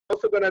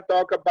also going to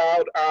talk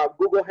about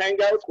Google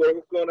Hangouts.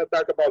 We're going to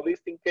talk about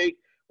Listing Cake.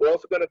 We're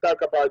also going to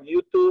talk about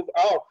YouTube.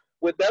 Oh,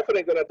 we're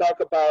definitely going to talk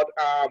about,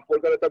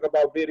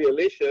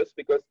 Videolicious,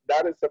 because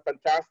that is a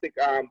fantastic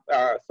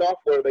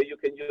software that you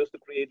can use to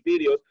create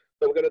videos.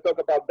 So we're going to talk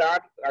about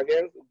that.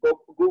 Again,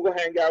 Google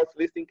Hangouts,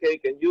 Listing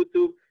Cake, and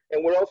YouTube.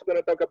 And we're also going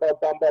to talk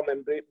about BombBomb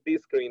and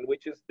B-Screen,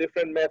 which is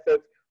different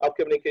methods of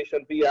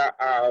communication via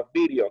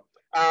video.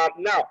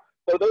 Now,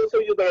 for those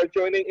of you that are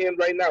joining in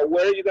right now,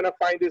 where are you going to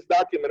find this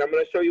document? I'm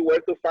going to show you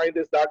where to find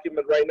this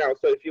document right now.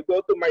 So if you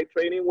go to my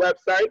training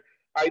website,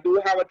 I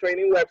do have a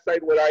training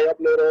website where I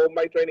upload all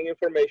my training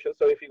information.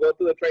 So if you go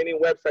to the training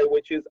website,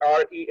 which is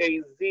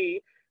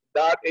reaz.app,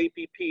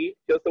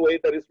 just the way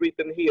that it's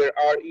written here,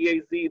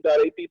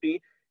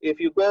 reaz.app. If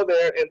you go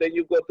there and then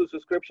you go to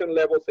subscription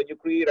levels and you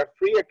create a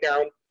free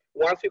account,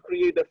 once you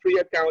create the free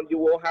account, you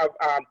will have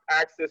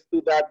access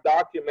to that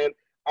document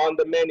on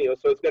the menu.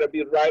 So it's going to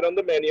be right on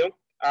the menu.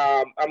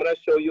 I'm going to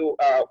show you,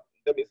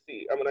 let me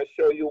see, I'm going to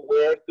show you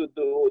where to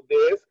do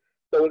this.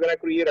 So we're going to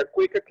create a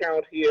quick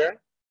account here.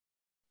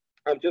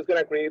 I'm just going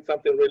to create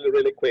something really,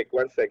 really quick.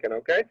 1 second,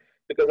 okay?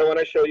 Because I want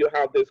to show you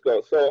how this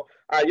goes. So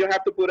you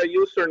have to put a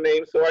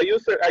username. So I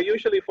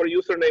usually, for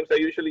usernames, I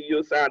usually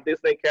use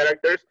Disney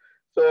characters.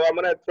 So I'm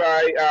going to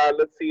try,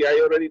 let's see, I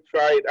already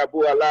tried Abu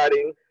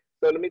Aladdin.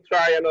 So let me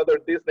try another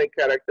Disney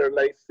character.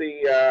 Let's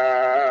see,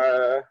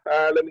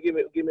 let me give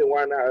me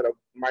one out of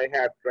my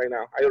hat right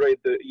now. I already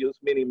use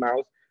Minnie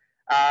Mouse.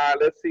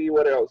 Let's see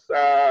what else.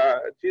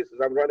 Jesus,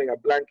 I'm running a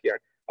blank here.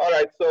 All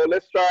right, so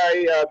let's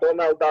try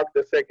Donald Duck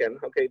the second.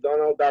 Okay,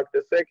 Donald Duck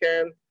the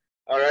second.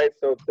 All right,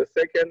 so the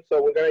second.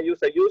 So we're gonna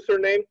use a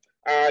username.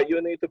 You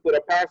need to put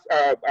a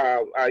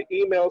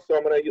email. So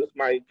I'm gonna use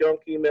my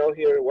junk email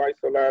here,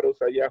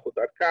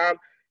 ysolaros@yahoo.com.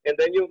 And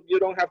then you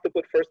don't have to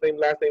put first name,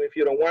 last name if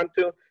you don't want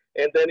to.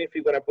 And then if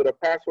you're gonna put a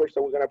password,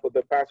 so we're gonna put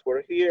the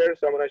password here.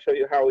 So I'm gonna show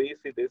you how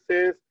easy this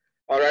is.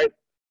 All right,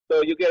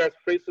 so you get a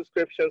free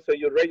subscription. So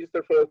you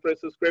register for a free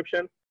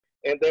subscription.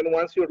 And then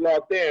once you're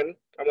logged in,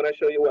 I'm gonna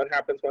show you what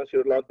happens once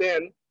you're logged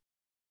in.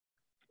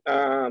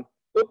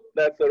 Oops,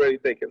 that's already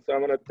taken. So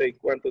I'm gonna take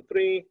 1, 2,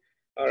 3.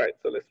 All right,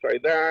 so let's try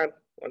that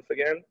once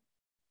again.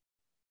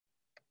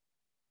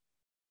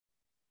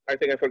 I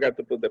think I forgot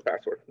to put the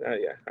password.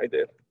 Yeah, I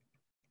did.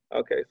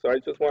 Okay, so I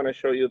just wanna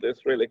show you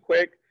this really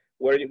quick,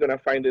 where you're gonna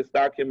find this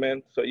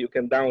document so you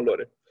can download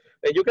it.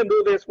 And you can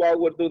do this while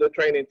we do the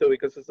training too,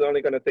 because it's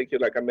only gonna take you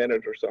like a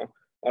minute or so.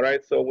 All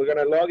right, so we're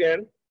gonna log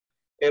in.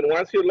 And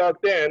once you're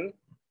logged in,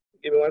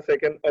 give me 1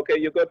 second. Okay,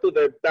 you go to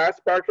the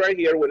taskbar right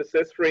here where it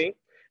says free.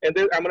 And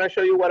then I'm gonna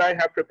show you what I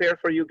have prepared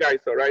for you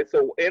guys, all right?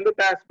 So in the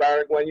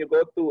taskbar, when you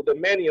go to the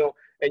menu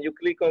and you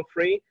click on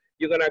free,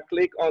 you're gonna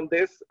click on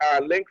this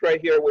link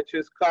right here, which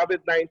is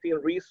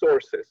COVID-19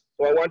 resources.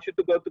 So I want you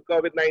to go to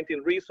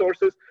COVID-19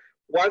 resources.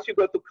 Once you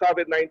go to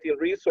COVID-19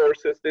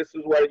 resources, this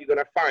is what you're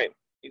gonna find.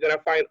 You're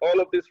gonna find all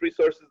of these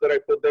resources that I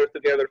put there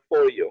together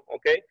for you,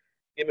 okay?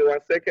 Give me 1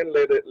 second,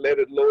 let it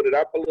load it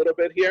up a little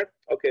bit here.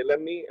 Okay, let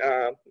me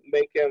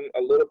make them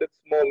a little bit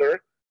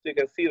smaller so you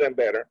can see them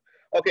better.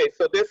 Okay,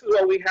 so this is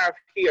what we have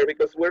here,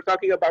 because we're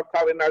talking about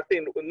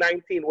COVID-19.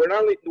 We're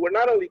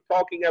not only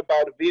talking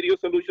about video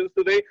solutions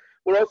today,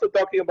 we're also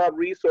talking about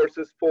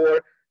resources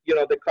for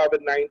the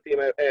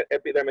COVID-19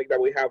 epidemic that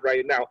we have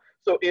right now.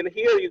 So in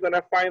here, you're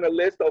gonna find a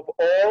list of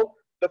all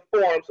the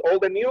forms, all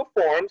the new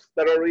forms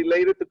that are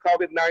related to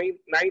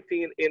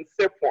COVID-19 in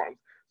SIP forms.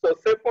 So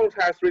SIP forms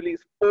has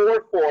released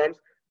 4 forms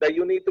that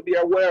you need to be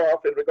aware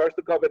of in regards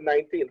to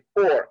COVID-19.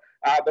 4.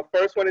 The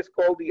first one is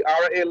called the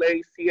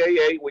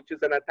RLA-CAA, which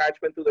is an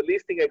attachment to the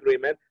listing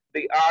agreement,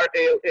 the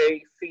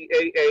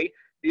RLA-CAA.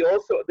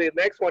 The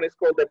next one is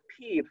called the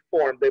PEAD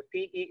form, the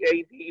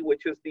PEAD,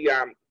 which is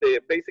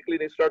basically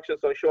the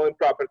instructions on showing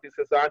properties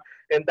and so on.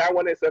 And that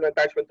one is an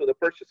attachment to the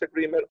purchase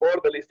agreement or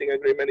the listing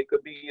agreement. It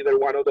could be either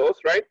one of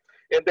those, right?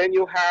 And then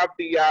you have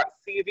the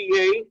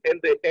CVA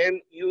and the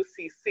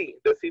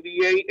NUCC, the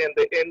CVA and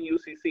the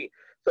NUCC.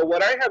 So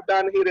what I have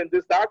done here in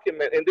this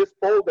document, in this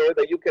folder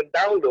that you can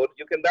download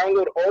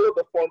all of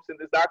the forms in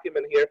this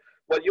document here.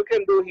 What you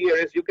can do here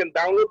is you can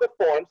download the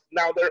forms.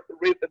 Now the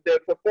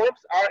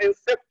forms are in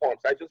SIP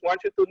forms. I just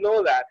want you to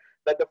know that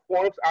the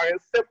forms are in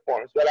SIP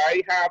forms, but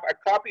I have a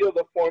copy of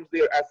the forms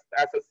there as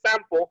a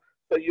sample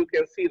so you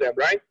can see them,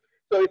 right?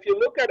 So if you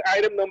look at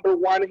item number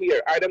 1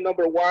 here, item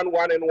number 1,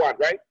 1, and 1,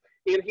 right?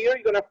 In here,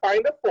 you're gonna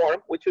find a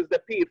form, which is the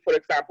PEAD, for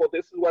example.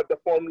 This is what the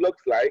form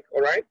looks like,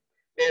 all right?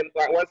 And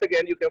once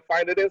again, you can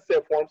find it in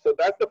SIP form. So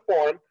that's the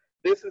form.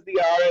 This is the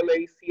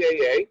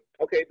RLA-CAA.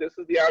 Okay, this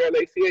is the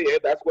RLA-CAA.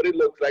 That's what it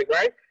looks like,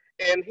 right?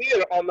 And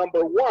here on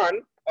number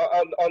 1,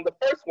 on the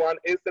first one,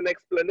 is an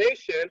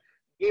explanation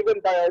given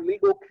by our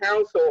legal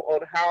counsel on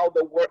how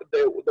the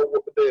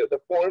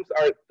forms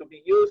are to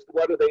be used.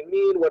 What do they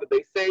mean? What do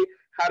they say?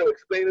 How to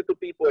explain it to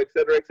people, et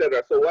cetera, et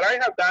cetera. So what I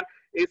have done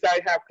is I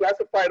have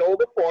classified all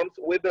the forms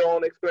with their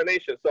own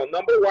explanation. So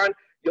number 1,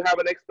 you have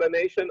an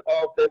explanation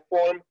of the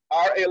form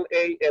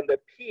RLA and the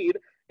PEAD,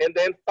 and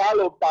then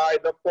followed by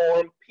the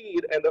form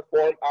PEAD and the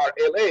form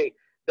RLA.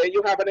 Then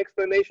you have an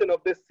explanation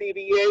of the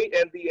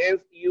CDA and the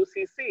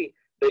NUCC.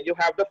 Then you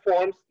have the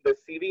forms, the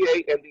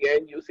CDA and the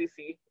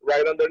NUCC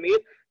right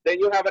underneath. Then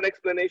you have an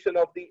explanation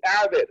of the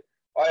AVID.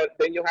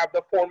 Then you have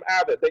the form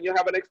AVID. Then you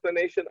have an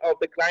explanation of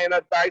the client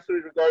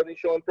advisory regarding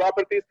showing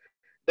properties.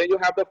 Then you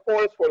have the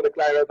forms for the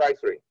client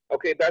advisory.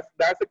 Okay, that's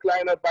the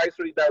client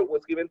advisory that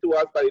was given to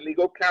us by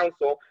legal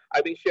counsel.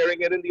 I've been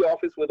sharing it in the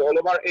office with all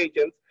of our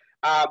agents.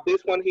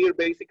 This one here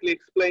basically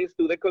explains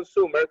to the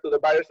consumer, to the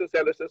buyers and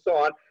sellers and so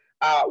on,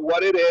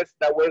 what it is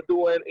that we're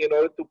doing in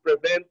order to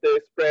prevent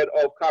the spread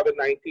of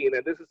COVID-19.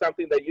 And this is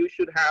something that you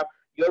should have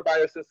your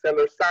buyers and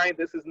sellers sign.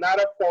 This is not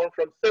a form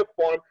from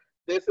SIP-Form.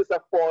 This is a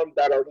form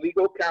that our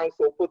legal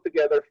counsel put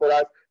together for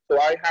us. So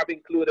I have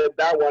included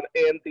that one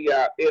in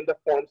the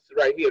forms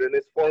right here, and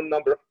it's form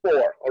number 4,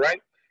 all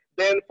right?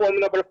 Then form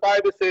number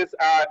 5, it says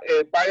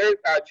a buyer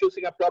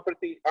choosing a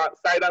property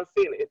sight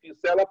unseen. If you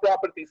sell a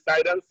property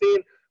sight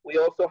unseen, we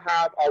also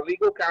have, our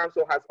legal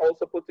counsel has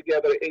also put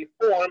together a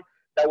form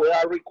that we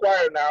are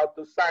required now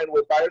to sign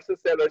with buyers and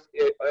sellers,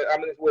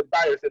 with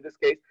buyers in this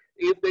case,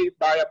 if they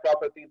buy a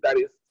property that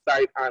is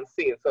sight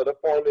unseen. So the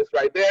form is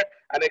right there.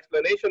 An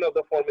explanation of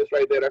the form is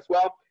right there as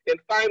well. And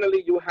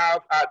finally, you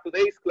have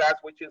today's class,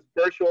 which is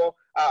virtual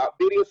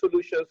video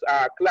solutions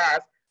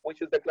class,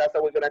 which is the class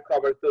that we're going to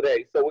cover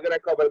today. So we're going to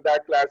cover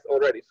that class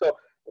already. So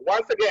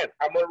once again,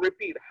 I'm going to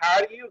repeat, how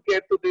do you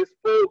get to this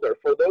folder?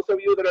 For those of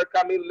you that are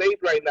coming late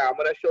right now, I'm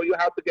going to show you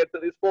how to get to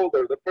this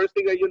folder. The first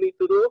thing that you need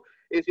to do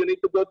is you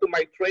need to go to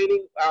my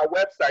training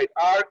website,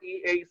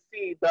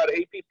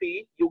 reac.app.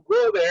 You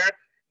go there,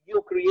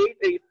 you create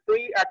a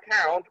free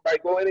account by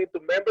going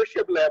into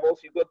membership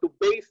levels. You go to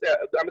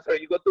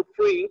you go to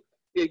free.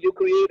 You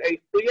create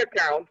a free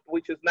account,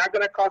 which is not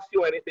going to cost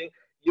you anything.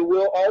 You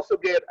will also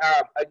get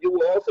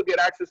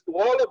access to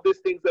all of these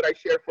things that I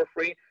share for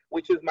free,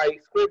 which is my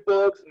script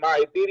books,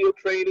 my video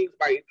trainings,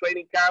 my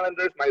training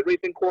calendars, my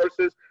written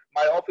courses,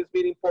 my office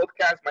meeting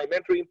podcast, my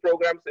mentoring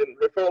programs and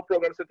referral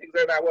programs and things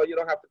like that. Well, you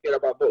don't have to care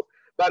about those.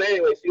 But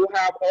anyways, you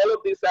have all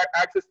of this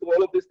access to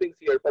all of these things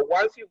here. But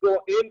once you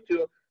go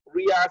into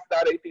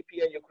reac.app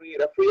and you create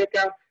a free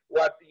account,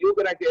 what you're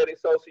going to get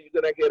is also you're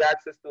going to get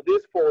access to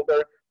this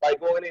folder by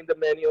going in the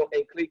menu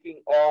and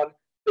clicking on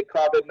the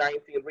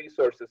COVID-19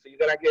 resources. So you're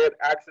going to get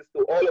access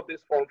to all of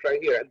these forms right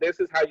here. And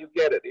this is how you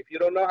get it. If you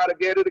don't know how to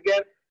get it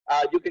again,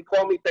 you can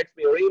call me, text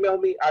me, or email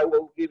me. I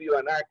will give you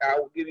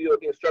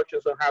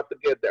instructions on how to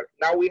get there.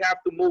 Now we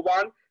have to move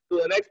on to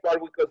the next part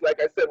because,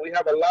 like I said, we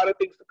have a lot of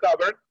things to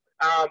cover.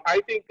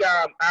 I think,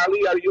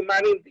 Ali, are you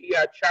manning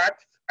the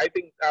chats? I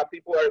think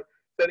people are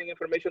sending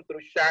information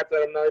through chats. I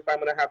don't know if I'm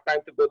going to have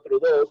time to go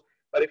through those,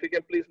 but if you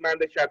can please man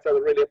the chats, I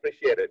would really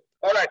appreciate it.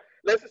 All right,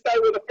 let's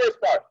start with the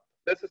first part.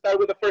 Let's start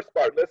with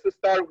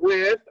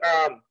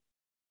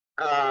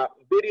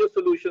video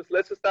solutions.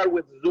 Let's start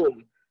with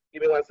Zoom.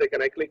 Give me 1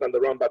 second. I click on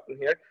the wrong button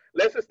here.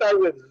 Let's start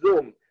with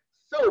Zoom.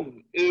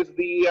 Zoom is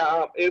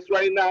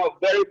right now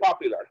very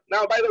popular.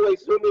 Now, by the way,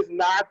 Zoom is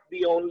not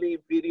the only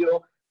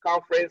video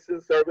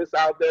conferencing service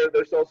out there.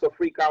 There's also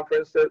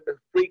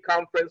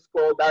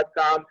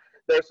freeconferencecall.com.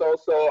 There's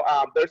also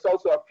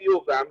a few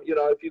of them. You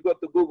know, if you go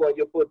to Google and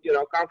you put, you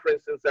know,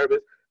 conferencing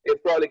service, it's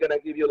probably going to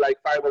give you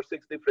like 5 or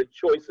 6 different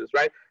choices,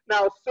 right?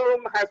 Now,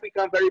 Zoom has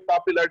become very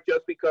popular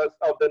just because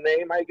of the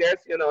name, I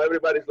guess. You know,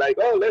 everybody's like,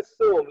 oh, let's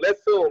Zoom.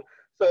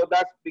 So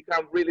that's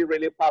become really,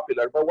 really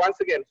popular. But once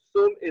again,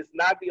 Zoom is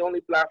not the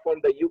only platform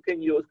that you can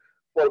use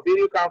for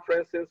video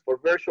conferences, for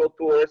virtual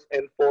tours,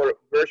 and for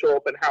virtual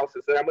open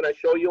houses. And I'm going to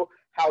show you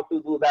how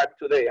to do that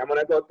today. I'm going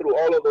to go through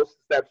all of those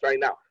steps right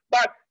now.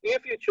 But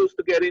if you choose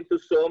to get into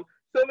Zoom,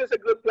 Zoom is a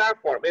good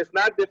platform. It's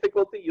not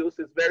difficult to use.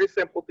 It's very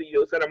simple to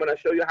use, and I'm going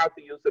to show you how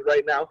to use it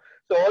right now.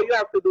 So all you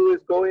have to do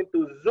is go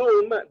into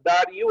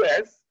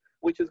zoom.us,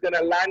 which is going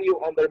to land you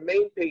on their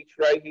main page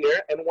right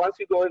here. And once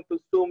you go into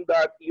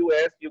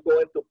zoom.us, you go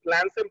into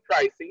plans and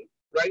pricing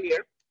right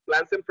here,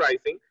 plans and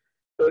pricing.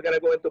 So we're going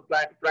to go into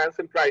plans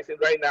and pricing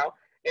right now.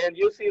 And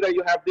you see that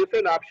you have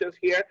different options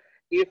here.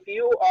 If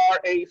you are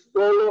a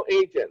solo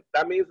agent,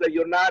 that means that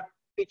you're not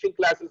teaching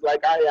classes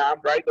like I am,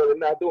 right? Or you're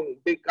not doing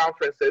big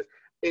conferences.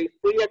 A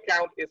free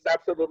account is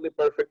absolutely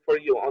perfect for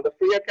you. On the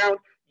free account,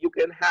 you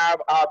can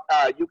have up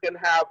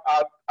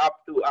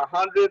to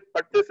 100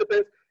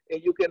 participants,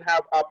 and you can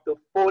have up to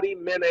 40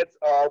 minutes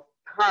of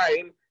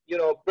time, you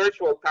know,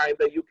 virtual time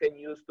that you can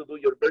use to do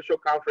your virtual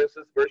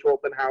conferences, virtual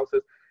open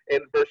houses,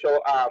 and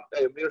virtual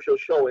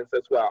showings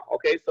as well.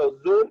 Okay, so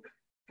Zoom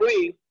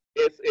free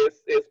is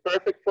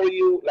perfect for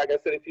you. Like I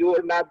said, if you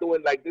are not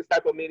doing like this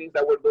type of meetings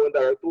that we're doing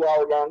that are 2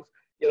 hour longs,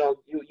 you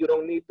know, you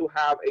don't need to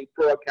have a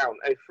pro account.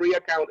 A free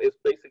account is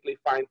basically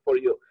fine for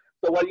you.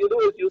 So what you do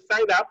is you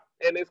sign up,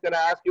 and it's going to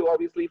ask you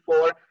obviously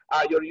for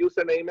your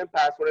username and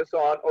password and so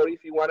on. Or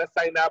if you want to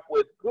sign up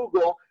with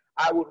Google,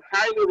 I would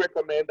highly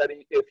recommend that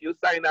if you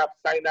sign up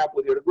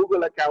with your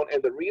Google account.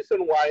 And the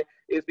reason why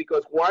is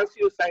because once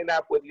you sign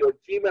up with your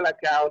Gmail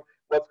account,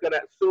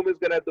 Zoom is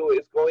gonna do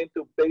is going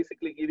to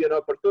basically give you an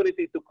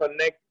opportunity to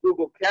connect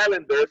Google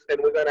Calendars, and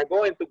we're gonna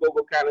go into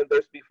Google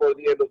Calendars before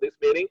the end of this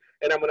meeting,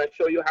 and I'm gonna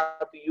show you how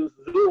to use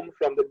Zoom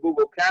from the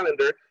Google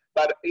Calendar.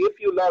 But if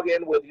you log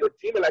in with your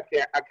Gmail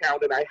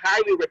account, and I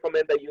highly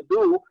recommend that you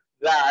do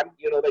that,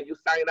 that you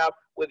sign up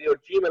with your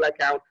Gmail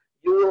account,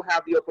 you will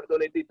have the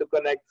opportunity to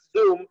connect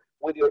Zoom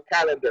with your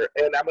calendar.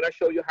 And I'm gonna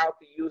show you how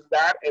to use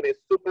that, and it's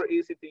super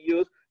easy to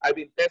use. I've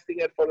been testing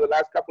it for the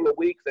last couple of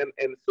weeks,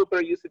 and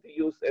super easy to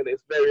use, and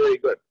it's very, very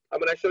good. I'm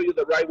gonna show you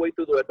the right way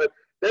to do it. But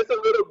there's a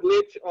little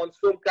glitch on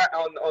Zoom,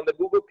 on the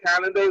Google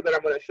Calendar that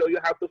I'm gonna show you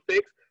how to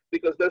fix,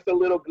 because there's a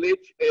little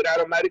glitch. It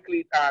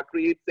automatically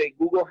creates a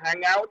Google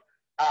Hangout.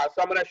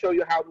 So I'm gonna show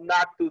you how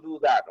not to do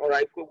that, all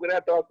right?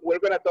 We're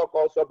gonna talk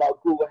also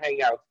about Google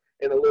Hangouts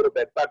in a little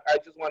bit, but I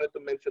just wanted to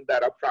mention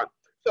that up front.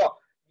 So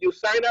you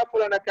sign up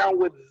for an account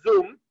with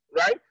Zoom,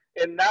 right?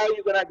 And now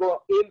you're gonna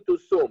go into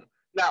Zoom.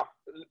 Now,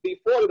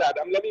 before that,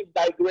 let me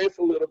digress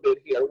a little bit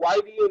here. Why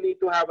do you need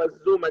to have a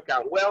Zoom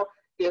account? Well,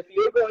 if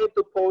you're going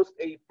to post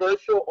a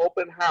virtual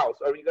open house,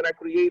 or you're gonna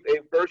create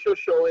a virtual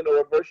showing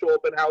or a virtual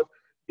open house,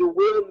 you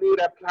will need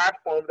a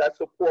platform that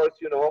supports,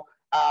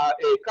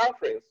 a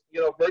conference,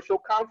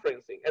 virtual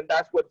conferencing, and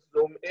that's what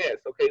Zoom is,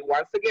 okay?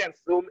 Once again,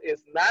 Zoom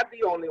is not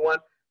the only one,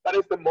 but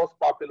it's the most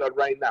popular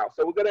right now.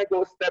 So we're gonna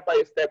go step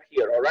by step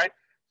here, all right?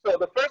 So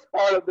the first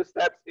part of the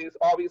steps is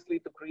obviously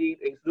to create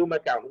a Zoom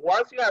account.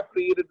 Once you have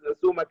created the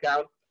Zoom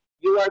account,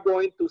 you are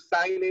going to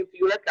sign into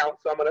your account.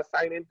 So I'm gonna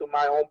sign into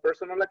my own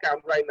personal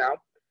account right now,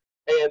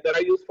 and that I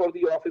use for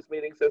the office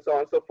meetings and so on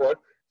and so forth.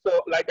 So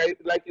like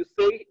you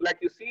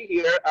see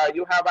here,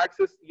 you have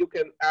access. You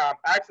can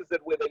access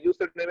it with a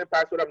username and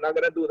password. I'm not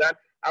gonna do that.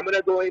 I'm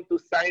gonna go into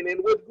sign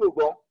in with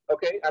Google.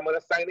 Okay, I'm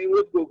gonna sign in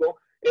with Google,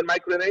 and my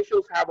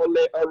credentials have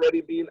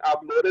already been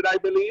uploaded, I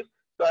believe.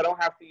 So I don't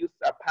have to use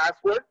a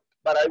password,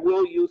 but I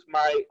will use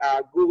my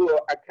Google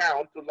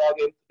account to log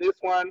into this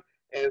one.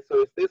 And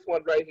so it's this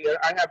one right here.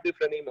 I have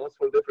different emails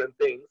for different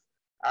things.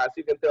 As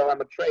you can tell,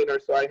 I'm a trainer,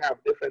 so I have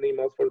different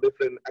emails for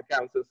different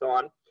accounts and so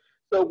on.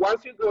 So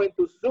once you go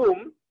into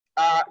Zoom,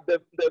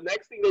 the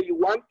next thing that you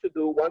want to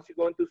do once you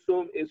go into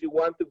Zoom is you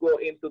want to go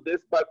into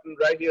this button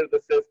right here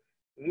that says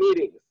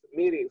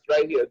meetings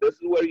right here. This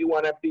is where you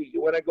want to be.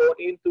 You want to go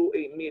into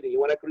a meeting. You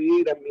want to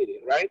create a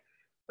meeting, right?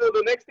 So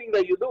the next thing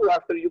that you do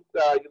after you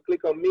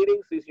click on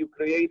meetings is you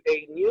create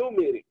a new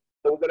meeting.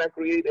 So we're going to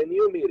create a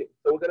new meeting.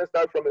 So we're going to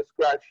start from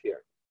scratch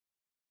here.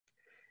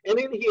 And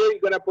in here, you're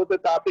going to put the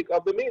topic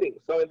of the meeting.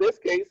 So in this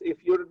case,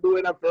 if you're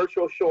doing a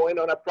virtual showing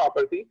on a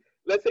property,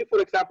 let's say, for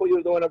example,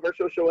 you're doing a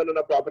virtual showing on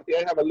a property.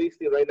 I have a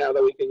listing right now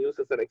that we can use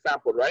as an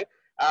example, right?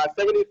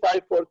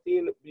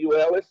 7514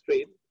 Buella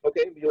Street,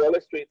 okay?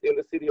 Buella Street in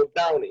the city of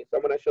Downey. So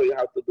I'm going to show you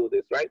how to do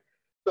this, right?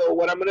 So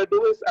what I'm going to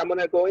do is I'm going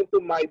to go into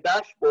my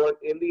dashboard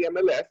in the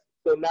MLS.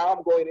 So now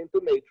I'm going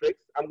into Matrix.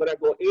 I'm going to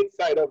go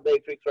inside of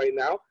Matrix right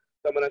now.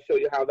 So I'm going to show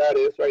you how that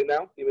is right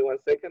now. Give me 1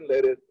 second.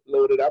 Let it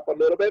load it up a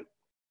little bit.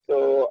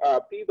 So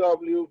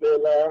PW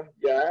Vela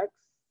Jax.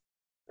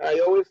 I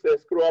always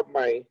screw up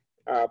my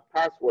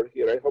password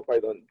here. I hope I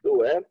don't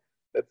do it.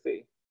 Let's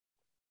see.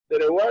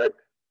 Did it work?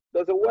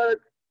 Does it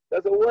work?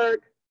 Does it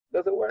work?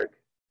 Does it work?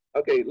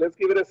 Okay, let's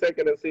give it a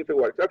second and see if it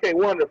works. Okay,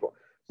 wonderful.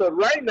 So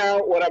right now,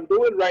 what I'm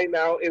doing right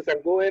now is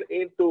I'm going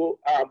into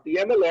the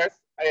MLS,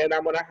 and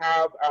I'm going to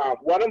have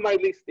one of my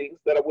listings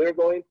that we're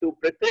going to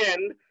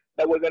pretend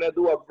that we're going to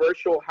do a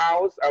virtual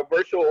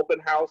open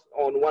house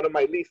on one of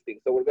my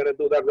listings. So we're going to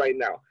do that right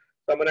now.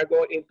 So I'm going to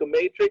go into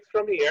Matrix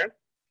from here.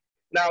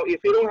 Now,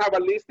 if you don't have a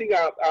listing,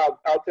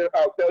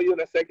 I'll tell you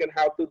in a second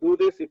how to do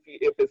this if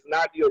it's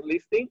not your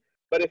listing.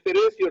 But if it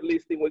is your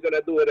listing, we're going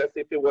to do it as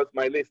if it was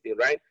my listing,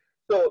 right?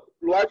 So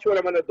watch what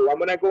I'm going to do. I'm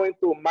going to go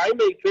into my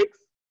Matrix.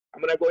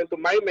 I'm going to go into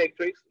my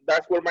Matrix.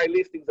 That's where my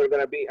listings are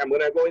going to be. I'm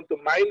going to go into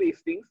my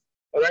listings,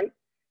 all right?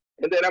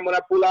 And then I'm going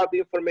to pull out the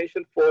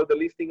information for the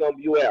listing on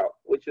Buell,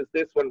 which is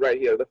this one right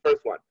here, the first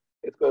one.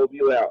 It's called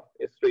Buell.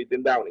 It's Street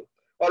in Downey.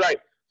 All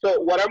right. So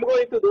what I'm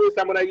going to do is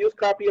I'm going to use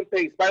copy and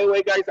paste. By the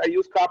way, guys, I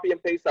use copy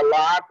and paste a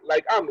lot.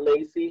 Like, I'm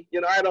lazy.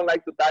 I don't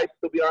like to type,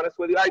 to be honest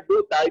with you. I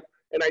do type,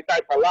 and I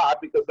type a lot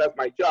because that's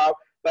my job.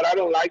 But I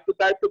don't like to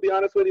type, to be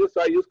honest with you.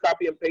 So I use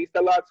copy and paste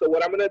a lot. So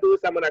what I'm going to do is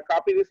I'm going to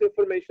copy this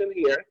information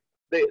here,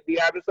 the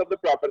address of the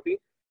property.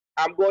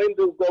 I'm going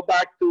to go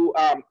back to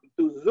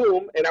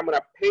Zoom, and I'm going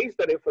to paste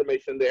that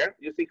information there.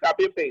 You see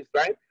copy and paste,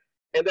 right?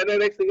 And then the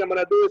next thing I'm going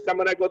to do is I'm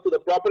going to go to the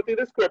property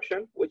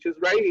description, which is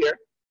right here.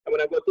 I'm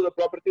going to go to the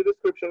property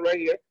description right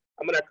here.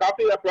 I'm going to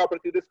copy that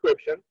property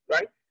description,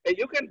 right? And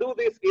you can do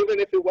this even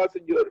if it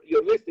wasn't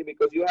your listing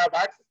because you have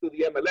access to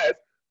the MLS.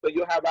 So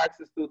you have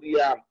access to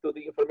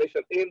the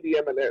information in the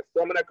MLS.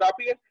 So I'm going to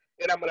copy it,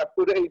 and I'm going to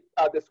put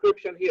a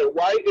description here.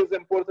 Why is it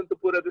important to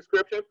put a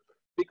description?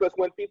 Because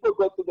when people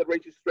go to the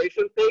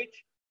registration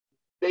page,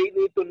 they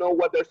need to know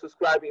what they're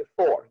subscribing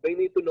for. They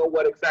need to know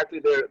what exactly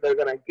they're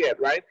going to get,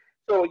 right?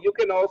 So you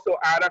can also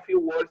add a few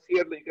words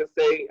here. You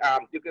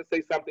can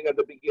say something at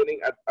the beginning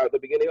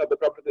of the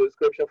property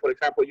description. For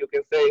example, you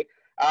can say,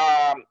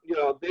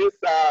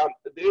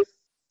 this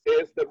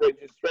is the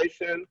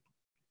registration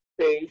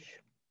page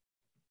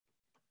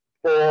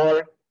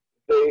for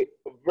the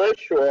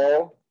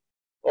virtual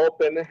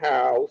open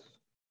house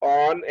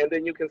on, and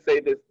then you can say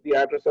this, the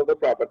address of the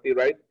property,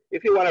 right?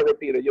 If you want to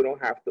repeat it, you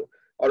don't have to,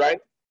 all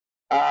right?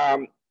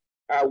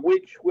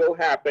 Which will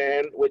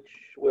happen,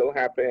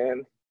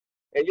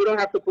 and you don't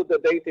have to put the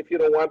date if you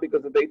don't want,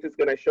 because the date is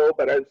gonna show,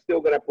 but I'm still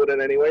gonna put it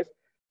anyways.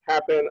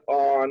 Happen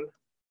on,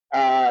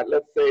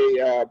 let's say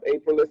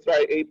April, let's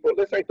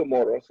try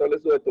tomorrow. So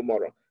let's do it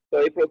tomorrow. So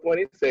April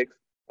 26th,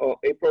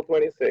 April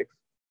 26th,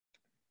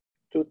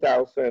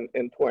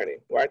 2020,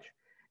 watch.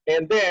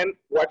 And then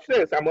watch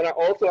this, I'm gonna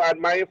also add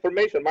my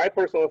information, my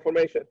personal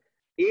information.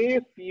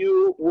 If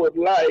you would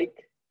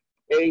like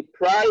a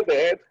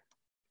private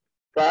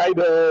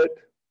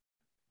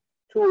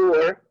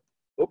tour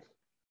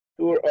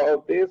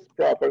of this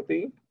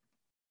property,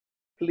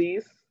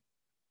 please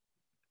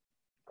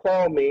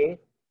call me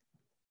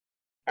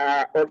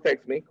or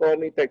text me,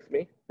 text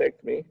me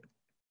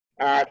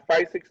at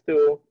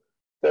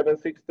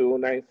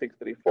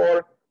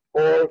 562-762-9634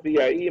 or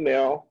via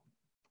email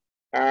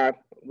at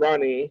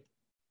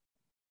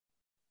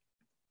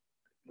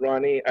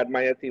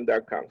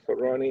Rony@mayateam.com. So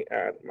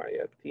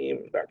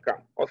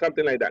Rony@mayateam.com or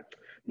something like that.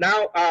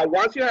 Now,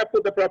 once you have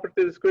put the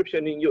property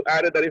description and you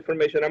added that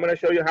information, I'm going to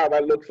show you how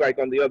that looks like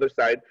on the other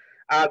side.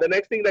 The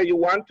next thing that you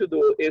want to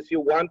do is you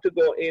want to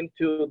go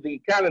into the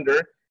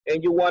calendar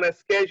and you want to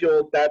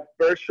schedule that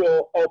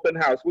virtual open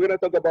house. We're going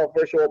to talk about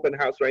virtual open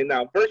house right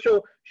now.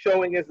 Virtual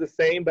showing is the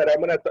same, but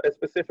I'm going to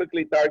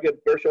specifically target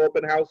virtual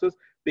open houses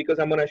because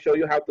I'm going to show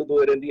you how to do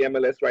it in the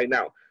MLS right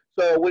now.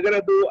 So we're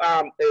going to do,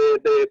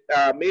 the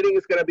meeting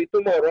is going to be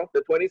tomorrow,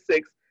 the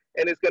 26th,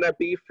 and it's going to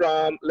be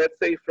from, let's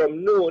say,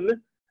 from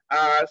noon.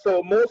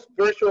 So most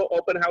virtual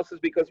open houses,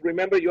 because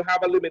remember, you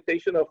have a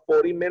limitation of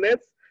 40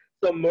 minutes.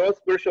 So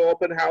most virtual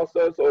open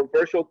houses or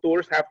virtual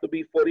tours have to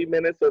be 40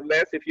 minutes or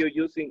less if you're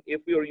using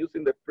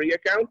the free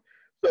account.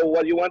 So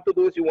what you want to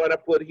do is you want to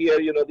put here,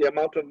 you know, the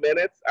amount of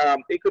minutes.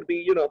 It could be,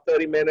 you know,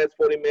 30 minutes,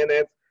 40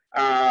 minutes.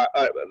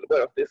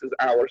 Well, this is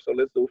hours, so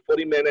let's do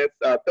 40 minutes,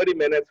 30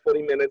 minutes,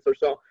 40 minutes or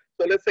so.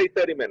 So let's say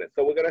 30 minutes.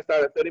 So we're going to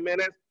start at 30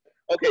 minutes.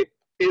 Okay,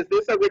 is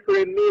this a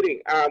recurring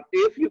meeting?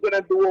 If you're going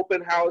to do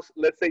open house,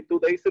 let's say 2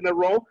 days in a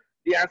row,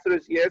 the answer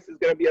is yes, it's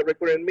going to be a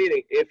recurring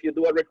meeting. If you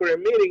do a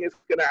recurring meeting, it's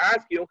going to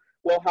ask you,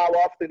 well, how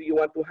often do you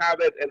want to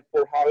have it and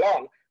for how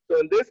long? So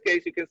in this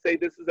case, you can say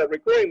this is a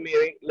recurring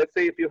meeting. Let's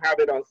say if you have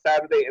it on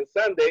Saturday and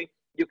Sunday,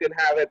 you can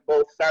have it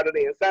both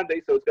Saturday and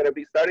Sunday. So it's going to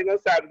be starting on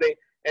Saturday,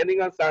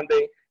 ending on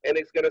Sunday, and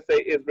it's going to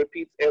say it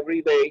repeats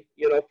every day,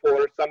 you know,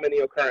 for so many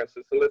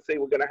occurrences. So let's say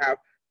we're going to have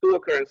 2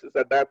 occurrences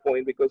at that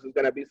point because it's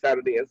going to be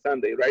Saturday and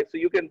Sunday, right? So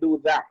you can do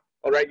that,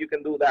 all right? You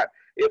can do that.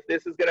 If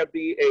this is going to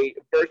be a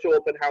virtual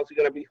open house, you're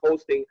going to be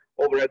hosting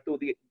over a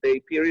 2-day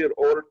period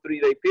or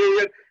 3-day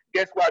period.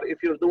 Guess what?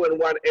 If you're doing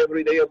one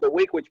every day of the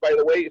week, which by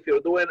the way, if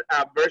you're doing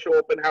a virtual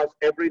open house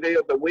every day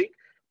of the week,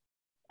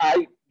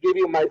 I give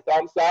you my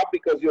thumbs up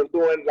because you're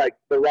doing like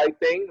the right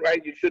thing,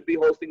 right? You should be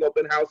hosting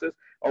open houses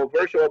or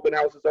virtual open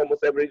houses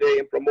almost every day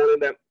and promoting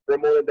the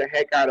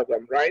heck out of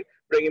them, right?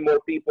 Bringing more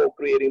people,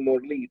 creating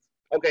more leads.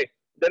 Okay,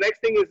 the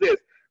next thing is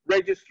this,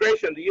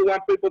 registration. Do you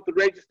want people to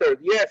register?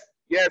 Yes,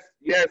 yes,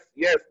 yes,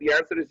 yes. The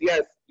answer is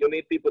yes, you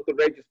need people to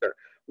register.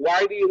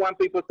 Why do you want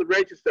people to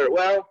register?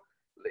 Well,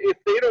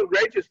 if they don't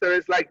register,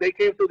 it's like they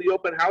came to the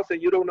open house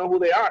and you don't know who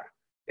they are.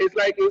 It's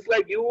like you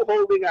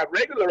holding a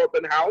regular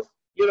open house.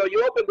 You know,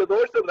 you open the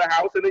doors of the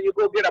house and then you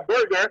go get a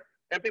burger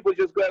and people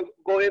just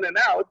go in and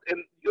out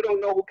and you don't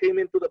know who came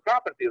into the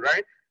property,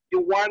 right? You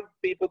want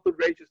people to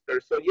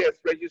register. So yes,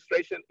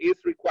 registration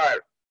is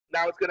required.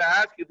 Now it's going to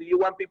ask you, do you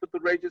want people to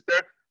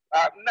register?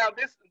 Now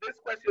this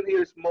question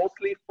here is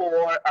mostly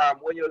for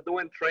when you're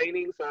doing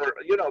trainings or,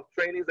 you know,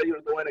 trainings that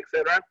you're doing,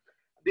 etc.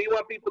 Do you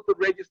want people to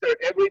register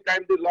every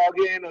time they log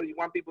in, or you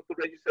want people to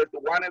register to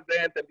one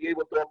event and be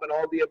able to open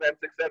all the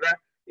events, etc.?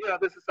 You know,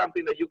 this is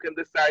something that you can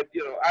decide.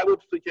 You know, I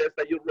would suggest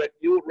that you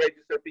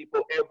register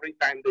people every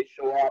time they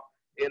show up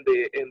in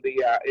the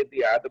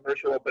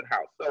virtual open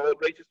house. So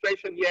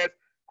registration, yes.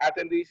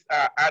 Attendees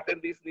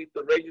need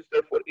to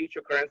register for each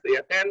occurrence they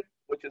attend,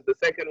 which is the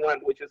second one,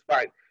 which is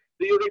fine.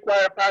 Do you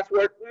require a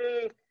password?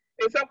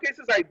 In some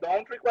cases, I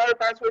don't require a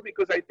password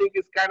because I think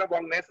it's kind of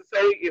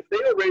unnecessary. If they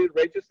already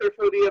registered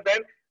for the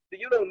event,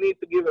 you don't need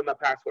to give them a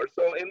password.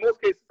 So in most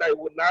cases, I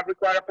would not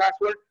require a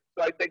password,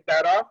 so I take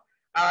that off.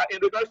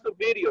 In regards to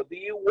video, do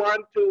you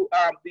want the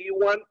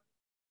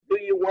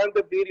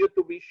video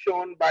to be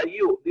shown by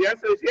you? The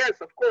answer is yes,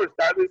 of course.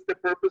 That is the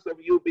purpose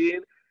of you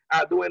being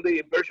doing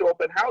the virtual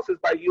open houses,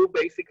 by you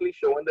basically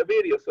showing the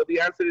video. So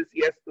the answer is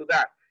yes to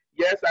that.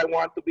 Yes, I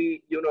want to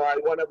be, you know, I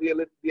want to be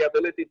the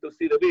ability to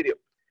see the video.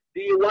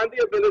 Do you want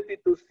the ability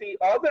to see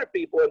other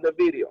people in the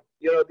video?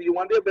 You know, do you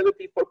want the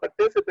ability for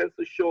participants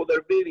to show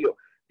their video?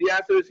 The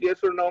answer is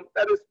yes or no.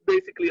 That is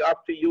basically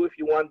up to you if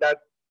you want that,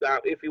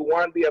 if you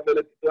want the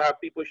ability to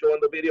have people showing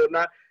the video or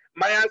not.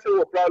 My answer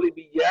will probably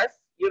be yes,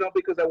 you know,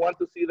 because I want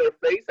to see their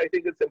face. I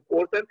think it's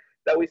important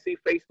that we see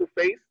face to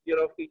face, you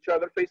know, each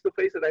other face to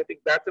face, and I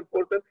think that's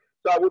important.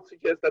 So I would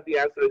suggest that the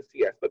answer is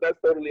yes, but that's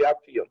totally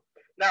up to you.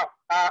 Now,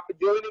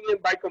 joining in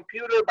by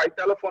computer, by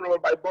telephone, or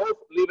by both,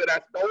 leave it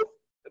as both,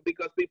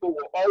 because people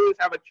will always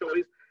have a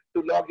choice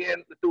to log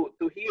in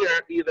to hear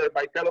either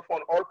by telephone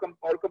or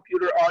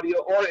computer audio,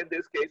 or in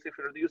this case, if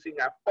you're using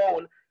a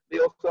phone, they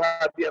also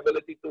have the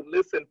ability to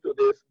listen to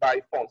this by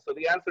phone. So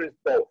the answer is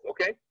both,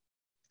 okay?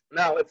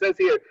 Now it says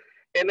here,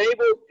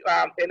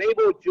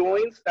 enable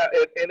joins,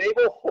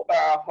 enable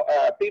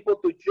people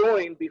to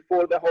join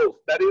before the host.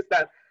 That is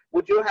that,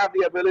 would you have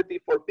the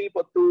ability for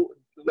people to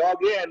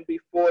log in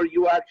before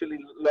you actually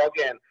log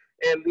in?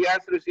 And the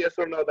answer is yes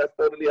or no. That's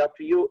totally up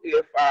to you.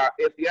 If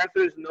the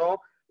answer is no,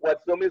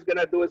 what Zoom is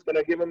gonna do is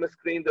gonna give them a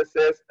screen that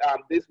says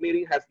this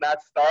meeting has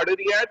not started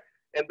yet,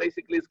 and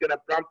basically it's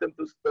gonna prompt them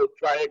to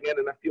try again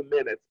in a few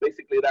minutes.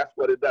 Basically, that's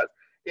what it does.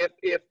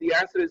 If the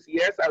answer is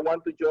yes, I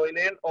want to join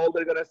in, all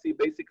they're gonna see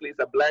basically is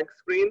a blank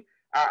screen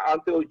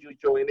until you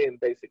join in,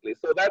 basically.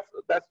 So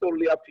that's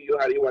totally up to you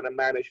how you wanna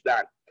manage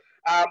that.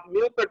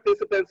 Mute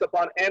participants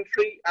upon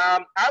entry.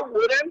 I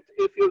wouldn't,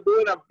 if you're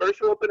doing a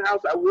virtual open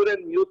house, I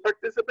wouldn't mute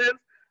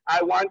participants.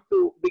 I want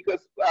to,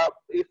 because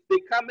if they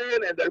come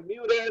in and they're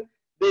muted,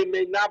 they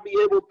may not be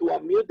able to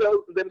unmute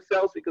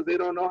themselves because they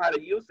don't know how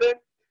to use it.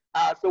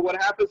 So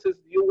what happens is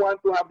you want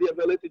to have the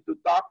ability to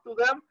talk to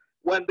them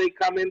when they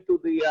come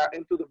into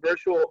the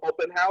virtual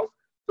open house.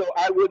 So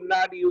I would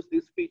not use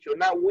this feature.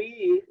 Now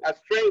we,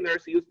 as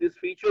trainers, use this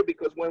feature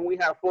because when we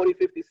have 40,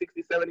 50,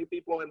 60, 70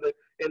 people in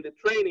the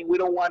training, we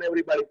don't want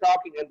everybody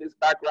talking and this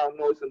background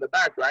noise in the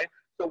back, right?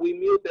 So we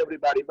mute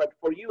everybody. But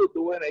for you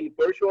doing a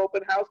virtual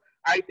open house,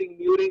 I think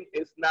muting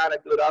is not a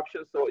good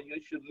option, so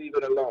you should leave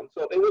it alone.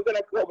 So we're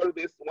gonna cover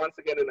this once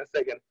again in a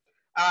second.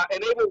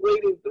 Enable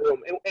waiting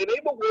room.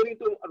 Enable waiting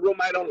room,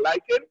 I don't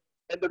like it.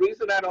 And the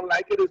reason I don't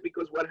like it is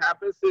because what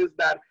happens is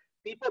that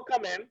people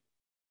come in,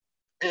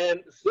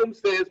 and Zoom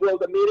says, well,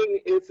 the meeting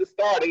is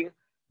starting,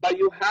 but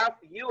you,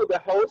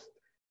 the host,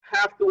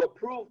 have to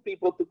approve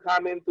people to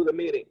come into the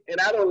meeting. And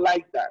I don't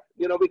like that,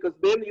 you know, because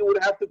then you would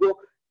have to go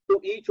to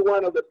each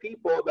one of the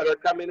people that are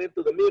coming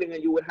into the meeting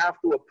and you would have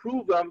to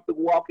approve them to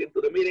walk into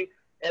the meeting.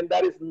 And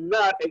that is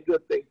not a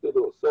good thing to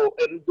do. So,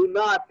 and do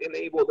not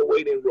enable the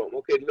waiting room.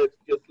 Okay, let's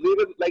just leave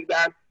it like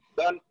that.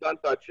 Don't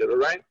touch it, all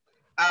right?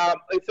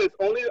 It says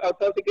only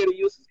authenticated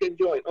users can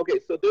join. Okay,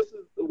 so this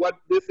is what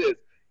this is.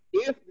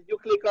 If you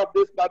click off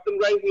this button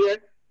right here,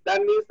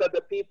 that means that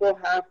the people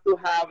have to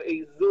have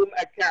a Zoom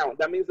account.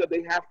 That means that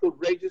they have to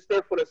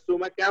register for a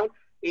Zoom account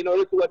in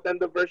order to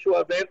attend the virtual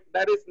event.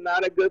 That is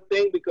not a good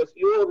thing because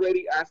you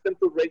already asked them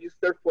to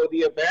register for the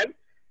event.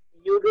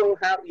 You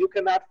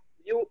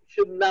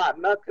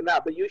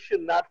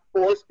should not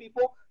force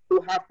people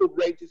to have to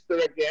register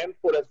again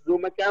for a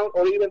Zoom account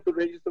or even to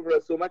register for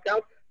a Zoom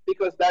account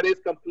because that is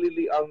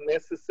completely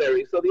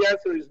unnecessary. So the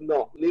answer is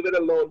no. Leave it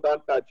alone.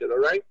 Don't touch it, all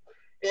right?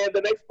 And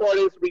the next part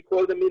is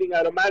record the meeting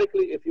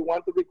automatically. If you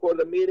want to record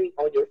the meeting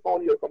on your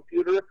phone, your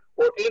computer,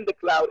 or in the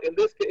cloud, in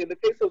the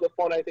case of the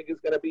phone, I think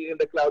it's going to be in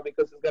the cloud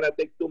because it's going to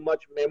take too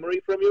much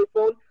memory from your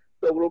phone.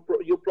 So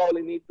you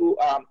probably need to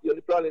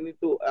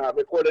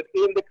record it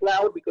in the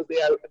cloud because they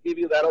give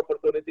you that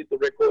opportunity to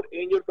record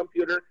in your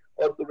computer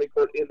or to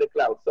record in the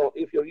cloud. So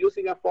if you're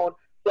using a phone,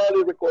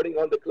 probably recording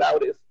on the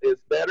cloud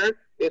is better.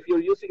 If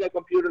you're using a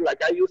computer,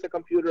 like I use a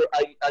computer,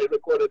 I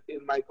record it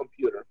in my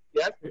computer.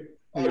 Yes?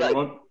 Hey,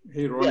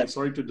 Ronny, yes.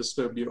 Sorry to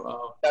disturb you.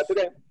 That's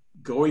okay.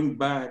 Going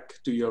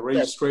back to your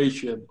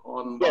registration,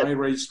 on my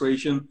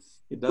registration,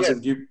 it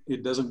doesn't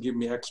give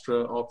me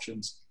extra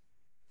options.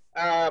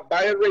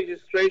 By a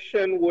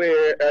registration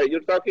where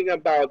you're talking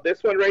about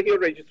this one right here,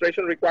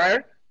 registration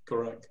required?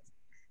 Correct.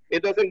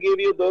 It doesn't give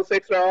you those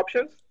extra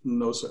options?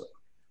 No, sir.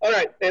 All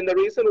right, and the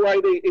reason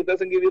why it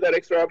doesn't give you that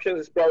extra option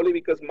is probably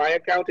because my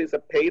account is a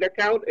paid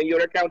account and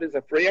your account is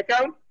a free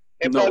account,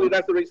 and probably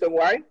that's the reason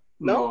why.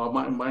 No,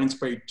 mine's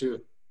paid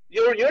too.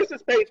 Yours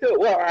is paid too.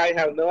 Well, I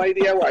have no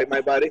idea why,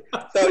 my buddy.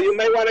 So you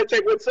may want to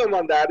check with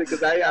someone on that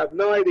because I have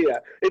no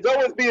idea. It's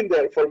always been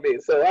there for me,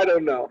 so I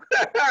don't know.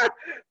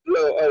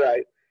 So, all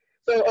right.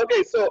 So,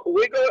 okay, so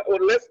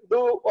let's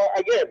do,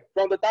 again,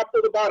 from the top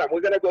to the bottom.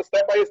 We're going to go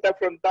step by step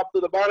from top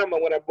to the bottom.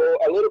 I'm going to go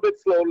a little bit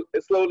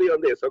slowly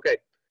on this, okay?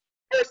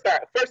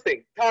 First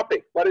thing,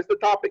 topic. What is the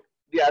topic?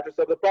 The address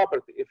of the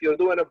property. If you're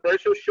doing a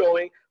virtual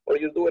showing or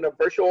you're doing a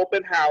virtual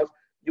open house,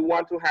 you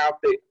want to have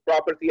the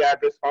property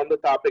address on the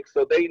topic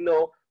so they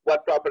know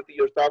what property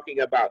you're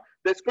talking about.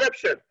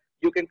 Description.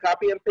 You can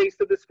copy and paste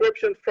the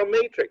description from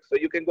Matrix. So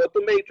you can go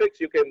to Matrix,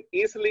 you can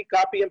easily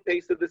copy and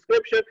paste the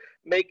description,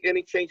 make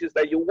any changes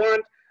that you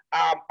want.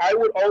 I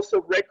would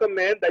also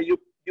recommend that you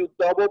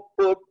double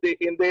put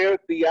in there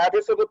the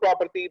address of the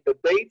property, the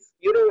dates.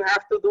 You don't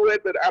have to do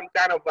it, but I'm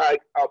kind of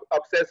like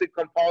obsessive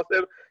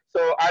compulsive.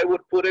 So I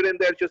would put it in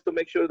there just to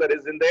make sure that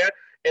it's in there.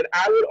 And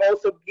I would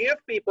also give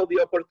people the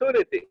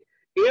opportunity,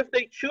 if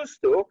they choose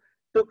to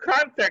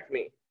contact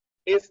me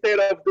instead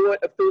of do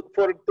a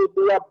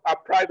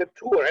private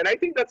tour. And I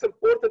think that's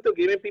important to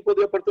giving people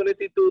the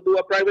opportunity to do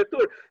a private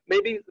tour.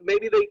 Maybe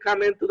they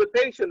come into the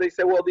page and they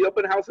say, well, the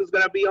open house is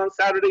going to be on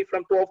Saturday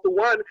from 12 to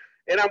 1,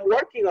 and I'm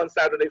working on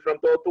Saturday from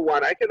 12 to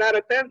 1. I cannot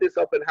attend this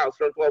open house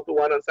from 12 to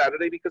 1 on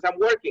Saturday because I'm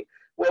working.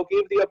 We'll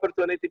give the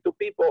opportunity to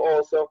people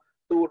also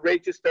to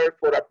register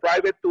for a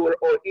private tour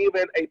or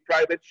even a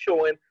private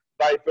showing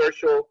by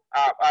virtual,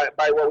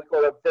 by what we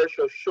call a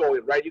virtual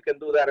showing, right? You can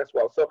do that as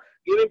well. So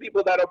giving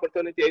people that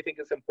opportunity, I think,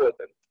 is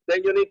important.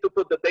 Then you need to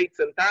put the dates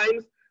and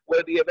times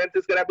where the event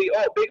is gonna be.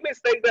 Oh, big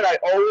mistake that I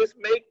always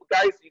make,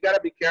 guys, you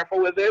gotta be careful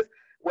with this.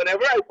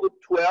 Whenever I put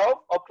 12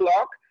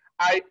 o'clock,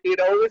 it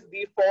always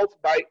defaults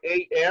by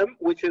AM,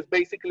 which is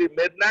basically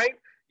midnight.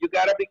 You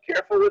gotta be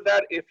careful with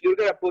that. If you're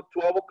gonna put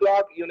 12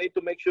 o'clock, you need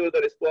to make sure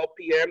that it's 12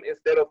 p.m.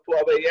 instead of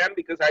 12 a.m.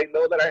 because I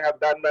know that I have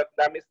done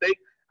that mistake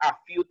a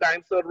few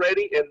times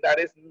already, and that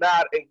is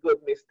not a good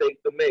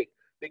mistake to make.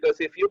 Because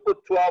if you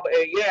put 12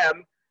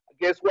 a.m.,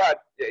 guess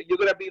what? You're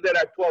gonna be there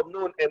at 12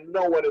 noon and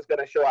no one is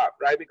gonna show up,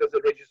 right? Because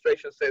the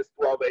registration says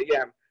 12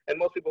 a.m. And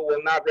most people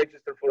will not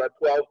register for a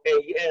 12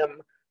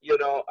 a.m.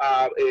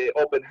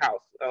 Open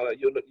house.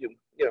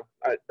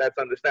 That's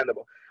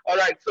understandable. All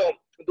right, so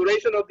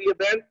duration of the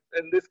event,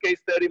 in this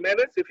case, 30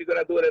 minutes, if you're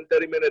gonna do it in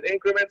 30-minute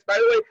increments. By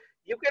the way,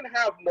 you can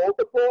have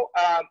multiple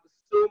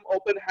Zoom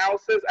open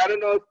houses. I don't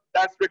know if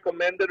that's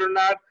recommended or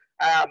not,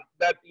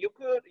 that you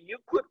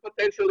could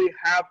potentially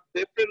have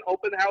different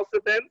open house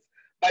events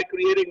by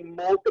creating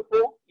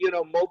multiple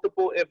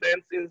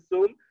events in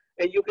Zoom.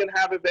 And you can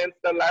have events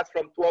that last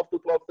from 12 to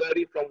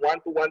 12:30, from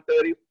 1 to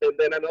 1:30, and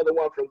then another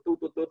one from 2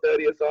 to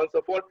 2:30, and so on and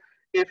so forth.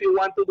 If you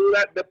want to do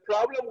that, the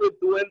problem with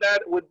doing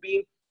that would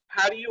be,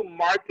 how do you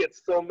market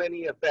so many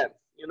events?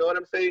 You know what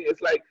I'm saying?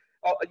 It's like,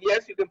 oh,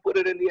 yes, you can put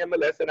it in the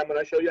MLS, and I'm going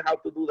to show you how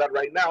to do that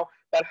right now.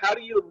 But how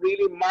do you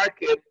really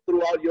market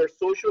throughout your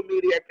social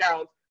media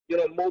accounts,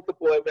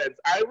 multiple events?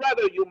 I'd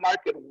rather you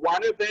market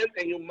one event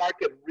and you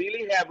market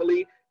really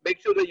heavily, make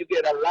sure that you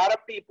get a lot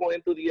of people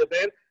into the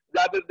event,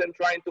 rather than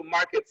trying to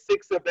market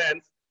 6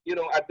 events,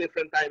 at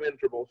different time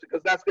intervals,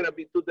 because that's going to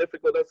be too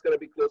difficult. That's going to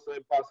be close to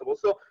impossible.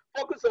 So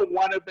focus on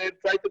one event,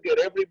 try to get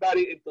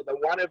everybody into the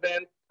one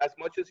event as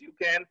much as you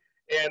can,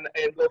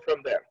 and go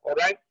from there. All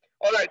right.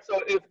 All right.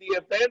 So if the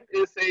event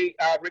is a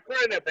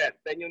recurring event,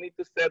 then you need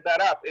to set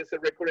that up. Is it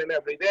recurring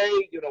every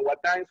day? What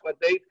times, what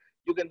date?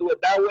 You can do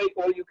it that way,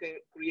 or you can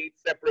create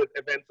separate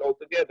events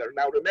altogether.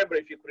 Now, remember,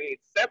 if you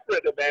create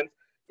separate events,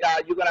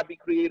 you're going to be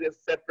creating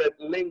separate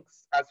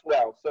links as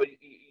well. So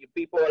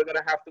people are going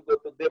to have to go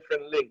to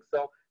different links.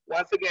 So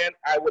once again,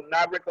 I would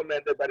not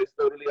recommend it, but it's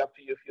totally up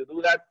to you if you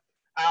do that.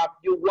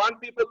 You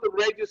want people to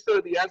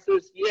register? The answer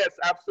is yes,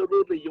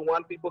 absolutely. You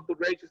want people to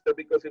register,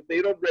 because if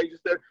they don't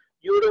register,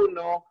 you don't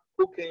know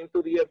who came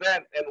to the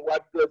event and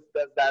what good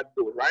does that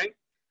do, right?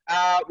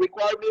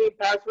 Require meeting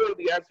password?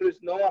 The answer is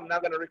no, I'm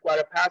not going to require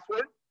a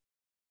password.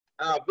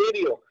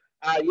 Video.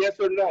 Yes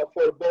or no?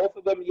 For both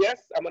of them,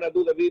 yes. I'm going to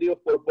do the video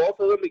for both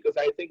of them because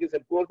I think it's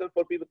important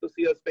for people to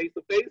see us face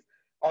to face.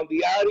 On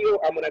the audio,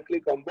 I'm going to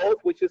click on both,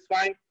 which is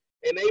fine.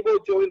 Enable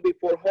join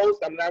before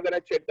host. I'm not going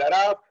to check that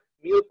off.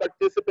 Mute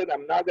participant.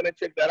 I'm not going to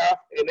check that off.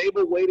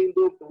 Enable waiting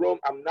room.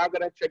 I'm not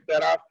going to check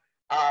that off.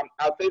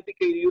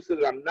 Authenticate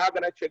users. I'm not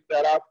going to check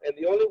that off. And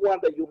the only one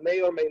that you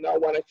may or may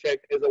not want to check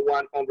is the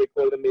one on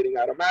record the meeting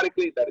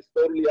automatically. That is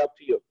totally up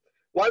to you.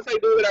 Once I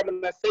do it, I'm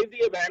going to save the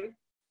event.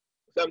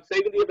 So I'm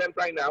saving the event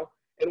right now.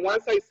 And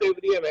once I save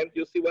the event,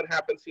 you'll see what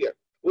happens here.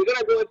 We're going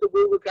to go into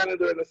Google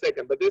Calendar in a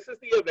second, but this is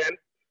the event.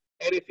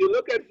 And if you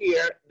look at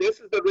here, this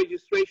is the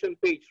registration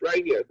page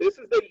right here. This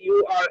is the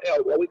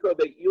URL, what we call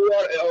the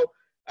URL.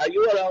 A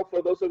URL,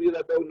 for those of you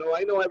that don't know,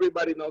 I know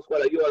everybody knows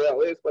what a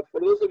URL is, but for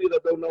those of you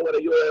that don't know what a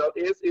URL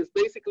is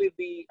basically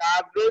the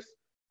address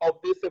of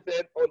this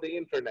event on the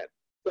internet.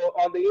 So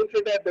on the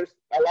internet, there's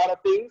a lot of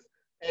things,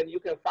 and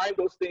you can find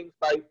those things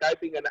by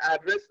typing an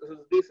address. So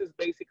this is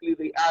basically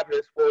the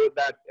address for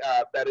that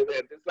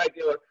event. It's like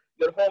your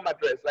home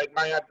address. Like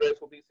my address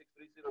will be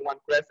 6301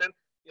 Crescent.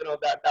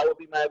 That will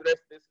be my address.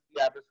 This is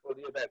the address for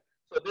the event.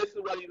 So this is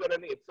what you're gonna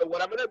need. So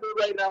what I'm gonna do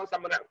right now is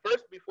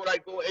first, before I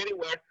go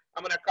anywhere,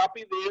 I'm gonna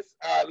copy this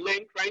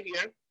link right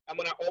here. I'm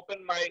gonna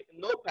open my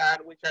notepad,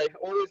 which I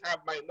always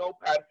have my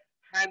notepad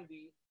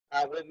handy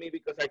with me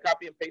because I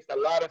copy and paste a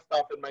lot of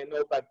stuff in my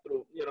notepad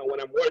through, when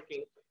I'm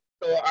working.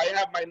 So I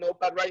have my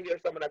notepad right here,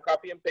 so I'm gonna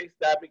copy and paste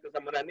that because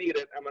I'm gonna need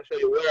it. I'm gonna show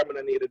you where I'm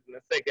gonna need it in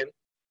a second.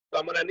 So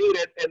I'm gonna need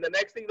it, and the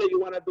next thing that you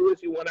wanna do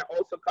is you wanna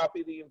also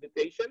copy the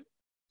invitation.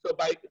 So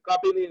by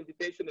copying the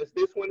invitation is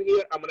this one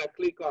here. I'm gonna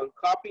click on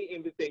copy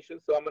invitation.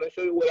 So I'm gonna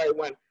show you where I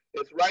went.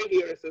 It's right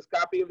here, it says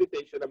copy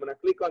invitation. I'm gonna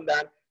click on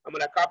that. I'm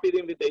gonna copy the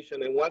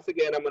invitation, and once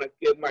again, I'm gonna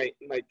get my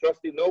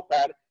trusty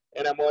notepad,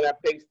 and I'm gonna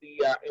paste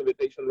the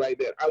invitation right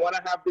there. I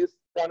wanna have this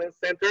front and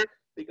center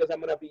because I'm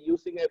gonna be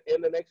using it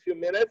in the next few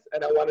minutes,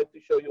 and I wanted to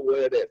show you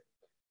where it is.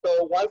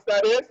 So once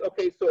that is,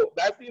 okay, so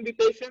that's the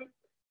invitation,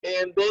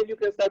 and then you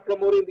can start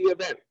promoting the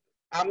event.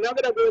 I'm not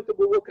gonna go into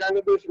Google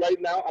Calendars right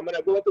now. I'm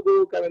gonna go into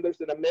Google Calendars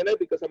in a minute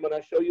because I'm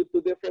gonna show you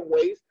 2 different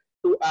ways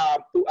to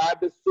add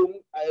the Zoom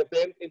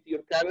event into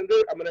your calendar.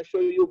 I'm gonna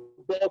show you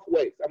both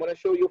ways. I'm gonna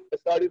show you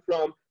starting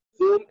from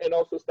Zoom, and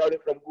also starting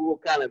from Google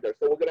Calendar.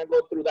 So we're going to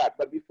go through that.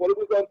 But before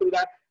we go through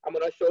that, I'm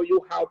going to show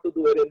you how to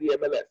do it in the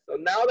MLS. So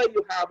now that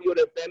you have your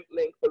event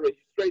link for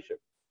registration,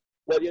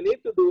 what you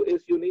need to do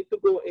is you need to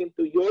go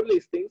into your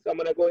listings. I'm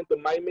going to go into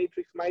My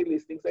Matrix, My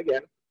Listings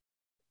again.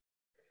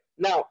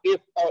 Now, if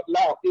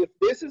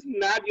this is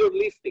not your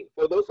listing,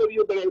 for those of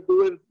you that are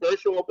doing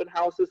virtual open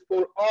houses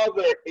for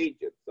other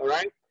agents, all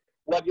right,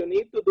 what you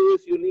need to do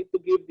is you need to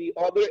give the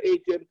other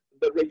agent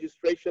the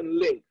registration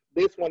link.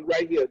 This one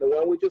right here, the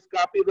one we just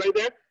copied right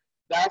there,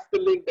 that's the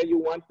link that you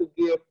want to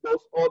give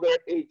those other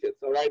agents,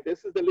 all right?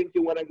 This is the link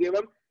you want to give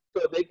them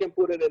so they can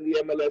put it in the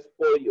MLS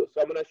for you.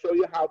 So I'm going to show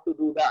you how to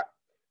do that.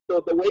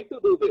 So the way to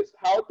do this,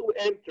 how to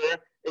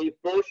enter a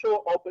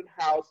virtual open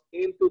house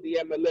into the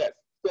MLS.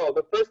 So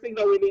the first thing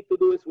that we need to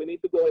do is we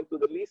need to go into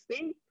the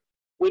listing.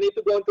 We need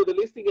to go into the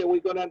listing and we're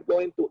going to go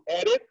into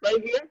edit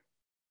right here.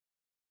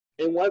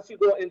 And once you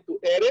go into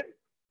edit,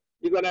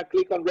 you're going to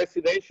click on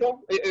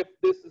residential. If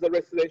this is a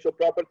residential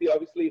property,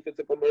 obviously if it's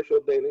a commercial,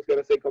 then it's going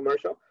to say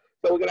commercial.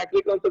 So we're going to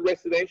click on the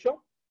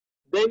residential.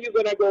 Then you're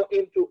going to go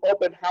into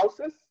open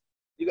houses.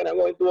 You're going to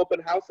go into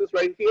open houses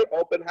right here,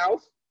 open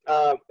house.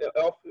 Let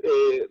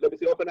me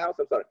see, open house,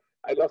 I'm sorry.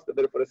 I lost it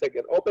there for a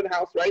second. Open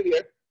house right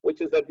here,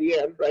 which is at the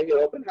end, right here,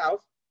 open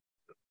house.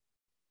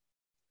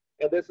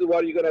 And this is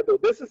what you're gonna do.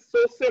 This is so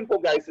simple,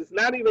 guys. It's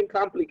not even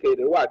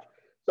complicated, watch.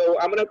 So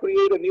I'm gonna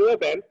create a new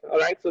event, all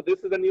right? So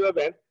this is a new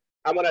event.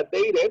 I'm gonna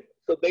date it,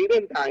 so date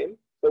and time.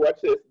 So watch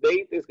this,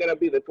 date is gonna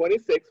be the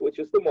 26th, which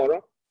is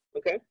tomorrow,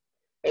 okay?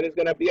 And it's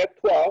gonna be at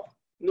 12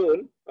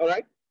 noon, all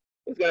right?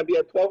 It's gonna be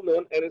at 12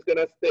 noon, and it's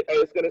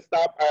gonna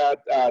stop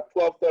at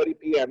 12:30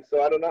 p.m.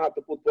 So I don't know how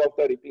to put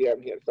 12:30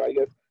 p.m. here. So I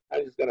guess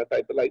I'm just gonna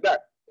type it like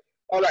that.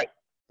 All right,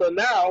 so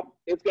now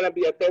it's gonna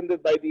be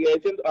attended by the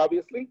agent,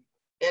 obviously.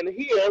 And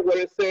here where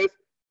it says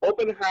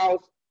open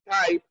house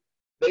type,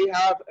 they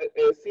have,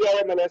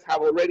 CRMLS have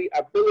already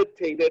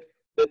habilitated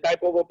the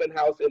type of open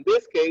house in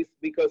this case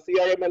because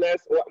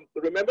CRMLS,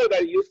 remember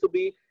that it used to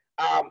be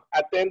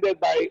attended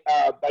by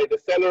the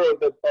seller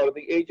or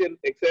the agent,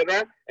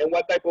 etc. And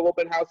what type of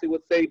open house it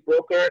would say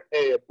broker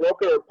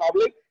or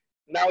public.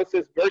 Now it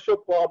says virtual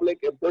public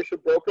and virtual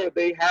broker.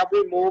 They have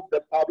removed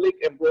the public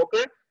and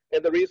broker.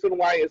 And the reason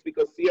why is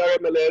because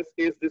CRMLS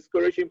is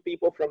discouraging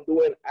people from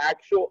doing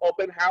actual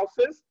open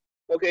houses.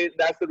 Okay,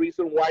 that's the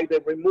reason why they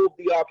removed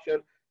the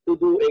option to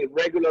do a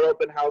regular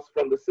open house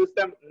from the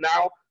system.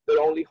 Now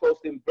they're only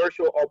hosting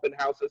virtual open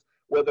houses,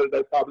 whether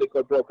they're public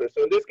or broker.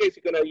 So in this case,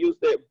 you're gonna use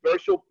the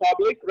virtual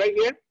public right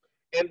here,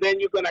 and then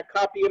you're gonna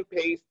copy and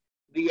paste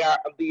the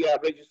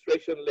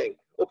registration link.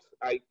 Oops,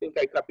 I think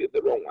I copied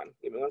the wrong one.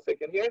 Give me 1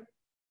 second here.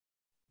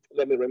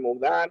 Let me remove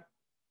that.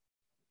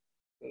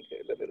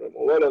 Okay, let me remove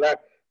all of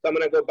that. So I'm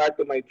gonna go back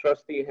to my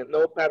trusty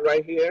notepad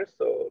right here.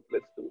 So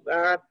let's do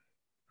that.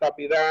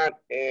 Copy that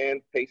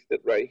and paste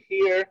it right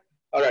here.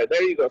 All right,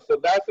 there you go. So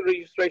that's the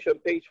registration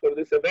page for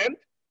this event.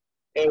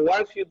 And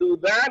once you do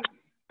that,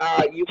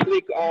 you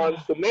click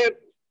on submit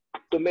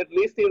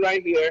listing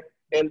right here,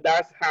 and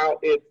that's how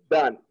it's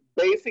done.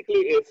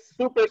 Basically, it's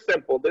super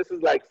simple. This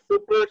is like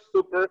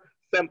super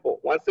simple.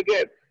 Once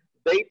again,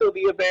 date of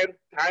the event,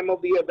 time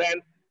of the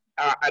event,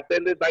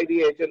 attended by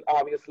the agent,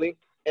 obviously,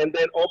 and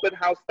then open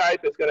house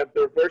type is going to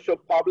be virtual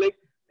public,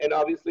 and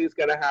obviously it's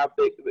going to have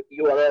the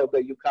URL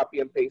that you copy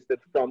and pasted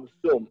from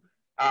Zoom.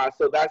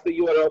 So that's the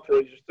URL for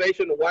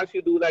registration. Once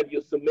you do that,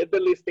 you submit the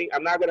listing.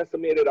 I'm not going to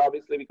submit it,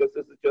 obviously, because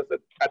this is just a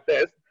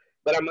test,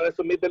 but I'm going to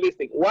submit the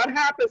listing. What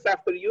happens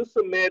after you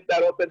submit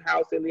that open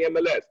house in the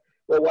MLS?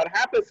 Well, what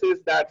happens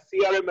is that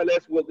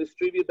CRMLS will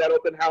distribute that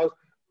open house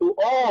to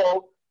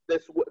all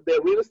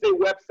the real estate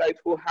websites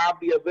who have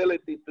the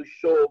ability to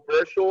show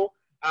virtual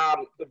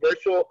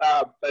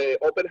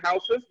open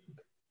houses.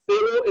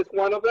 Zillow is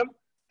one of them.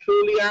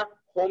 Trulia,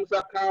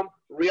 Homes.com,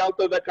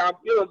 Realtor.com,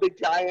 you know, the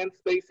giants,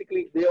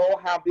 basically, they all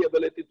have the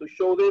ability to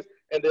show this,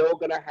 and they're all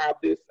going to have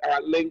this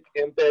link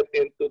embedded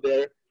into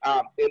their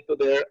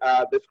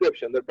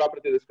description, their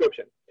property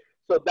description.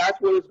 So that's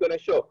what it's going to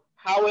show.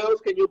 How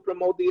else can you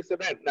promote this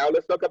event? Now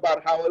let's talk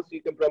about how else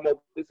you can promote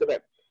this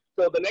event.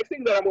 So the next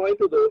thing that I'm going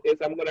to do is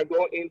I'm going to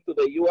go into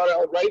the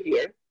URL right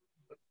here.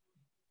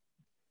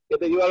 The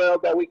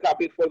URL that we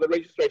copied for the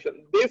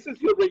registration. This is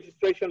your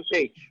registration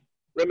page.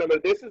 Remember,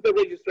 this is the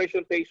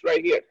registration page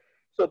right here.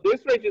 So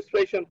this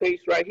registration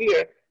page right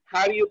here,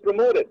 how do you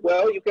promote it?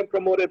 Well, you can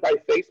promote it by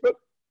Facebook.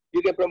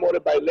 You can promote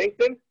it by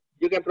LinkedIn.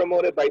 You can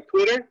promote it by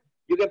Twitter.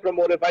 You can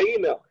promote it by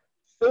email.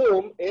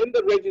 Zoom in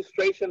the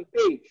registration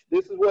page.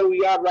 This is where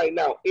we are right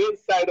now,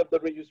 inside of the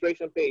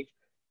registration page.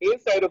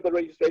 Inside of the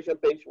registration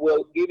page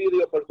will give you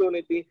the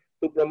opportunity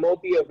to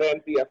promote the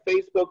event via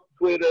Facebook,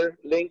 Twitter,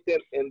 LinkedIn,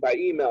 and by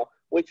email,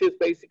 which is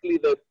basically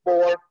the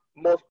 4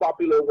 most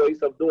popular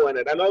ways of doing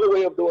it. Another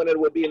way of doing it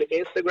would be in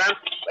Instagram,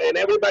 and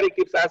everybody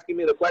keeps asking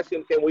me the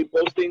question, can we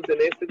post things in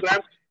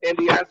Instagram? And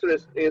the answer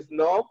is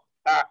no.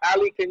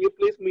 Ali, can you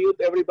please mute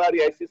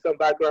everybody? I see some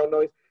background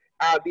noise.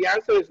 The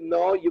answer is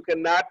no, you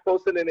cannot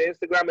post it in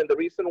Instagram, and the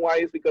reason why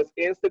is because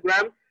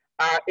Instagram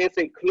is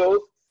a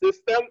closed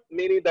system,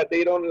 meaning that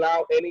they don't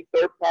allow any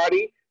third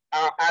party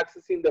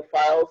accessing the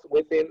files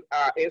within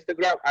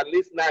Instagram, at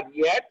least not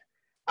yet.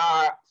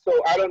 So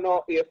I don't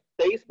know if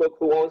Facebook,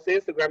 who owns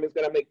Instagram, is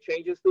going to make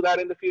changes to that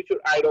in the future.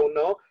 I don't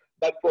know.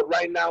 But for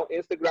right now,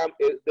 Instagram,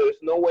 there's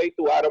no way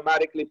to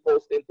automatically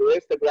post into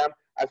Instagram,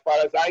 as far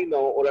as I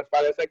know, or as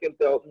far as I can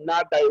tell,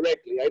 not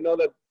directly. I know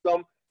that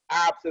some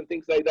apps and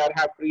things like that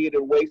have created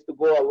ways to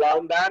go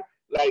around that,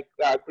 like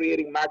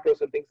creating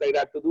macros and things like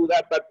that to do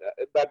that.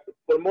 But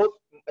for most,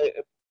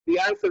 the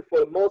answer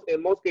for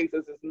in most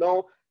cases is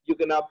no, you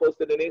cannot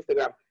post it in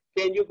Instagram.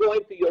 Can you go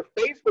into your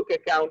Facebook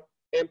account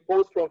and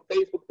post from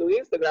Facebook to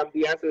Instagram?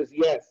 The answer is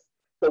yes.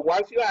 So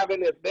once you have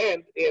an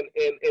event in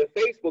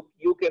Facebook,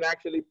 you can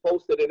actually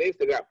post it in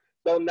Instagram.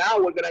 So now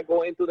we're going to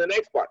go into the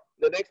next part.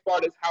 The next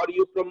part is, how do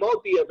you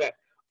promote the event?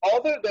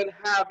 Other than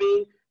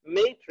having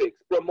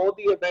Matrix promote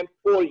the event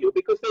for you,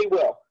 because they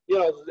will, you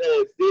know,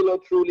 Zillow,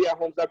 Trulia,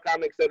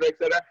 Homes.com, et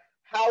cetera,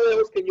 how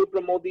else can you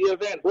promote the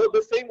event? Well,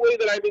 the same way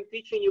that I've been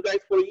teaching you guys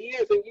for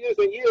years and years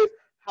and years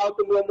how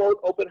to promote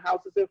open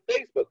houses in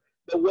Facebook.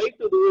 The way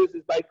to do this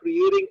is by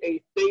creating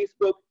a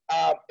Facebook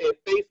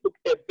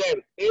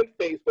event in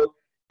Facebook,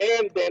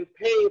 and then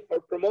paying for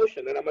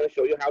promotion. And I'm going to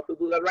show you how to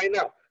do that right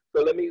now.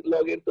 So let me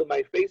log into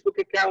my Facebook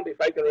account, if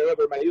I can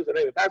remember my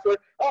username and password.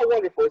 Oh,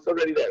 wonderful, it's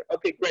already there.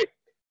 Okay, great.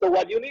 So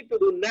what you need to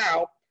do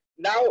now,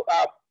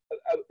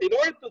 in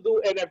order to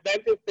do an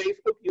event in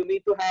Facebook, you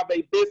need to have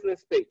a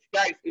business page.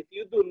 Guys, if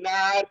you do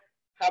not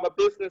have a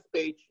business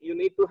page, you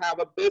need to have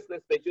a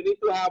business page. You need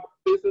to have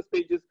business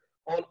pages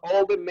on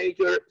all the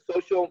major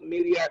social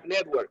media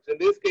networks. In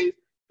this case,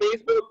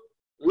 Facebook,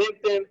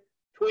 LinkedIn,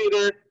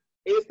 Twitter,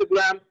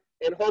 Instagram,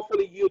 and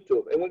hopefully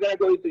YouTube. And we're going to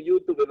go into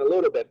YouTube in a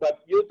little bit,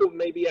 but YouTube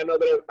may be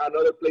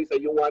another place that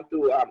you want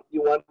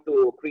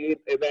to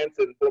create events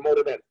and promote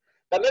events.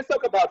 But let's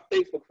talk about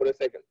Facebook for a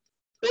second.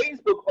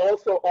 Facebook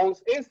also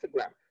owns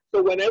Instagram.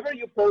 So whenever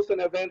you post an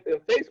event in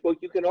Facebook,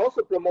 you can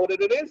also promote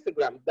it in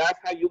Instagram. That's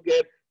how you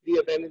get the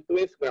event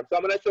into Instagram. So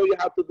I'm going to show you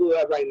how to do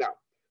that right now.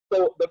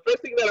 So the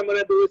first thing that I'm going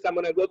to do is I'm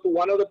going to go to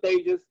one of the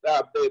pages,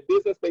 the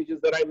business pages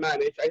that I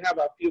manage. I have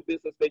a few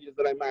business pages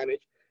that I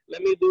manage.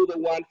 Let me do the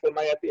one for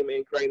Maya Team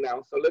Inc. right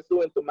now. So let's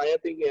do it to Maya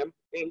Team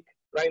Inc.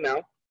 right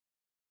now.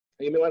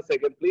 Give me 1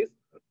 second, please.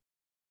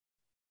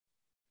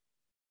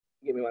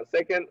 Give me 1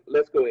 second.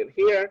 Let's go in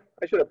here.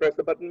 I should have pressed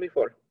the button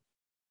before.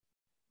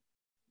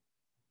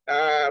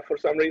 For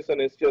some reason,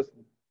 it's just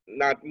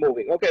not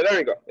moving. Okay, there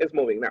we go. It's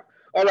moving now.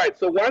 All right,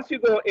 so once you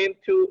go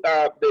into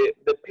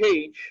the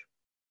page,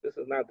 this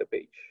is not the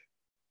page.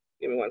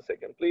 Give me 1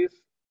 second,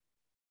 please.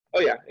 Oh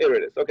yeah, here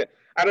it is. Okay,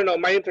 I don't know,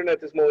 my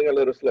internet is moving a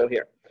little slow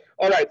here.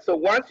 All right, so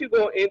once you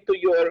go into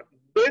your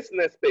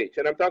business page,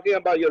 and I'm talking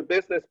about your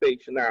business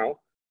page now.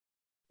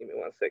 Give me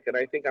 1 second.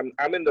 I think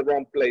I'm in the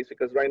wrong place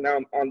because right now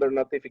I'm under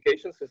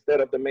notifications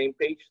instead of the main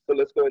page. So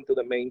let's go into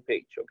the main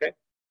page, okay?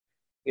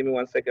 Give me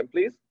 1 second,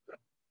 please.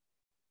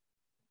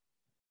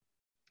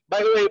 By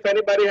the way, if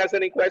anybody has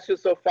any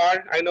questions so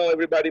far, I know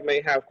everybody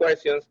may have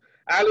questions.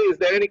 Ali, is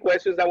there any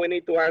questions that we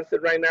need to answer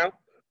right now?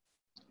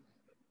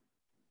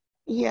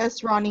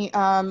 Yes, Ronnie.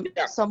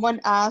 Yeah. Someone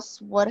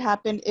asked what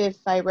happened if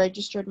I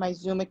registered my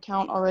Zoom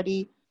account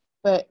already,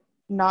 but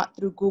not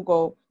through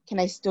Google. Can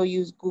I still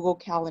use Google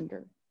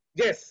Calendar?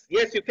 Yes,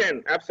 yes, you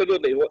can.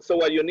 Absolutely. So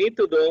what you need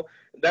to do,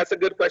 that's a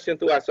good question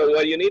to ask. So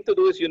what you need to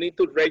do is you need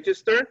to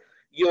register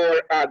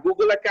your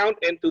Google account.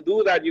 And to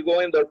do that, you go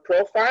in their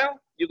profile,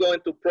 you go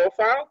into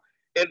profile,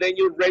 and then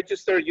you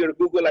register your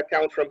Google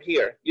account from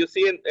here. You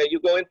see, you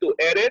go into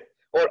edit,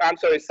 or I'm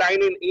sorry,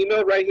 sign in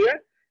email right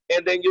here,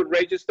 and then you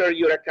register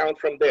your account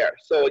from there.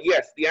 So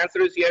yes, the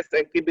answer is yes,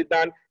 and can be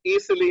done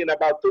easily. In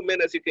about 2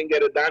 minutes, you can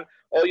get it done.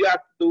 All you have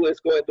to do is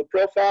go into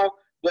profile,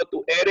 go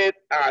to edit,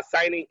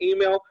 sign in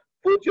email,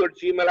 put your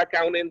Gmail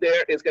account in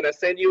there. It's gonna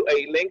send you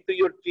a link to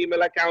your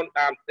Gmail account.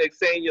 It's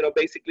saying, you know,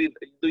 basically,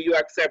 do you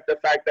accept the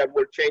fact that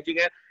we're changing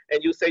it?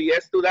 And you say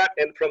yes to that.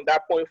 And from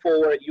that point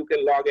forward, you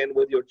can log in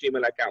with your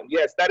Gmail account.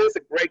 Yes, that is a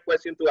great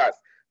question to ask.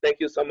 Thank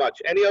you so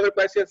much. Any other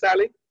questions,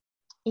 Sally?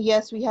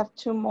 Yes, we have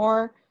 2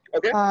 more.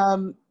 Okay.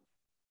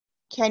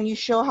 Can you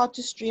show how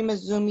to stream a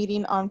Zoom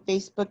meeting on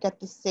Facebook at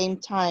the same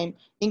time?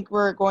 I think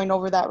we're going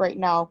over that right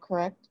now,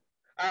 correct?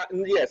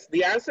 Yes,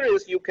 the answer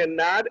is you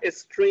cannot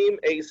stream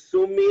a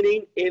Zoom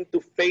meeting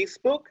into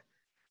Facebook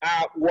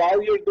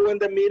while you're doing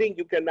the meeting.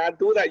 You cannot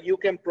do that. You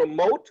can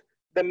promote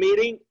the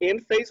meeting in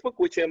Facebook,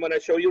 which I'm going to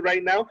show you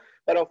right now.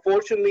 But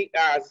unfortunately,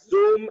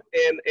 Zoom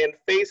and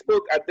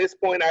Facebook, at this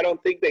point, I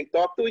don't think they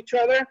talk to each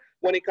other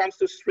when it comes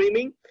to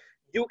streaming.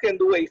 You can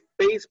do a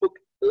Facebook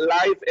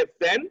live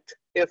event.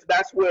 If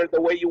that's where the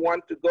way you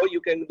want to go,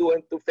 you can do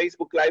it to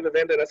Facebook live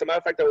event. And as a matter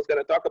of fact, I was going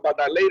to talk about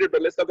that later,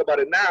 but let's talk about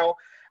it now.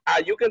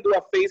 You can do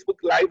a Facebook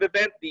live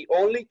event. The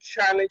only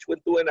challenge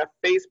with doing a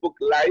Facebook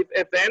live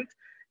event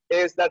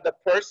is that the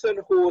person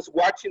who's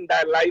watching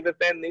that live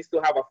event needs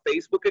to have a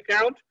Facebook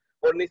account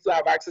or needs to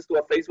have access to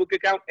a Facebook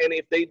account. And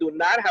if they do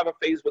not have a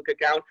Facebook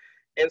account,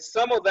 and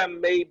some of them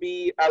may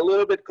be a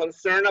little bit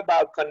concerned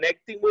about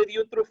connecting with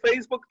you through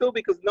Facebook too,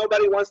 because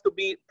nobody wants to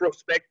be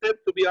prospected,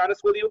 to be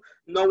honest with you.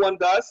 No one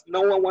does.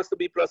 No one wants to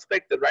be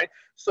prospected, right?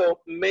 So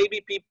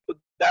maybe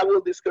that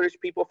will discourage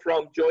people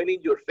from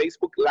joining your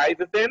Facebook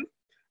Live event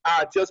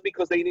just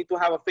because they need to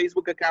have a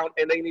Facebook account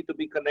and they need to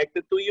be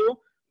connected to you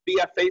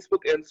via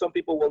Facebook, and some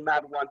people will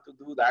not want to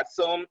do that.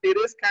 So it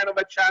is kind of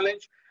a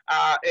challenge.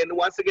 And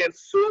once again,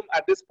 Zoom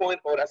at this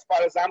point, or as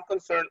far as I'm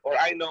concerned, or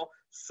I know,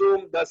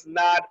 Zoom does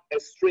not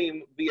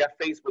stream via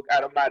Facebook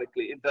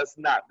automatically. It does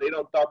not. They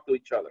don't talk to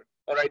each other.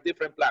 All right,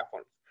 different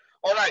platforms.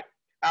 All right,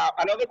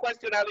 another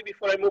question, Ali,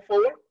 before I move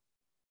forward?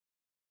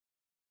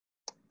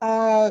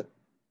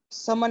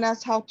 Someone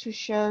asked how to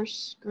share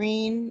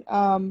screen.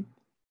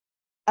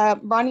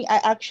 Ronnie, I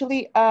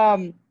actually,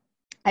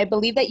 I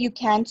believe that you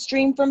can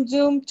stream from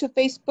Zoom to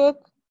Facebook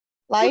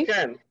Live. You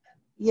can.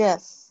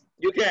 Yes.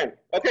 You can.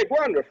 Okay,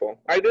 wonderful.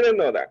 I didn't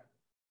know that.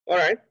 All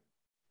right.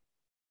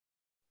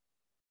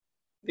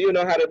 Do you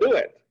know how to do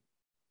it?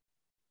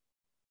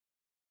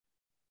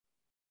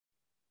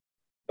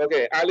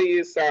 Okay, Ali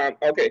is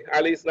okay.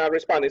 Ali is not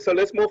responding. So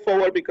let's move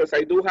forward because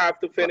I do have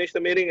to finish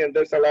the meeting and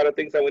there's a lot of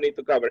things that we need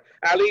to cover.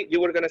 Ali,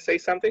 you were going to say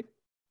something?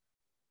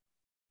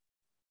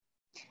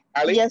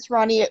 Ali? Yes,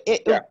 Ronnie,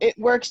 it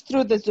works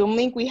through the Zoom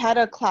link. We had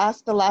a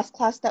class, the last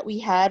class that we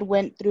had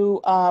went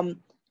through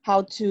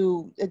how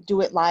to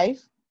do it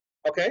live.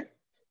 Okay.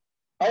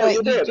 Oh, but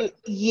you did?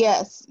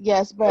 Yes,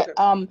 but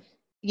okay.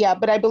 Yeah,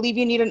 but I believe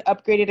you need an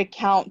upgraded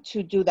account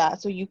to do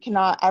that. So you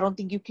cannot, I don't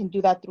think you can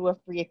do that through a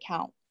free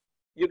account.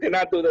 You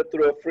cannot do that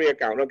through a free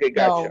account. Okay,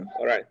 gotcha. No.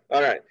 All right,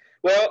 all right.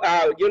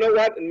 Well, you know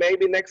what?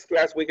 Maybe next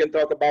class we can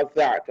talk about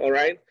that, all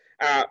right?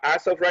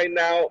 As of right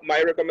now,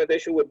 my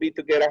recommendation would be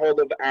to get a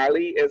hold of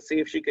Ali and see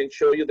if she can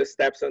show you the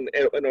steps in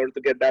order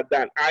to get that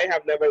done. I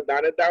have never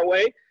done it that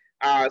way,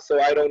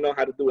 so I don't know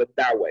how to do it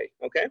that way,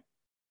 okay?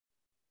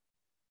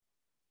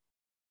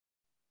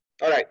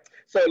 All right,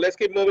 so let's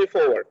keep moving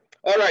forward.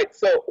 All right,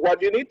 so what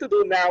you need to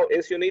do now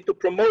is you need to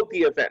promote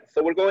the event.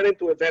 So we're going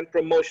into event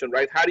promotion,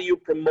 right? How do you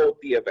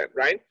promote the event,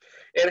 right?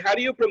 And how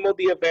do you promote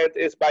the event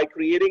is by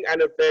creating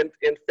an event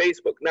in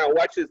Facebook. Now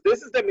watch this.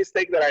 This is the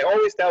mistake that I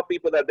always tell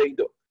people that they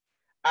do.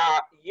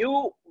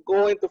 You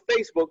go into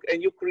Facebook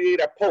and you create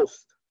a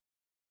post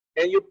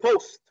and you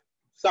post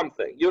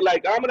something. You're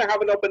like, I'm gonna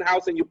have an open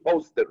house, and you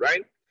post it,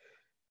 right?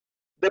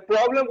 The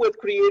problem with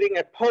creating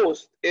a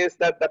post is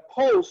that the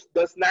post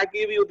does not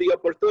give you the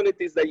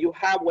opportunities that you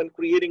have when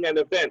creating an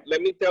event.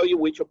 Let me tell you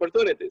which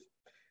opportunities.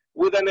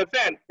 With an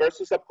event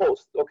versus a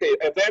post, okay,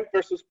 event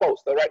versus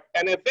post, all right?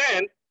 An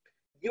event,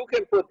 you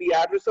can put the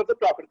address of the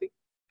property,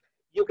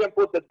 you can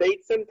put the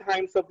dates and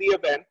times of the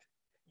event,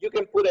 you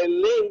can put a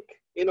link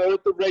in order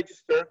to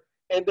register,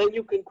 and then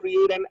you can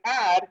create an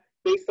ad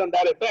based on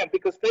that event,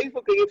 because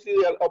Facebook gives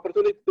you the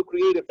opportunity to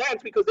create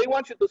events because they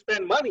want you to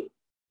spend money.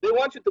 They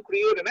want you to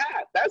create an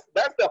ad. That's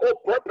the whole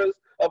purpose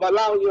of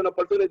allowing you an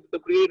opportunity to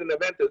create an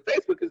event on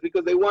Facebook, is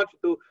because they want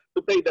you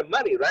to pay them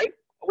money, right?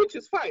 Which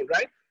is fine,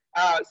 right?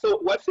 So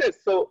watch this.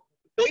 So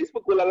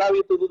Facebook will allow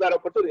you to do that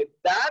opportunity.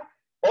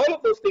 All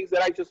of those things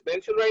that I just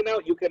mentioned right now,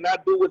 you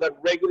cannot do with a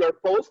regular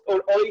post,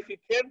 or if you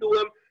can do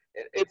them,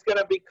 it's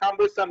gonna be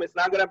cumbersome. It's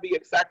not gonna be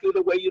exactly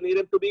the way you need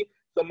them to be.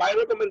 So my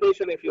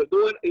recommendation, if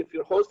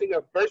you're hosting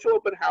a virtual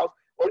open house,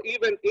 or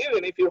even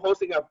if you're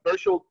hosting a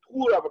virtual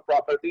tour of a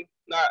property,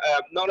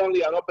 not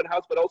only an open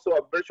house, but also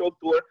a virtual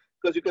tour,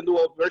 because you can do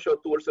virtual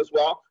tours as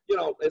well,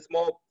 a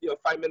small,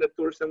 5-minute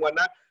tours and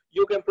whatnot,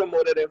 you can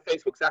promote it in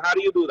Facebook. So how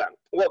do you do that?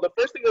 Well, the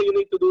first thing that you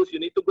need to do is you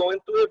need to go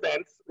into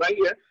events right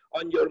here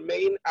on your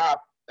main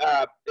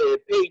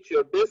page,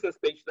 your business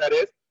page that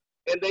is,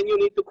 and then you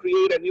need to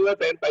create a new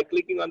event by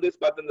clicking on this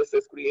button that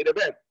says create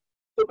event.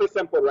 Super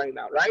simple right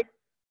now, right?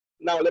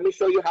 Now, let me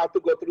show you how to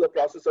go through the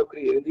process of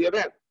creating the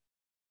event.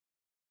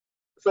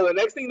 So the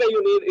next thing that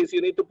you need is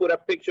you need to put a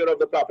picture of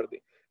the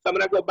property. So I'm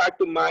going to go back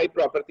to my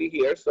property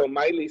here. So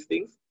my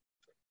listings,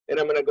 and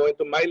I'm going to go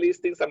into my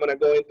listings. I'm going to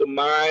go into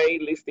my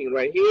listing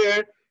right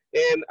here.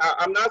 And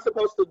I'm not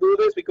supposed to do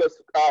this because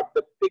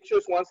the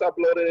pictures, once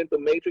uploaded into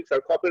Matrix,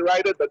 are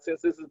copyrighted. But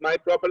since this is my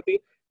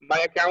property, my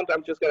account,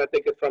 I'm just going to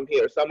take it from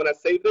here. So I'm going to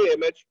save the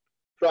image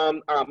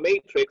from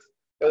Matrix.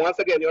 And once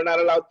again, you're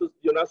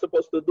not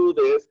supposed to do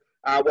this.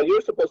 What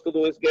you're supposed to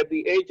do is get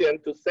the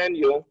agent to send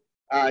you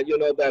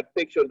that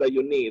picture that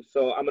you need.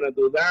 So I'm gonna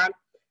do that.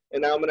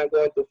 And now I'm gonna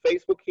go into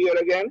Facebook here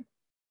again.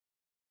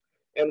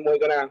 And we're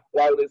gonna,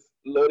 while it's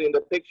loading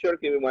the picture,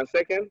 give me 1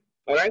 second,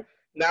 all right?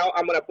 Now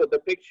I'm gonna put the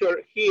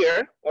picture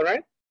here, all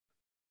right?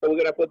 So we're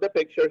gonna put the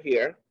picture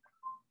here.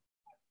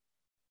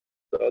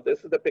 So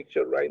this is the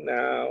picture right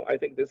now. I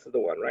think this is the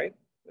one, right?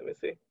 Let me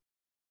see.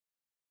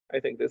 I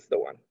think this is the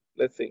one.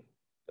 Let's see.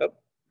 Oh,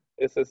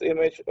 it says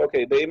image.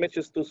 Okay, the image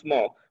is too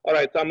small. All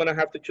right, so I'm gonna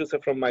have to choose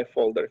it from my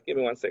folder. Give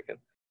me 1 second.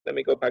 Let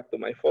me go back to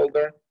my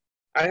folder.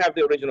 I have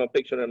the original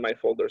picture in my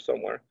folder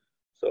somewhere.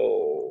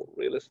 So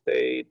real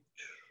estate,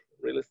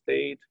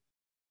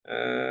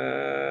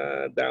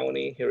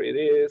 Downey, here it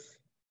is.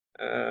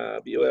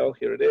 BUL,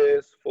 here it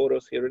is.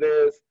 Photos, here it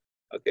is.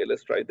 Okay,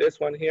 let's try this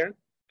one here.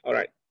 All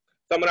right,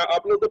 so I'm gonna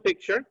upload the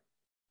picture.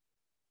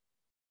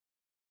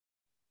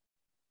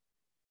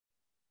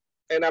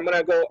 and I'm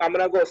gonna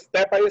go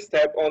step by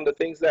step on the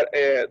things that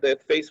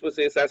that Facebook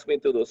is asking me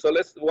to do. So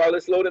while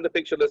it's loading the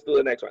picture, let's do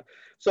the next one.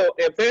 So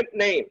event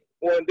name,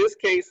 or in this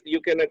case, you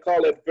can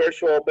call it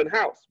virtual open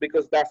house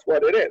because that's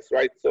what it is,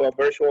 right? So a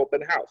virtual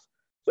open house.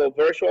 So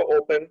virtual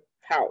open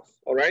house,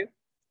 all right?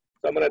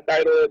 So I'm gonna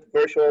title it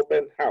virtual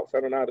open house. I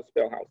don't know how to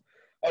spell house.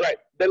 All right,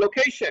 the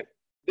location.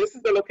 This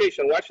is the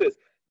location, watch this.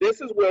 This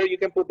is where you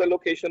can put the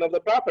location of the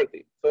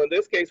property. So in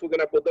this case, we're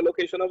gonna put the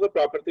location of the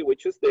property,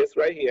 which is this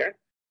right here.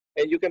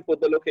 And you can put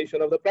the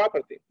location of the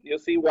property. You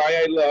see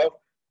why I love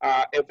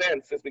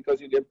events is because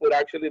you can put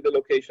actually the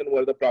location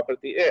where the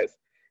property is.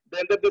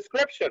 Then the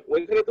description,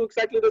 we're gonna do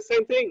exactly the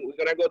same thing. We're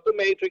gonna go to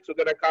Matrix,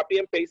 we're gonna copy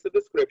and paste the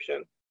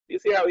description. You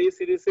see how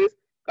easy this is?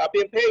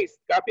 Copy and paste,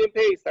 copy and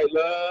paste. I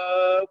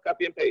love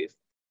copy and paste.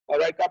 All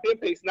right, copy and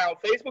paste. Now,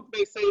 Facebook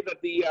may say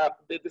that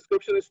the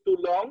description is too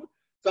long.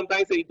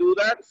 Sometimes they do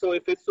that. So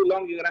if it's too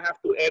long, you're gonna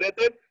have to edit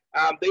it.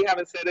 They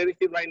haven't said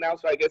anything right now,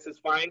 so I guess it's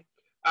fine.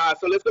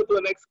 So let's go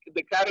to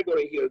the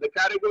category here. The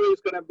category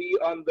is going to be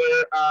under,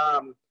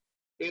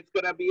 it's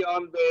going to be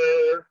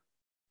under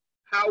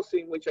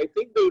housing, which I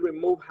think they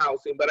remove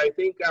housing, but I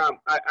think,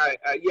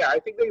 yeah, I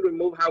think they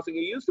remove housing.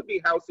 It used to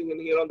be housing in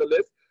here on the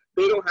list.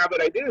 They don't have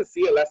it. I didn't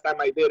see it last time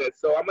I did it.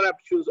 So I'm going to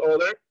choose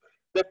other.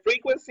 The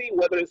frequency,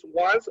 whether it's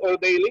once or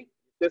daily,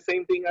 the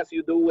same thing as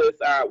you do with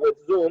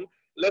Zoom.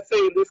 Let's say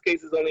in this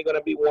case, it's only going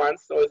to be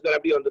once. So it's going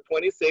to be on the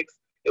 26th.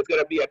 It's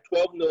going to be at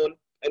 12 noon.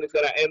 And it's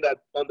going to end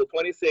on the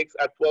 26th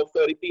at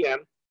 12:30 p.m.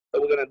 So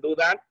we're going to do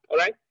that, all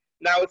right?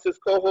 Now it says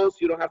co-host,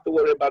 you don't have to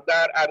worry about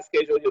that. Add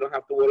schedule, you don't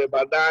have to worry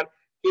about that.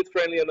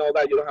 Kid-friendly and all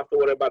that, you don't have to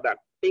worry about that.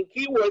 In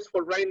keywords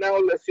for right now,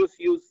 let's just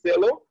use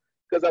Zillow,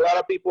 because a lot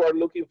of people are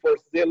looking for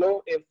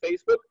Zillow in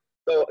Facebook.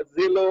 So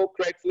Zillow,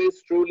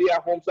 Craigslist,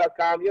 Trulia,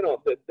 Homes.com, you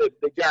know,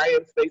 the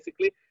giants,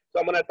 basically. So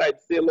I'm going to type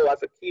Zillow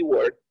as a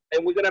keyword.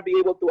 And we're going to be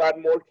able to add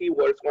more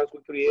keywords once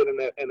we create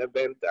an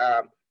event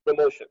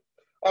promotion.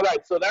 All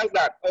right, so that's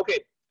that. Okay,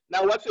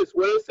 now watch this.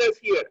 Where it says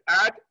here,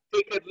 add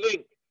ticket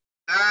link.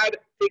 Add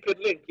ticket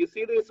link. You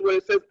see this where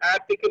it says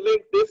add ticket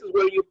link? This is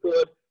where you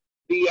put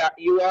the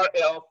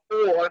URL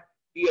for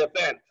the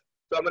event.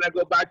 So I'm going to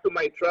go back to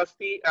my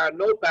trusty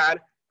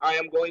notepad. I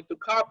am going to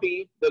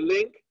copy the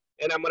link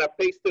and I'm going to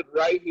paste it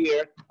right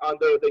here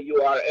under the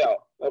URL.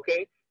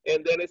 Okay,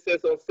 and then it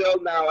says on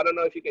sale now. I don't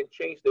know if you can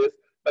change this,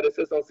 but it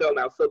says on sale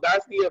now. So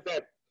that's the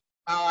event.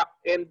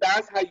 And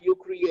that's how you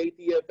create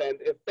the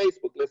event in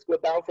Facebook. Let's go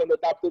down from the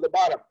top to the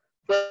bottom.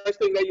 First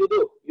thing that you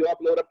do, you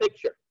upload a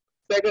picture.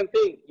 Second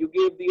thing, you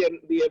give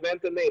the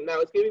event a name.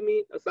 Now it's giving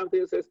me something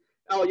that says,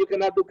 oh, you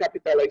cannot do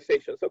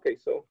capitalizations. Okay,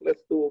 so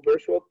let's do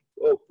virtual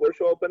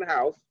open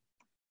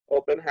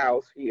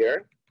house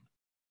here.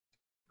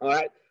 All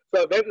right,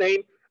 so event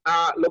name,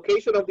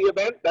 location of the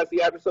event, that's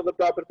the address of the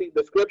property.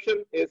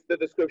 Description is the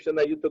description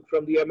that you took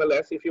from the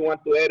MLS. If you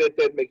want to edit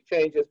it, make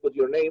changes, put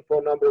your name,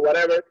 phone number,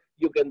 whatever,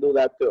 you can do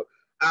that too.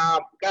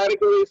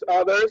 Categories,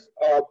 others,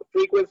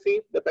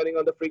 frequency, depending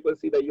on the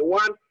frequency that you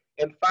want.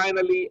 And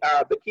finally,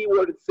 the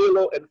keyword is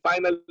Zillow. And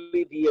finally,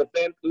 the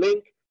event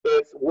link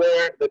is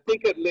where the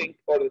ticket link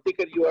or the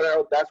ticket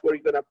URL, that's where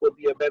you're gonna put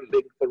the event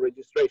link for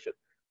registration.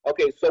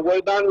 Okay, so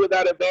we're done with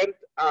that event.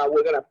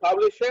 We're gonna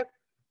publish it.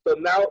 So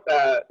now,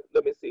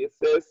 let me see, it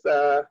says,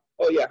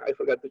 oh yeah, I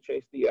forgot to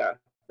change the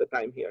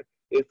time here.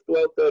 It's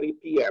 12:30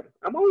 p.m.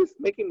 I'm always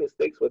making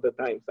mistakes with the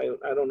times.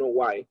 I don't know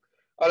why.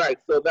 All right,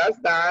 so that's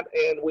that,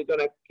 and we're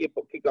gonna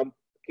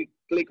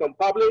click on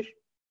publish,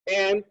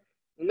 and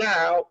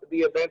now the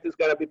event is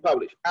gonna be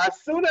published.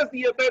 As soon as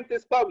the event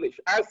is published,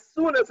 as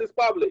soon as it's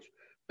published,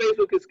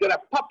 Facebook is gonna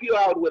pop you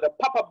out with a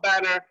pop-up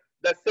banner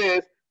that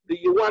says, do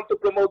you want to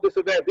promote this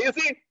event? Do you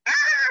see?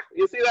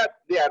 You see that?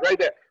 Yeah, right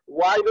there.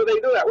 Why do they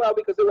do that? Well,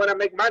 because they want to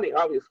make money,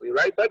 obviously,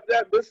 right? But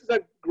this is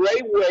a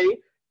great way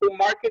to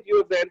market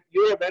your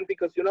event,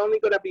 because you're not only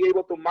going to be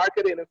able to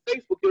market it in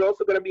Facebook, you're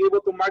also going to be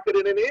able to market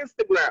it in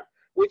Instagram,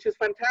 which is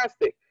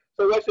fantastic.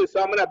 So watch this.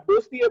 So I'm going to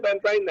boost the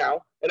event right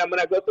now, and I'm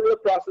going to go through the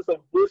process of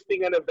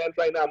boosting an event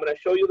right now. I'm going to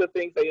show you the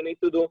things that you need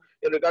to do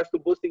in regards to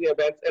boosting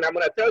events, and I'm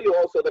going to tell you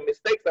also the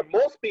mistakes that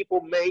most people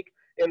make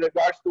in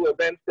regards to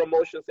event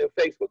promotions in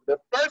Facebook. The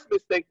first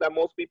mistake that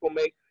most people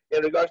make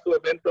in regards to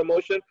event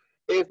promotion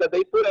is that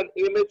they put an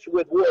image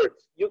with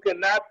words. You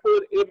cannot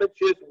put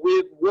images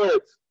with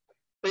words.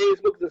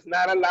 Facebook does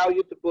not allow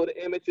you to put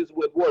images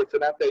with words,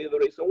 and I'll tell you the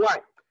reason why.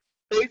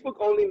 Facebook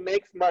only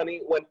makes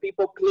money when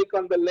people click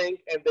on the link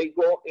and they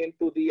go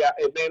into the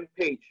event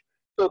page.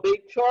 So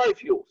they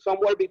charge you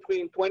somewhere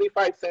between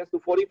 25 cents to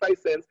 45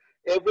 cents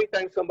every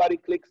time somebody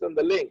clicks on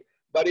the link.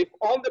 But if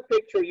on the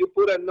picture you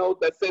put a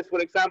note that says,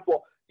 for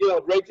example, you know,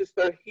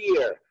 register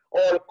here,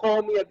 or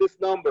call me at this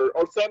number,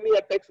 or send me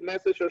a text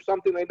message or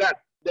something like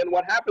that, then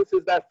what happens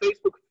is that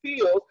Facebook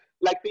feels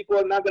like people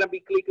are not going to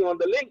be clicking on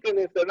the link, and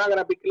if they're not going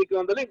to be clicking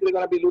on the link, they're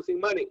going to be losing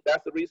money.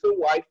 That's the reason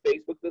why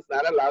Facebook does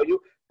not allow you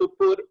to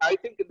put, I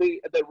think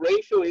the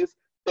ratio is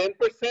 10%.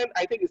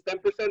 I think it's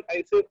 10%.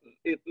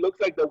 It looks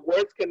like the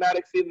words cannot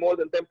exceed more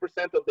than 10%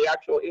 of the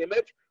actual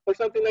image or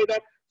something like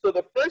that. So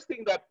the first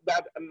thing that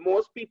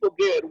most people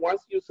get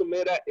once you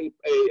submit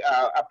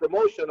a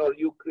promotion or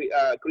you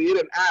create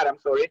an ad,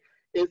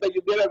 is that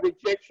you get a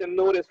rejection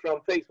notice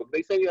from Facebook.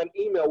 They send you an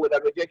email with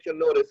a rejection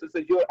notice. It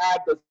says your ad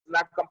does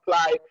not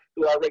comply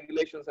to our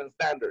regulations and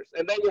standards.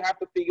 And then you have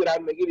to figure out,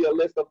 and they give you a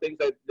list of things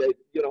that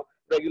you know,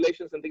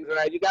 regulations and things like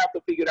that. You have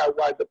to figure out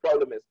what the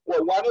problem is.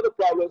 Well, one of the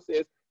problems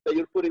is that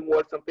you're putting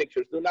words and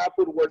pictures. Do not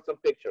put words and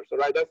pictures, all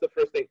right? That's the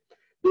first thing.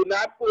 Do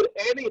not put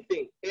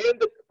anything in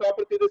the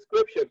property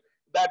description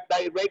that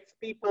directs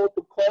people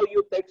to call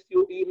you, text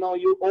you, email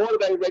you, or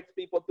directs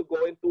people to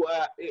go into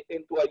a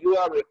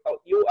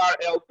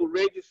URL to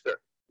register.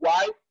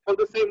 Why? For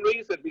the same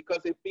reason,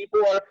 because if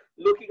people are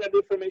looking at the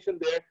information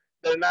there,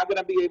 they're not going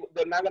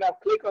to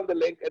click on the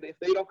link, and if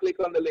they don't click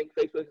on the link,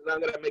 Facebook is not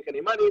going to make any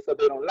money, so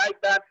they don't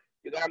like that.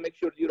 You got to make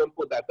sure you don't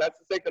put that. That's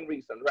the second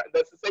reason, right?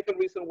 That's the second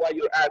reason why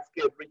your ads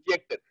get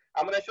rejected.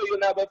 I'm going to show you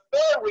now the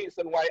third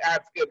reason why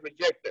ads get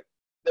rejected.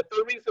 The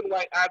third reason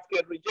why ads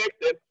get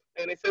rejected,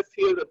 and it says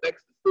here the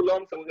text is too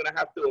long, so we're going to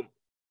have to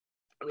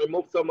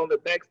remove some of the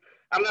text.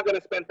 I'm not going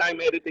to spend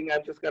time editing.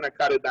 I'm just going to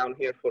cut it down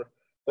here for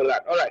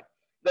that. All right.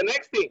 The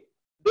next thing,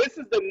 this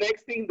is the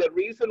next thing, the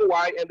reason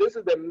why, and this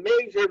is the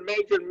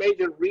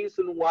major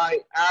reason why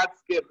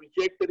ads get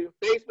rejected in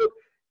Facebook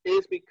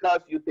is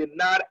because you did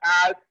not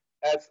add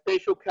a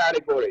special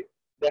category,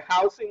 the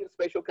housing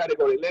special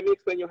category. Let me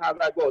explain you how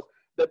that goes.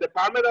 The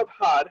Department of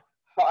HUD,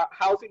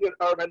 Housing and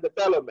Urban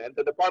Development,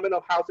 the Department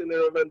of Housing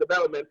and Urban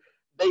Development,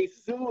 they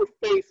sued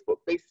Facebook.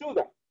 They sue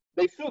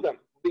them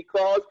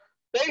because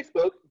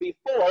Facebook,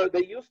 before,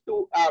 they used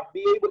to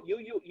be able,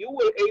 you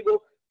were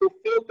able to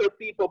filter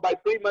people by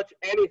pretty much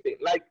anything,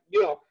 like,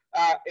 you know,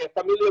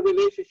 familiar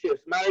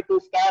relationships, marital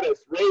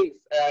status, race,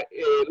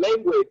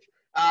 language,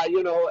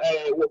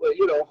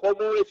 home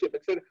ownership,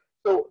 etc.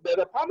 So the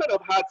Department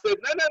of HUD said,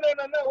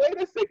 no, wait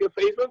a second,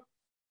 Facebook.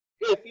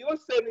 If you're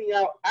sending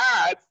out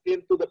ads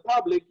into the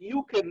public,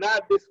 you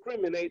cannot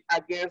discriminate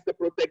against the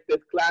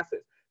protected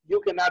classes. You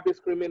cannot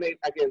discriminate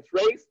against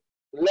race,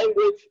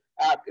 language,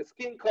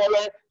 skin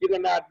color. You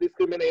cannot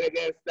discriminate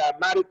against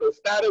marital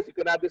status. You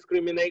cannot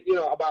discriminate, you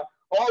know, about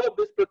all of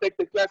these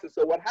protected classes.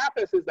 So what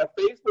happens is that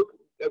Facebook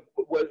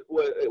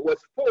was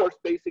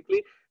forced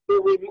basically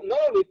to not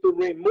only to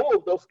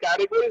remove those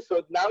categories,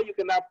 so now you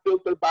cannot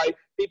filter by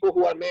people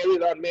who are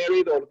married,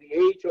 unmarried, or the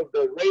age of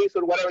the race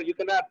or whatever. You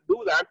cannot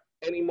do that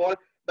anymore.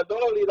 But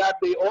not only that,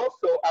 they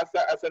also,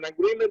 as an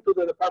agreement to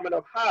the Department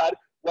of HUD,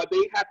 what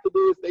they had to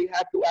do is they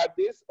had to add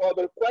this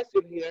other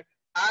question here,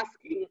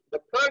 asking the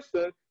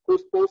person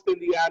who's posting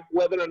the ad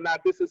whether or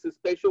not this is a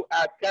special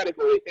ad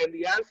category. And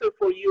the answer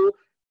for you,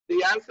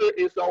 the answer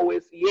is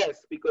always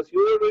yes, because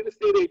you're a real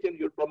estate agent,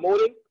 you're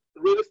promoting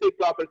real estate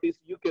properties,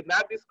 you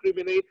cannot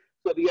discriminate.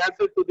 So the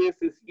answer to this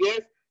is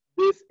yes,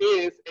 this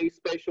is a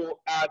special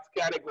ads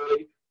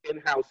category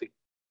in housing.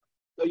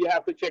 So you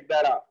have to check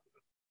that out.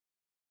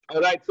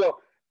 All right, so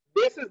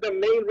this is the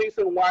main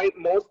reason why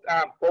most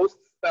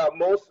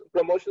most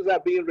promotions are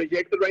being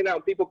rejected right now.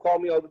 People call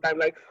me all the time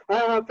like,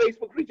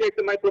 Facebook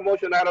rejected my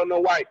promotion. I don't know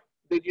why.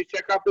 Did you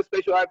check out the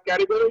special ad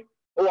category?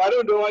 Oh, I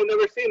don't know. I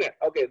never seen it.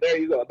 Okay, there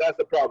you go. That's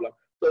the problem.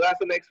 So that's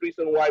the next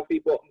reason why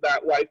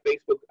why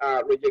Facebook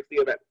rejects the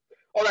event.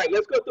 All right,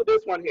 let's go to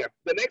this one here.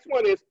 The next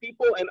one is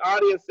people and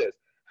audiences.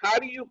 How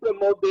do you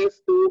promote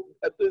this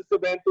this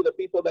event to the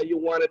people that you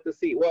wanted to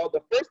see? Well,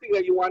 the first thing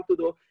that you want to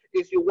do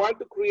is you want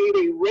to create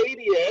a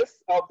radius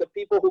of the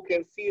people who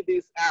can see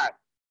this ad.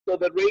 So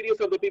the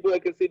radius of the people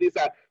that can see this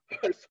ad.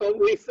 For some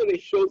reason,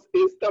 it shows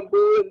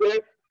Istanbul in there.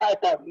 I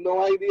have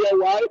no idea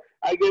why.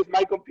 I guess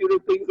my computer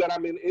thinks that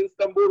I'm in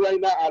Istanbul right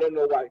now. I don't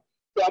know why.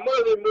 So I'm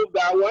going to remove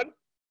that one.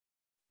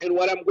 And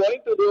what I'm going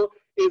to do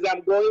is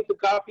I'm going to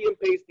copy and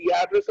paste the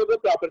address of the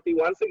property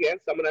once again.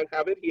 So I'm going to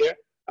have it here.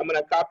 I'm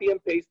going to copy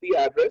and paste the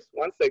address.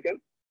 One second.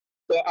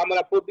 So I'm going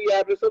to put the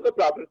address of the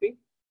property.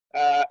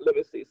 Let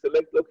me see.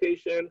 Select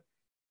location.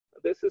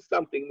 This is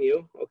something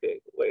new. Okay,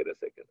 wait a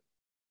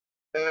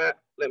second.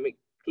 Let me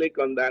click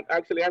on that.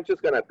 Actually, I'm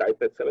just going to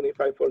type it.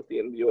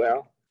 7514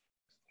 Buell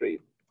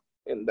Street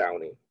in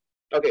Downey.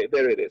 Okay,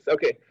 there it is.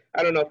 Okay.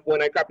 I don't know if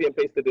when I copy and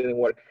paste it didn't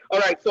work. All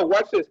right, so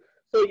watch this.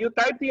 So you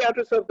type the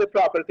address of the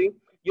property.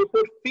 You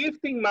put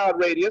 15-mile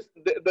radius.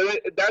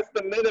 That's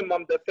the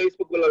minimum that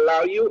Facebook will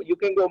allow you. You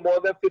can go more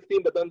than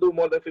 15, but don't do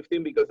more than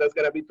 15 because that's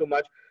going to be too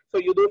much. So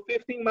you do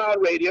 15-mile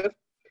radius.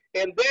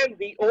 And then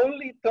the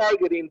only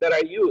targeting that I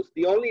use,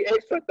 the only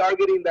extra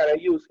targeting that I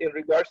use in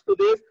regards to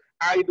this,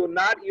 I do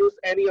not use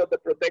any of the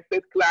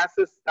protected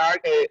classes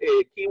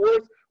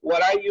keywords.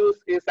 What I use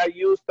is I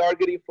use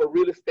targeting for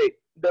real estate.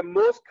 The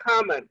most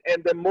common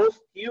and the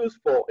most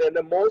useful and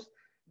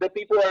the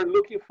people are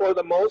looking for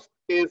the most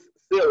is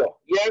Zillow.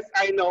 Yes,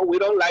 I know we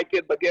don't like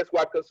it, but guess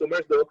what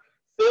consumers do?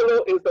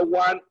 Zillow is the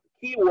one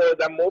keyword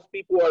that most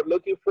people are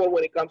looking for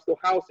when it comes to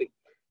housing.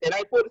 And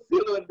I put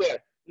Zillow in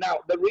there. Now,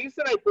 the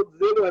reason I put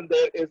Zillow in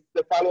there is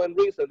the following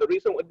reason. The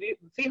reason,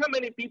 see how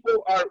many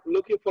people are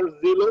looking for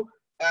Zillow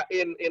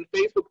in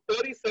Facebook?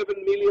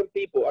 37 million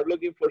people are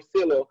looking for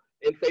Zillow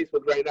in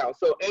Facebook right now.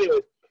 So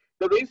anyways,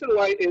 The reason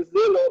why is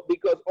Zillow,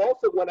 because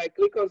also when I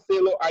click on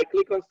Zillow, I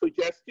click on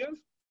suggestions,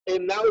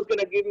 and now it's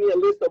gonna give me a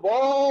list of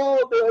all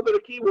the other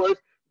keywords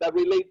that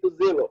relate to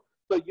Zillow.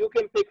 So you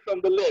can pick from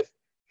the list.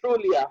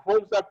 Trulia,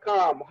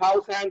 Homes.com,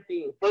 house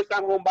hunting,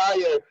 first-time home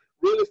buyer,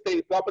 real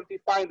estate, property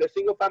finder,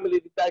 single-family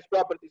detached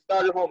property,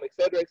 starter home,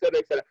 etc., etc.,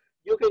 etc.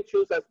 You can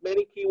choose as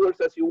many keywords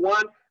as you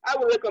want. I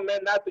would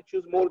recommend not to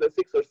choose more than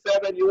 6 or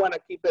 7. You want to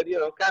keep it,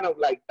 kind of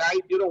like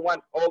tight. You don't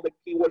want all the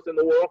keywords in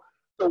the world.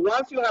 So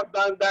once you have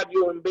done that,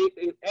 you in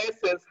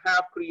essence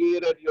have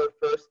created your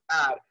first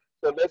ad.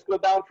 So let's go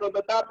down from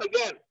the top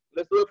again.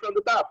 Let's do it from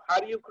the top. How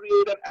do you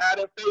create an ad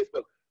in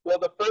Facebook? Well,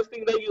 the first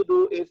thing that you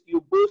do is you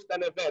boost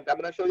an event. I'm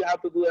going to show you how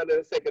to do that in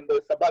a second.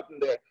 There's a button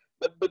there.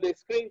 But the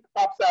screen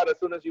pops out as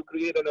soon as you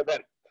create an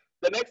event.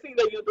 The next thing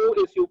that you do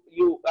is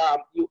you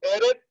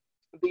edit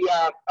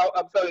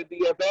the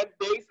event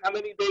days. How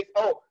many days?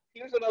 Oh,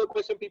 here's another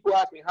question people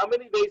ask me. How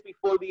many days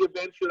before the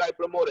event should I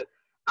promote it?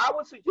 I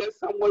would suggest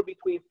somewhere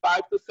between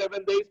 5 to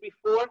 7 days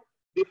before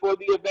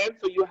the event,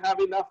 so you have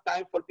enough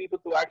time for people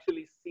to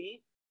actually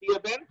see the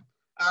event.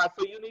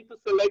 So you need to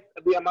select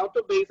the amount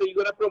of days that you're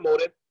going to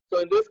promote it. So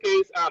in this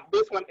case,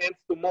 this one ends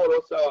tomorrow,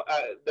 so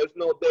there's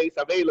no days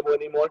available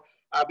anymore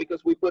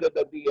because we put it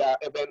that the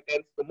event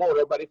ends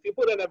tomorrow. But if you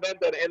put an event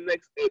that ends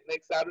next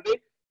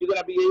Saturday, you're going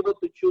to be able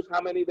to choose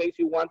how many days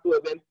you want the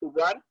event to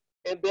run,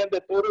 and then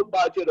the total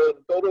budget or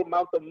the total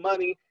amount of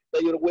money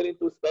that you're willing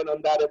to spend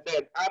on that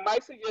event. My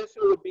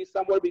suggestion would be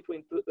somewhere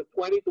between $20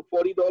 to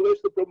 $40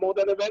 to promote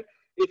an event.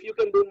 If you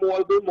can do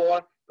more, do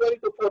more. $20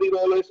 to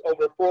 $40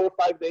 over 4 or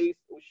 5 days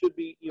should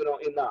be,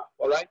 enough.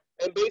 All right.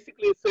 And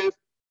basically, it says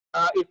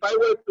if I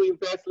were to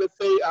invest, let's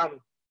say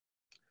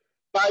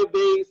 5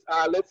 days,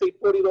 let's say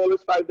 $40,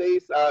 5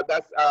 days.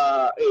 That's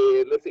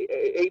let's say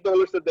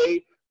 $8 a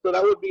day. So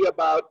that would be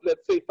about,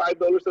 let's say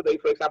 $5 a day,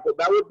 for example.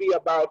 That would be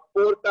about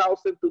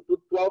 4,000 to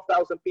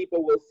 12,000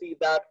 people will see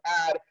that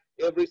ad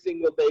every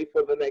single day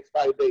for the next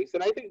 5 days.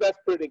 And I think that's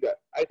pretty good.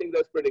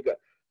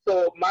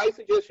 So my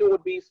suggestion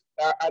would be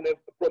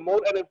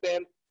promote an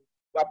event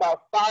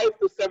about 5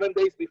 to 7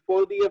 days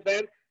before the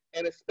event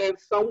and spend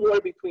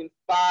somewhere between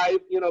 $3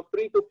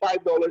 to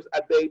 $5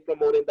 a day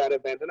promoting that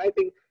event. And I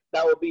think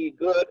that would be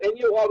good. And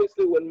you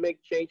obviously will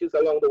make changes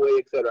along the way,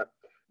 etc.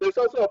 There's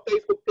also a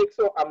Facebook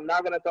pixel. I'm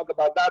not going to talk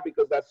about that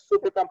because that's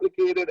super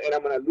complicated and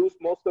I'm going to lose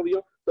most of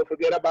you. So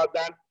forget about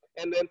that.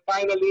 And then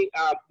finally,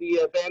 the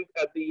event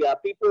at the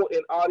people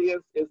in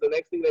audience is the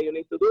next thing that you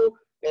need to do.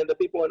 And the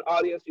people in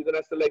audience, you're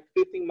going to select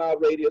 15-mile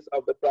radius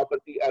of the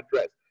property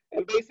address.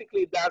 And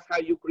basically, that's how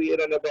you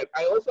create an event.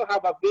 I also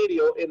have a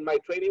video in my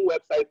training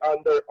website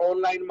under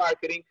online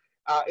marketing.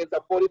 It's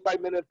a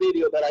 45-minute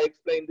video that I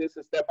explain this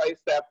step by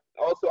step.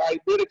 Also, I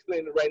did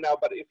explain it right now,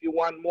 but if you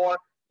want more,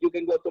 you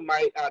can go to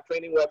my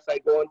training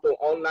website, go into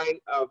online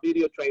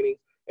video training,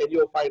 and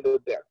you'll find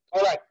it there.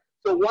 All right.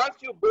 So once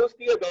you boost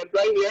the event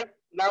right here,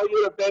 now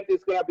your event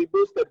is going to be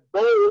boosted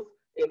both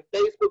in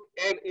Facebook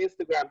and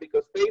Instagram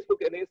because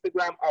Facebook and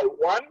Instagram are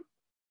one,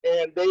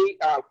 and they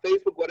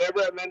Facebook,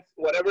 whatever events,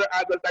 whatever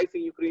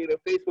advertising you create on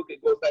Facebook,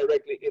 it goes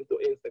directly into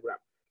Instagram.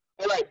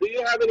 All right. Do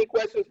you have any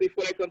questions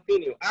before I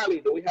continue?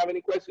 Ali, do we have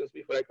any questions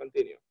before I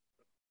continue?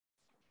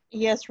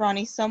 Yes,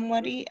 Ronnie.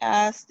 Somebody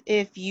asked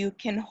if you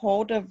can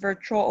hold a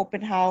virtual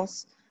open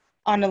house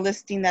on a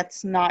listing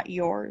that's not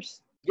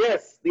yours.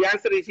 Yes, the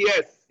answer is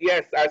yes.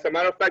 Yes, as a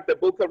matter of fact, the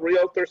Book of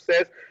Realtors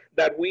says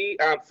that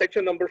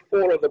section number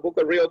 4 of the Book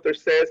of Realtors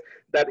says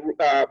that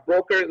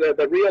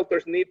the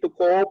realtors need to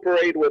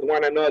cooperate with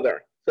one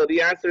another. So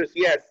the answer is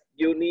yes,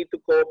 you need to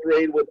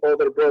cooperate with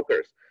other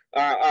brokers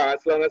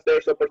as long as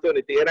there's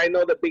opportunity. And I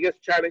know the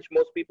biggest challenge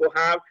most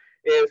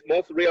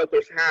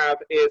realtors have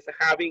is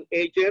having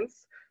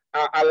agents,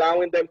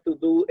 allowing them to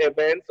do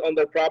events on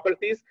their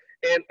properties.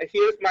 And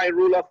here's my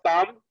rule of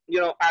thumb,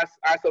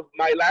 as of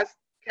my last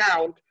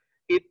count,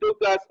 it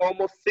took us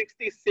almost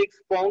 66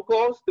 phone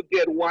calls to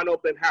get one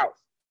open house.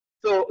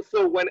 So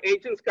when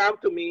agents come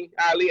to me,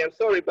 Ali, I'm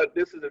sorry, but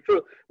this is the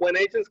truth. When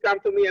agents come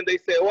to me and they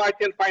say, oh, I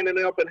can't find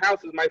any open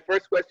houses, my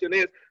first question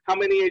is, how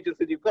many agents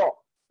did you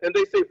call? And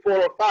they say 4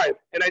 or 5.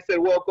 And I said,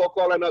 well, go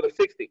call another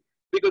 60.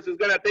 Because it's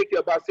going to take you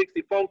about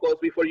 60 phone calls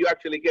before you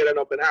actually get an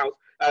open house,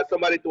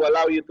 somebody to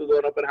allow you to do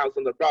an open house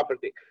on the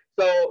property.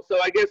 So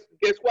I guess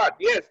what?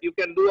 Yes, you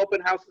can do open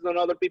houses on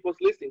other people's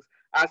listings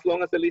as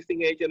long as the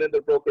listing agent and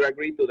the broker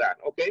agree to that,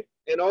 okay?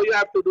 And all you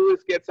have to do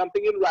is get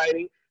something in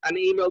writing, an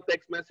email,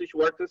 text message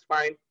works is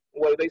fine,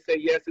 where they say,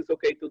 yes, it's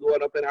okay to do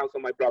an open house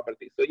on my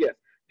property. So yes,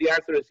 the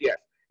answer is yes.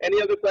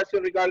 Any other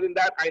question regarding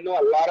that? I know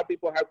a lot of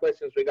people have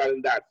questions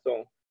regarding that.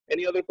 So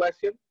any other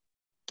question?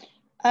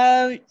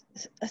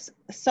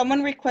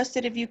 Someone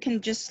requested if you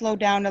can just slow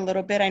down a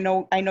little bit. I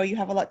know you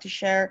have a lot to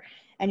share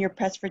and you're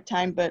pressed for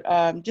time, but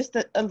just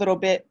a little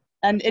bit.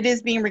 And it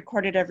is being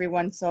recorded,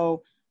 everyone.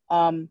 So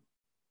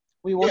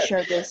we will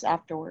share this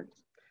afterwards.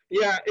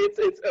 Yeah,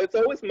 it's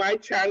always my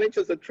challenge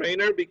as a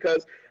trainer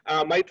because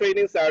my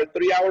trainings are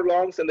 3 hour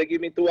longs and they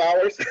give me 2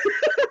 hours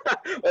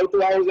or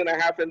 2 hours and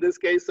a half in this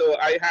case. So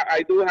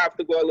I do have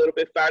to go a little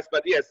bit fast,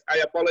 but yes, I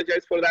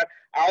apologize for that.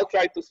 I'll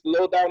try to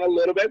slow down a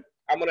little bit.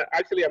 I'm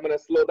gonna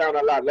slow down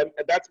a lot.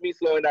 That's me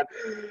slowing down.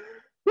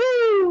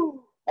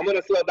 Woo! I'm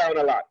gonna slow down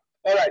a lot.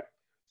 All right.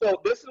 So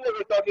this is what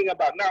we're talking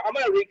about. Now I'm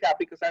gonna recap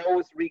because I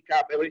always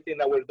recap everything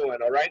that we're doing.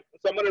 All right.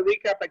 So I'm gonna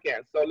recap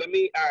again. So let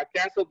me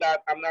cancel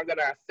that. I'm not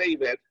gonna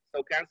save it.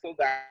 So cancel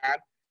that.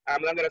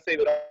 I'm not gonna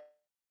save it.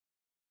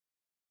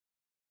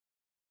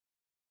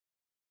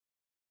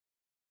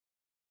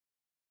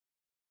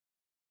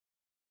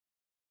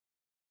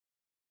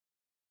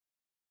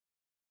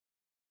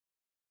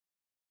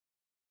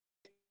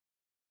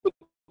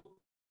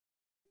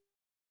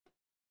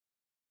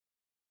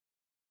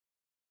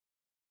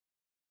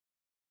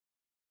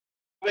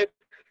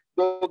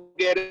 Go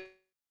get it.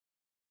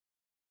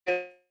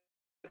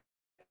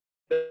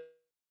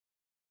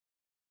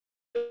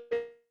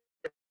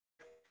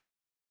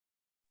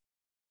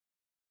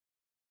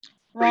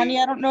 Ronnie,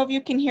 I don't know if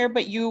you can hear,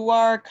 but you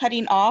are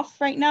cutting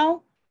off right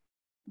now.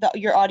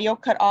 Your audio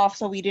cut off,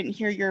 so we didn't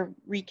hear your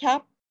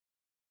recap.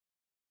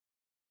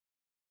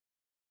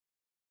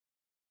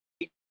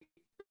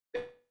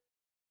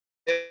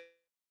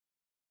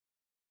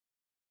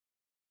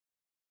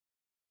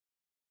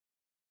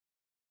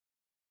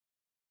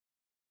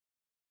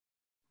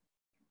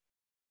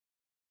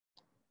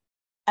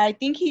 I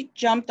think he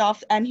jumped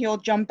off and he'll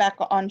jump back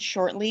on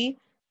shortly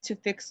to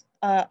fix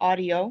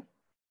audio.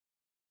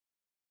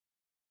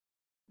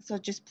 So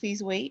just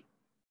please wait.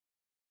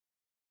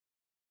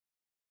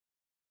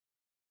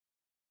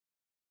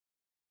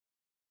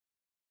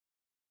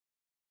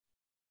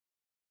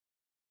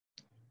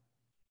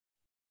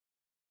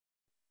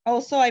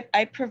 Also,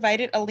 I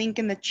provided a link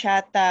in the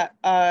chat that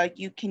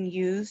you can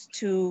use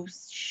to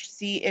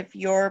see if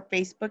your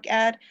Facebook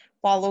ad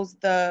follows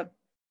the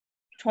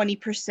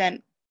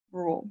 20%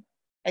 rule.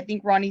 I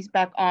think Ronnie's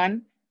back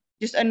on.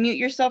 Just unmute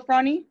yourself,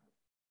 Ronnie.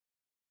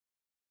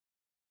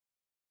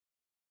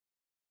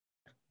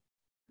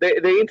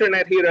 The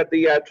internet here at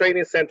the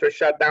training center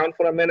shut down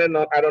for a minute.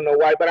 No, I don't know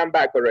why, but I'm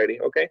back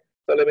already. Okay,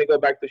 so let me go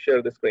back to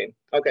share the screen.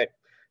 Okay,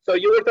 so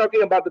you were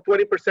talking about the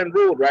 20%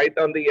 rule, right?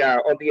 On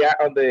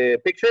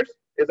the pictures,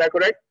 is that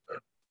correct?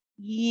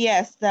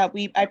 Yes,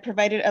 I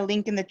provided a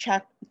link in the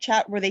chat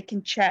where they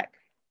can check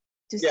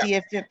to see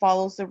if it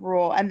follows the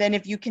rule, and then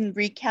if you can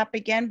recap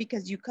again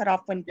because you cut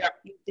off when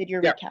you did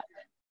your recap.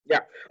 Yeah.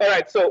 All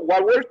right. So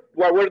what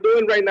we're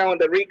doing right now in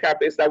the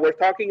recap is that we're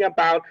talking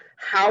about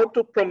how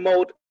to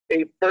promote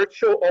a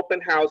virtual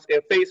open house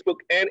in Facebook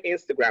and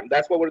Instagram.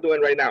 That's what we're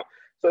doing right now.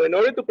 So in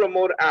order to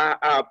promote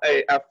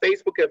a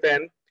Facebook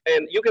event,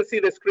 and you can see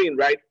the screen,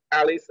 right,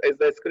 Alice? Is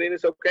the screen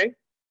is okay?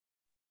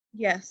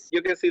 Yes.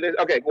 You can see this.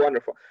 Okay,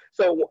 wonderful.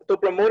 So to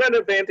promote an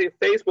event in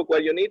Facebook,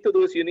 what you need to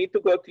do is you need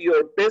to go to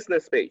your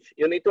business page.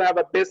 You need to have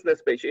a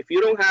business page. If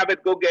you don't have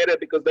it, go get it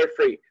because they're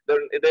free.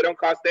 They don't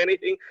cost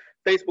anything.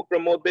 Facebook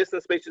promote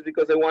business pages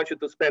because they want you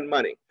to spend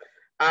money.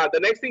 The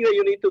next thing that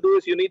you need to do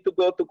is you need to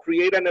go to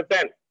create an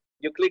event.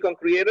 You click on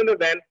create an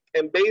event,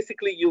 and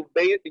basically you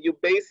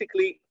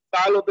basically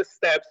follow the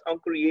steps on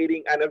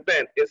creating an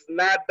event. It's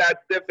not that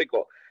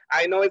difficult.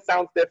 I know it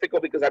sounds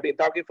difficult because I've been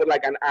talking for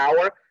like an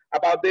hour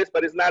about this,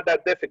 but it's not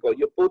that difficult.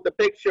 You put the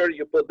picture,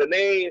 you put the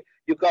name,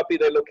 you copy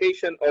the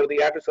location or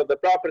the address of the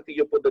property,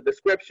 you put the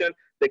description,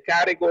 the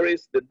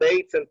categories, the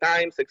dates and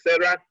times,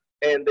 etc.,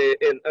 and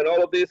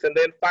all of this, and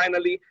then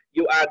finally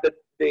you add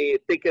the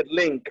ticket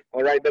link,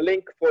 all right, the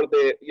link for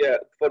the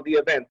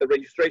event, the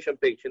registration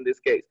page in this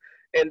case,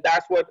 and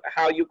that's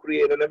how you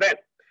create an event.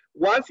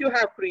 Once you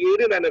have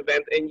created an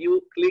event and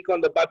you click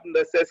on the button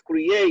that says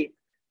create,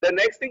 the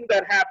next thing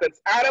that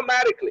happens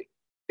automatically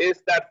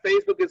is that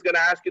Facebook is going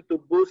to ask you to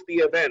boost the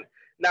event.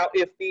 Now,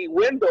 if the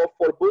window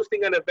for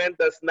boosting an event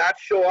does not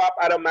show up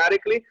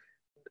automatically,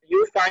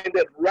 you find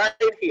it right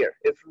here.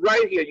 It's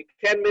right here. You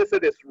can't miss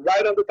it. It's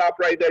right on the top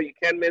right there. You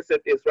can't miss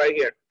it. It's right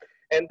here.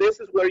 And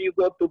this is where you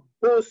go to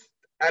boost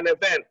an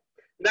event.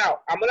 Now,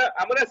 I'm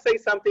gonna say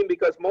something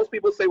because most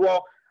people say,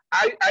 well,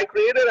 I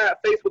created a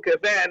Facebook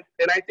event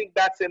and I think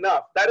that's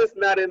enough. That is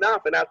not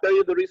enough. And I'll tell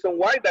you the reason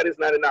why that is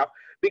not enough.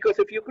 Because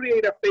if you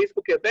create a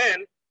Facebook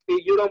event,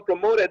 you don't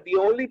promote it, the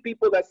only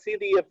people that see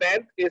the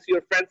event is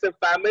your friends and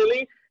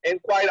family.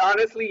 And quite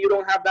honestly, you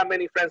don't have that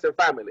many friends and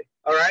family.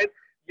 All right.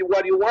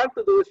 What you want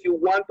to do is you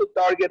want to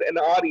target an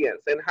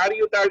audience. And how do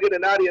you target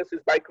an audience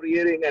is by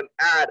creating an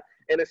ad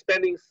and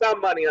spending some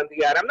money on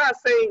the ad. I'm not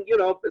saying,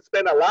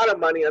 spend a lot of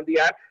money on the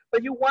ad,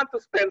 but you want to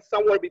spend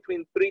somewhere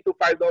between $3 to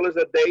 $5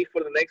 a day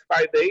for the next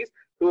 5 days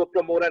to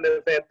promote an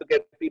event to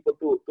get people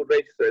to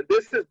register. And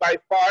this is by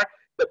far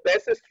the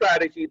best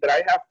strategy that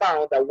I have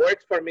found that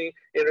works for me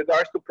in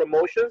regards to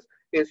promotions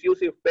is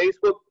using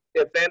Facebook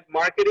event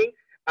marketing.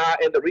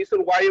 And the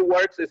reason why it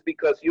works is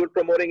because you're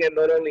promoting it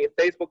not only in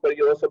Facebook, but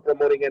you're also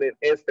promoting it in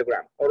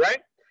Instagram. All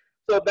right.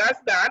 So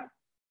that's that.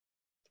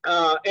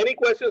 Any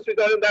questions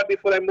regarding that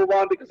before I move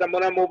on? Because I'm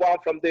going to move on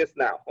from this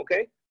now.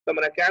 Okay. So I'm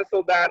going to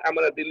cancel that. I'm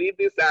going to delete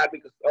this ad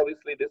because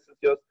obviously this is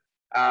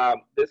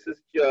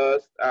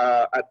just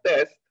a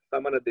test. So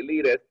I'm going to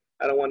delete it.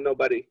 I don't want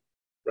nobody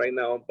right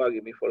now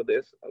bugging me for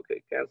this.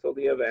 Okay, cancel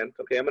the event.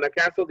 Okay, I'm going to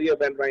cancel the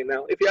event right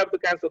now. If you have to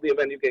cancel the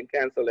event, you can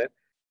cancel it.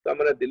 So I'm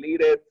going to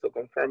delete it. So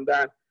confirm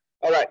that.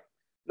 All right,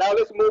 now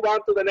let's move on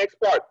to the next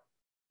part.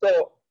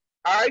 So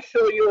I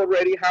show you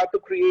already how to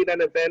create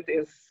an event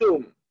in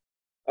Zoom.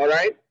 All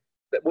right,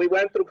 we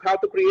went through how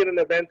to create an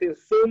event in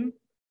Zoom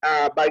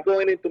by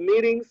going into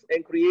meetings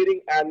and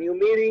creating a new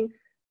meeting.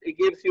 It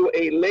gives you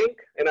a link,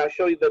 and I'll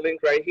show you the link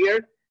right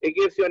here. It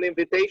gives you an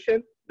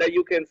invitation that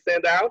you can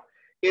send out.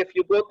 If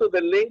you go to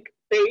the link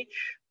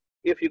page,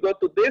 if you go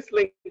to this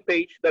link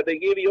page that they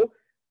give you,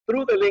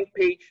 through the link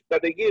page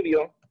that they give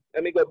you,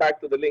 let me go back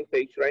to the link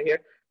page right here.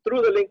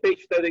 Through the link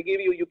page that they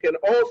give you, you can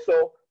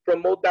also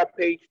promote that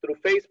page through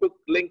Facebook,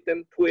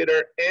 LinkedIn,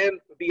 Twitter, and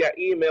via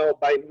email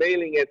by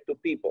mailing it to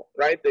people,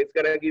 right? It's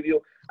gonna give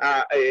you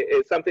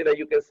something that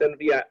you can send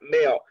via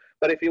mail.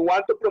 But if you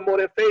want to promote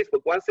in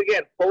Facebook, once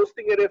again,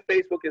 posting it in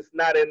Facebook is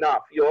not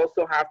enough. You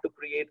also have to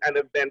create an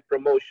event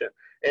promotion.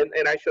 And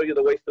I show you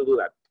the ways to do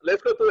that.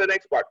 Let's go to the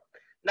next part.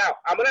 Now,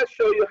 I'm gonna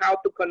show you how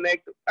to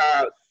connect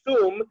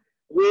Zoom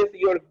with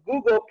your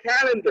Google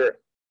Calendar.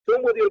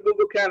 Zoom with your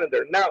Google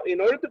Calendar. Now, in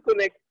order to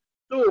connect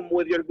Zoom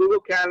with your Google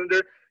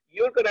Calendar,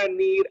 you're gonna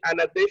need an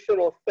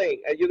additional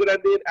thing, and you're gonna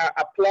need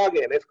a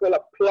plugin. It's called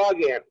a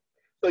plugin.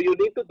 So you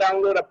need to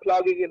download a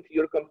plugin into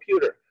your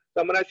computer.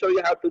 So I'm gonna show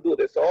you how to do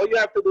this. So all you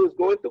have to do is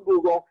go into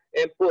Google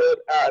and put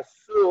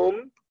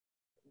Zoom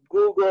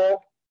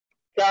Google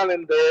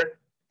Calendar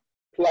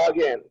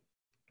plugin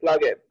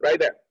right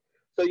there.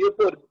 So you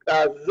put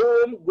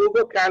Zoom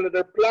Google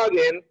Calendar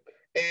plugin,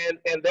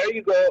 and there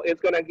you go.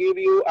 It's gonna give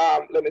you,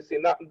 let me see,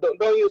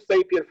 don't use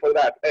Zapier for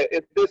that.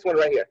 It's this one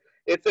right here.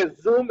 It says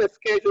Zoom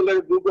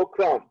Scheduler Google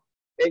Chrome.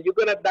 And you're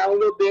gonna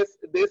download this.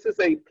 This is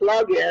a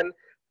plugin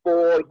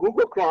for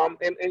Google Chrome,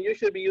 and you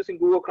should be using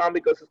Google Chrome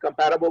because it's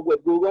compatible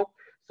with Google.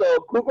 So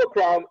Google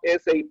Chrome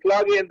is a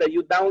plugin that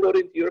you download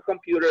into your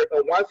computer,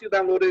 and once you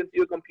download it into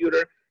your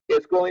computer,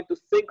 it's going to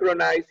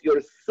synchronize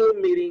your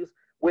Zoom meetings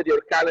with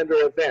your calendar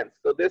events.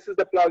 So this is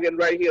the plugin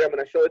right here. I'm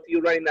gonna show it to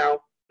you right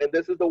now, and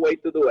this is the way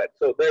to do it.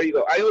 So there you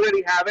go. I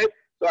already have it,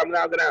 so I'm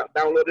not gonna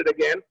download it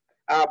again,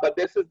 but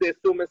this is the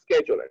Zoom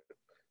Scheduler.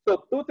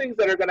 So two things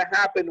that are gonna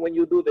happen when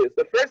you do this.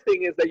 The first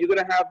thing is that you're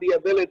gonna have the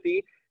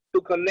ability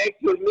to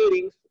connect your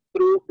meetings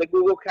through the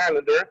Google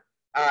Calendar.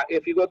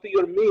 If you go to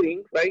your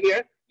meeting right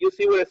here, you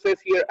see where it says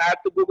here, add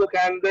to Google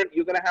Calendar.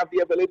 You're gonna have the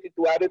ability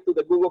to add it to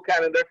the Google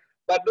Calendar.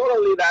 But not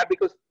only that,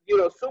 because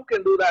Zoom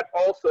can do that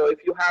also if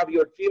you have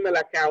your Gmail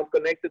account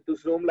connected to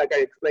Zoom, like I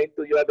explained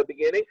to you at the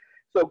beginning.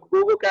 So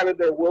Google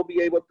Calendar will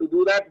be able to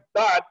do that.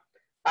 But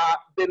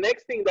the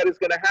next thing that is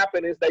gonna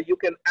happen is that you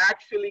can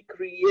actually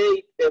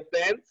create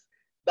events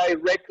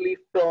directly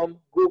from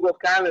Google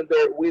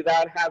Calendar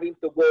without having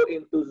to go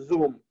into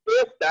Zoom,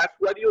 if that's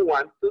what you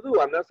want to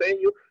do. I'm not saying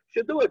you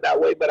should do it that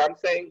way, but I'm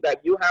saying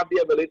that you have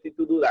the ability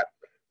to do that.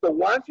 So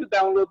once you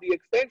download the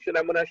extension,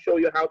 I'm gonna show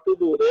you how to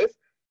do this.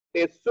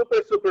 It's super,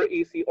 super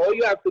easy. All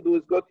you have to do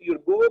is go to your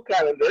Google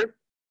Calendar,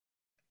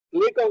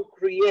 click on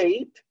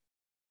create,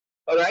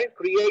 all right?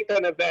 Create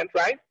an event,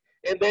 right?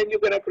 And then you're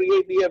gonna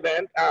create the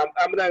event.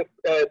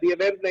 The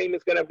event name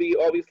is gonna be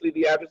obviously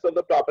the address of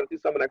the property,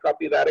 so I'm gonna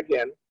copy that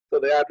again. So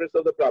the address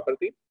of the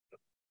property.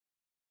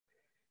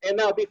 And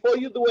now before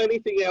you do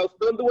anything else,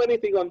 don't do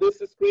anything on this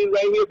screen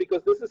right here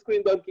because this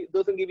screen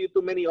doesn't give you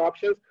too many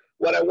options.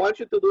 What I want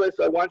you to do is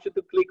I want you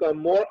to click on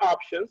more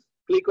options.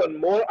 Click on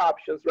more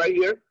options right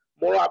here,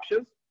 more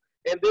options.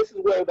 And this is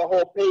where the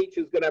whole page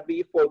is gonna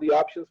be for the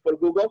options for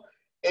Google.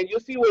 And you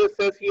see where it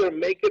says here,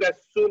 make it a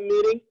Zoom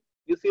meeting.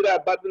 You see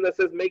that button that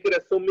says make it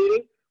a Zoom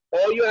meeting?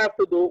 All you have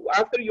to do,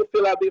 after you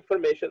fill out the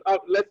information,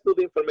 let's do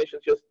the information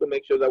just to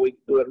make sure that we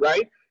do it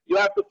right. You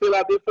have to fill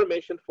out the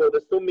information for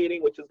the Zoom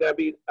meeting, which is going to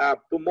be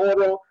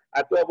tomorrow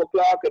at 12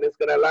 o'clock, and it's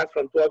going to last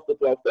from 12 to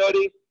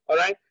 12:30, all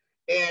right?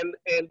 And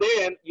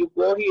then you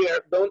go here,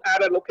 don't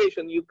add a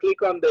location. You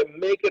click on the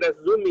make it a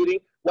Zoom meeting.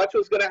 Watch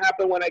what's going to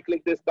happen when I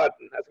click this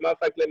button. As a matter of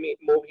fact, let me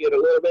move here a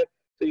little bit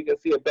so you can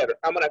see it better.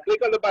 I'm going to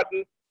click on the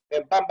button,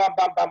 and bam, bam,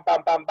 bam, bam,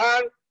 bam, bam,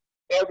 bam.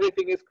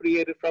 Everything is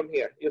created from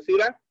here. You see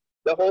that?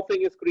 The whole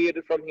thing is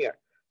created from here.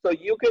 So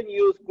you can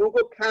use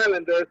Google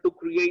Calendar to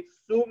create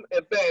Zoom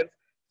events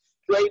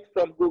straight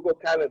from Google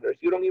Calendars.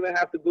 You don't even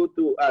have to go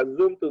to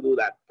Zoom to do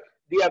that.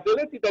 The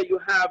ability that you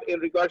have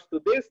in regards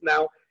to this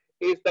now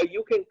is that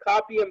you can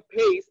copy and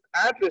paste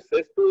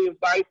addresses to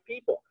invite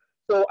people.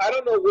 So I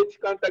don't know which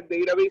contact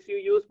database you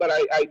use, but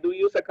I do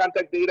use a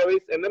contact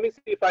database. And let me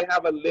see if I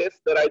have a list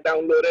that I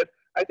downloaded.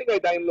 I think I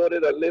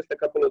downloaded a list a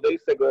couple of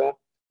days ago.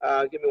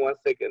 Give me 1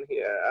 second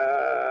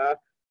here.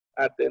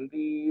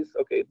 Attendees.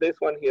 Okay, this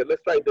one here.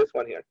 Let's try this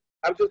one here.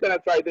 I'm just going to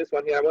try this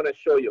one here. I want to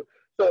show you.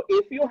 So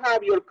if you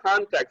have your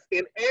contacts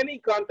in any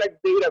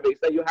contact database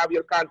that you have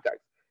your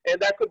contacts, and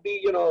that could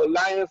be,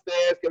 Lions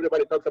Desk,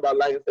 everybody talks about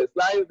Lions Desk,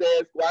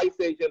 Wise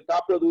Agent,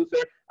 Top Producer,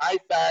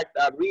 ISAC,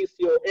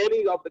 Resio,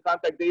 any of the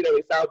contact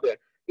database out there.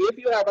 if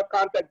you have a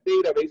contact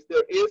database,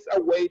 there is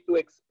a way to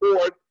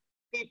export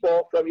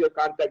people from your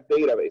contact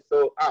database.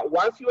 So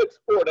once you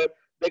export it,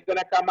 they're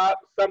gonna come out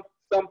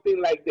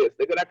something like this.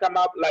 They're gonna come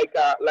up like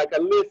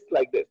a list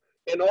like this.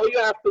 And all you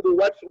have to do,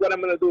 watch what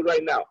I'm gonna do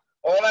right now.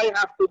 All I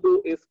have to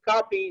do is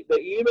copy the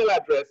email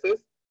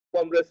addresses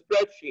from the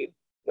spreadsheet.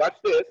 Watch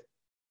this.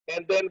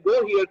 And then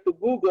go here to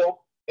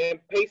Google and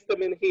paste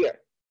them in here.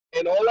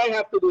 And all I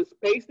have to do is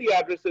paste the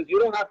addresses. You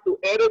don't have to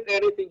edit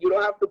anything. You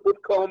don't have to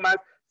put commas,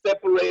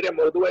 separate them,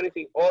 or do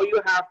anything. All you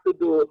have to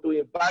do to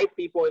invite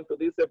people into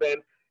this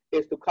event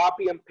is to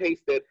copy and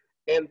paste it,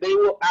 and they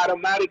will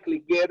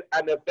automatically get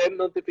an event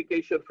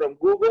notification from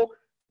Google.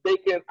 They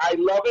can. I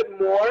love it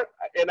more,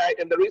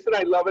 and the reason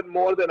I love it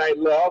more than I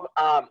love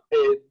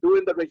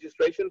doing the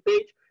registration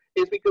page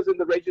is because in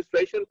the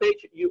registration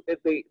page,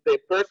 the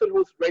person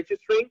who's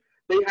registering,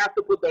 they have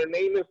to put their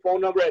name and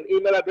phone number and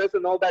email address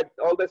and all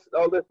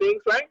the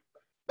things, right?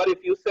 But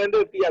if you send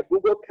it via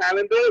Google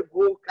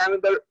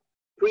Calendar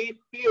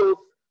pre-fills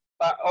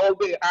all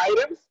the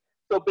items.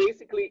 So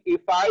basically,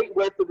 if I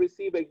were to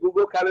receive a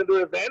Google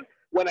Calendar event,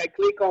 when I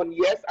click on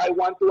yes, I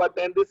want to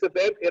attend this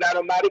event, it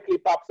automatically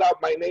pops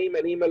out my name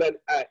and email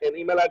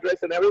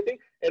address and everything.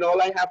 And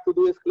all I have to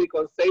do is click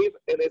on save,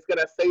 and it's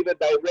gonna save it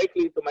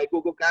directly to my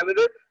Google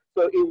Calendar.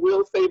 So it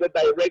will save it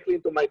directly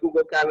into my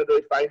Google Calendar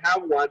if I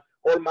have one,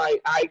 or my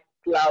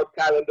iCloud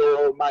calendar,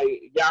 or my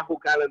Yahoo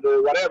calendar,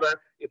 or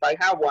whatever, if I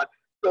have one.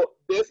 So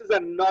this is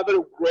another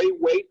great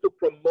way to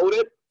promote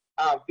it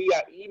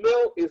via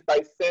email, is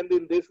by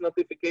sending these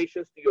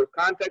notifications to your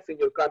contacts in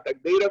your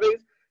contact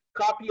database.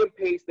 Copy and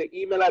paste the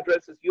email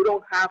addresses. You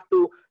don't have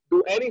to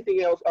do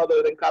anything else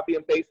other than copy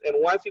and paste. And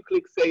once you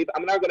click save,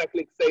 I'm not gonna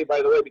click save,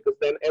 by the way, because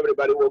then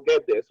everybody will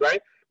get this,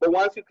 right? But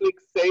once you click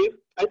save,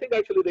 I think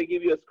actually they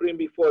give you a screen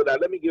before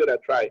that. Let me give it a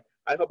try.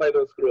 I hope I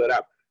don't screw it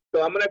up.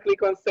 So I'm gonna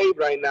click on save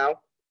right now.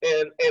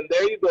 And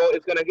there you go.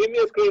 It's gonna give me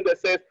a screen that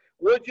says,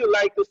 would you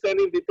like to send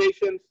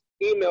invitations,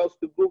 emails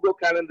to Google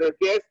Calendar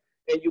guests?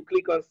 And you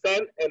click on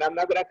send, and I'm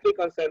not gonna click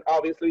on send,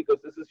 obviously, because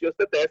this is just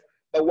a test.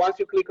 But once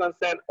you click on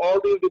send, all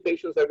the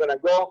invitations are gonna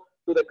go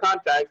to the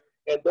contacts,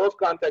 and those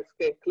contacts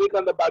can click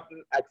on the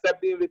button,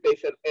 accept the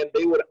invitation, and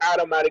they would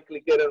automatically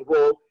get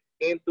enrolled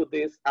into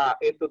this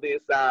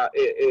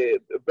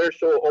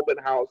virtual open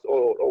house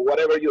or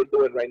whatever you're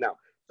doing right now.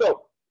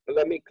 So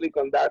let me click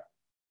on that.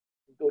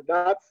 Do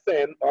not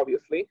send,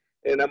 obviously,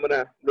 and I'm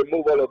gonna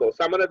remove all of those.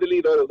 So I'm gonna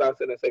delete all of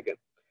those in a second.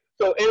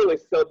 So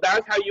anyways, so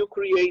that's how you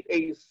create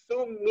a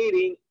Zoom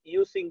meeting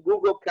using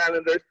Google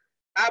Calendars.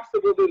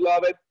 Absolutely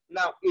love it.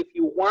 Now, if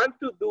you want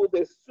to do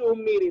the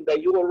Zoom meeting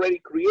that you already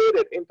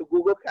created into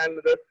Google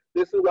Calendar,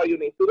 this is what you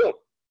need to do.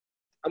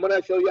 I'm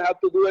gonna show you how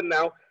to do it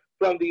now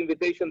from the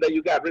invitation that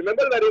you got.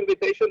 Remember that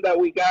invitation that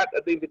we got,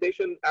 the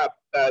invitation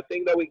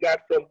thing that we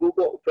got from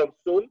Google, from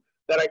Zoom,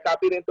 that I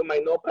copied into my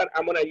notepad?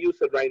 I'm gonna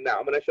use it right now.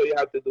 I'm gonna show you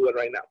how to do it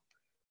right now.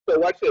 So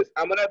watch this.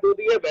 I'm gonna do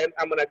the event.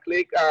 I'm gonna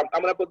click,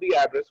 I'm gonna put the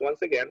address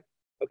once again.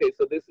 Okay,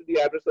 so this is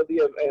the address of the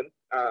event.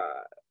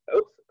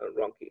 Oops,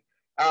 wrong key.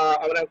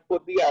 I'm gonna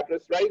put the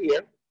address right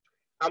here.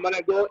 I'm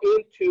gonna go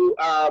into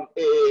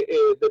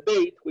the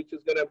date, which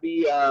is gonna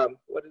be,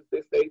 what is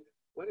this date?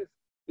 What is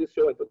this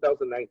showing?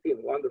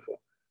 2019,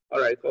 wonderful.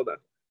 All right, hold on.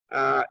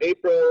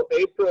 April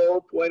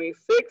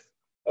 26th.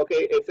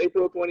 Okay, it's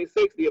April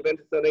 26th. The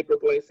event is on April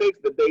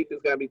 26th. The date is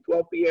gonna be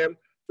 12 p.m.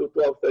 to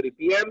 12:30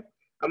 p.m.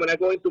 I'm gonna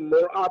go into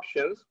more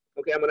options.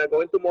 Okay, I'm gonna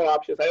go into more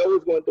options. I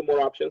always go into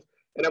more options,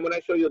 and I'm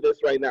gonna show you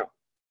this right now.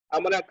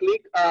 I'm gonna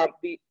click on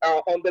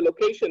the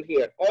location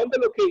here. On the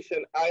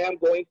location, I am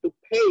going to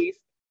paste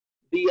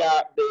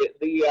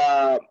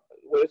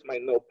where's my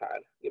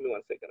notepad? Give me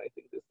 1 second. I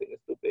think this thing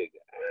is too big.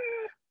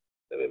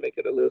 Let me make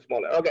it a little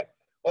smaller. Okay,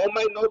 on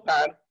my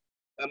notepad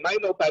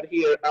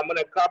here, I'm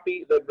gonna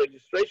copy the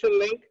registration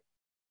link.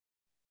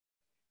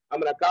 I'm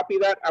gonna copy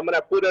that. I'm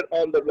gonna put it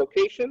on the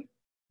location.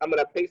 I'm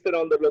gonna paste it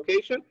on the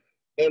location.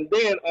 And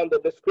then on the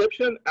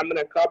description, I'm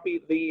gonna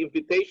copy the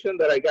invitation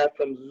that I got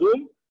from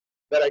Zoom,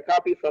 that I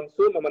copied from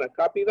Zoom. I'm gonna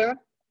copy that,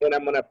 and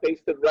I'm gonna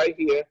paste it right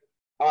here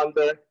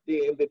under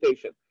the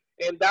invitation.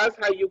 And that's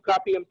how you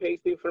copy and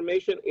paste the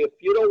information. If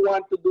you don't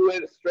want to do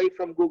it straight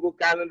from Google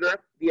Calendar,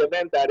 the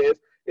event that is,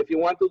 if you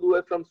want to do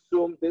it from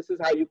Zoom, this is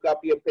how you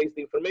copy and paste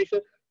the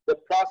information. The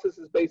process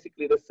is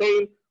basically the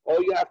same.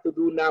 All you have to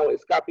do now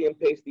is copy and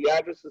paste the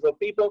addresses of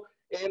people.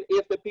 And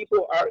if the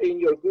people are in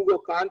your Google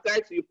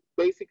contacts, you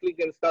basically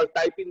can start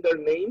typing their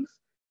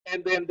names,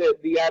 and then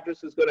the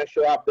address is gonna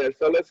show up there.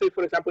 So let's say,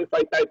 for example, if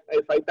I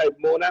type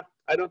Mona,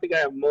 I don't think I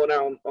have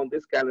Mona on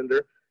this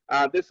calendar.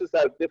 This is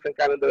a different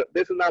calendar.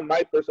 This is not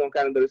my personal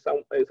calendar. It's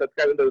a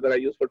calendar that I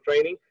use for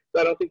training.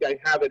 So I don't think I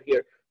have it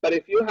here. But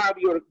if you have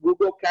your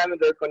Google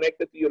Calendar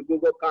connected to your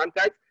Google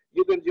contacts,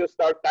 you can just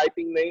start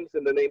typing names,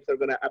 and the names are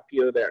gonna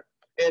appear there.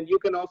 And you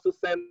can also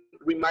send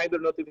reminder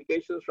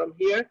notifications from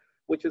here,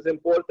 which is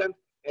important,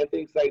 and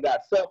things like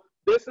that. So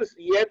this is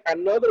yet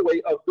another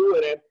way of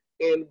doing it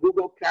in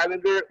Google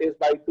Calendar, is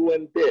by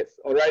doing this,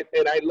 all right?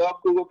 And I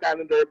love Google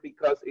Calendar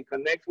because it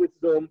connects with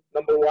Zoom,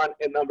 number one,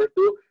 and number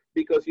two,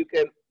 because you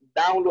can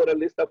download a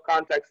list of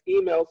contacts,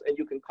 emails, and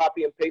you can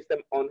copy and paste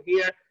them on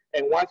here.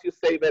 And once you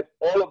save it,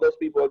 all of those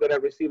people are going to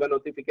receive a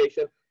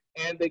notification,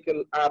 and they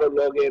can auto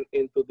log in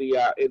into the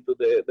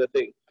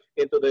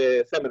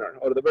seminar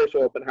or the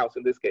virtual open house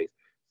in this case.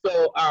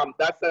 So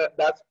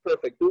that's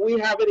perfect. Do we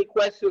have any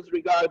questions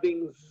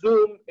regarding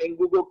Zoom and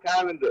Google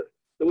Calendar?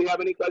 Do we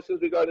have any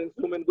questions regarding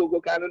Zoom and Google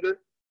Calendar?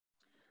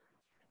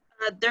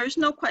 There's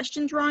no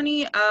questions,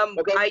 Ronnie.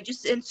 Okay. I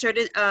just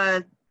inserted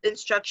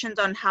instructions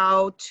on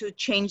how to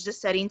change the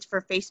settings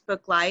for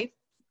Facebook Live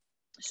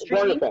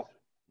streaming. Wonderful.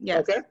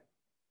 Yes. Okay.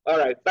 All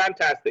right.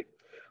 Fantastic.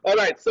 All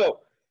right.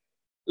 So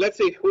let's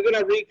see. We're going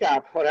to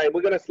recap. All right.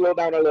 We're going to slow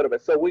down a little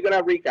bit. So we're going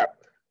to recap.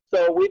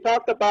 So we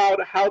talked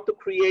about how to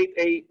create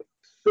a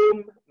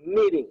Zoom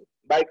meeting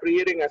by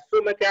creating a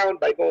Zoom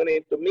account, by going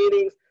into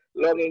meetings,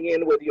 logging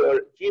in with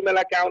your Gmail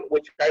account,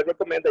 which I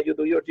recommend that you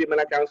do your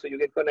Gmail account so you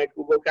can connect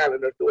Google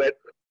Calendar to it.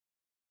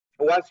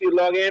 Once you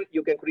log in,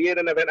 you can create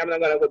an event. I'm not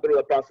going to go through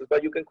the process,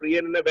 but you can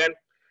create an event.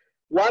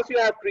 Once you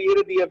have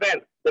created the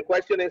event, the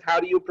question is, how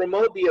do you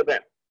promote the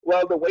event?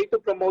 Well, the way to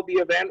promote the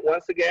event,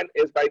 once again,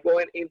 is by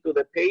going into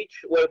the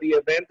page where the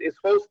event is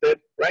hosted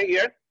right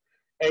here.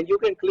 And you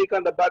can click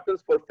on the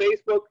buttons for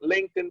Facebook,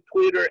 LinkedIn,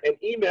 Twitter,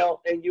 and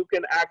email, and you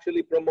can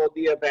actually promote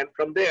the event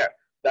from there.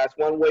 That's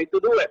one way to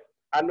do it.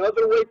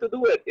 Another way to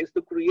do it is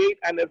to create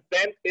an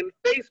event in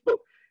Facebook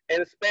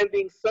and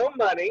spending some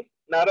money,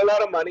 not a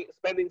lot of money,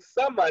 spending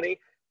some money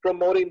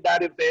promoting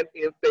that event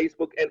in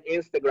Facebook and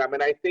Instagram.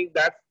 And I think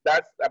that's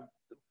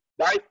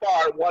by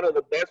far one of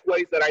the best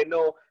ways that I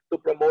know to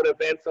promote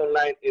events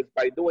online is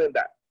by doing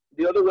that.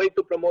 The other way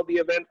to promote the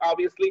event,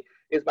 obviously,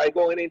 is by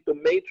going into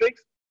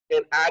Matrix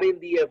and adding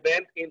the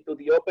event into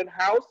the open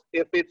house.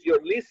 If it's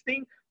your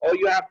listing, all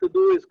you have to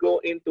do is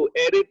go into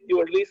edit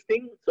your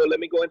listing. So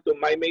let me go into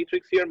my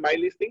matrix here, my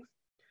listings.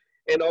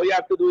 And all you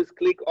have to do is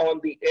click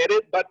on the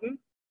edit button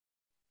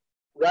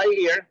right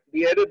here,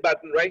 the edit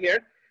button right here.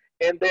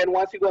 And then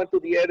once you go into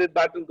the edit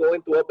button, go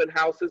into open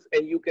houses,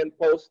 and you can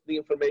post the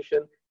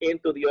information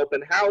into the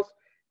open house.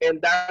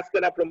 And that's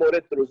gonna promote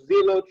it through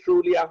Zillow,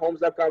 Trulia,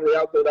 Homes.com,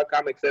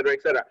 Realtor.com, et cetera,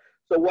 et cetera.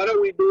 So what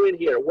are we doing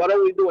here? What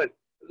are we doing?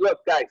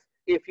 Look, guys,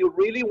 if you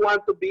really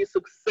want to be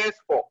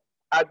successful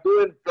at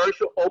doing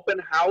virtual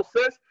open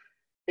houses,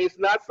 it's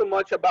not so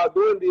much about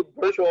doing the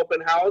virtual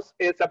open house,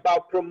 it's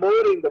about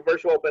promoting the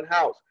virtual open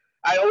house.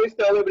 I always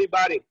tell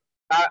everybody,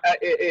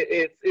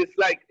 it's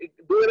like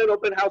doing an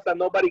open house that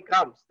nobody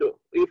comes to.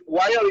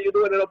 Why are you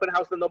doing an open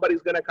house that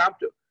nobody's gonna come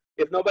to?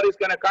 If nobody's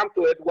gonna come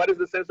to it, what is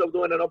the sense of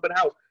doing an open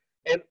house?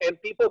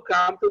 And people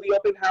come to the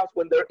open house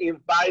when they're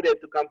invited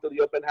to come to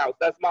the open house.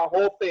 That's my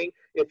whole thing.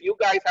 If you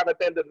guys have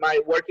attended my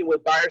Working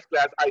with Buyers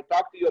class, I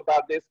talked to you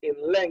about this in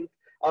length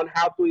on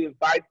how to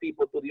invite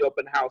people to the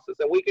open houses.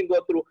 And we can go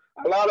through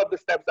a lot of the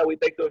steps that we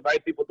take to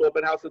invite people to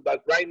open houses,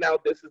 but right now,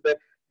 this is the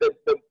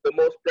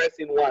most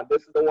pressing one.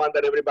 This is the one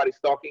that everybody's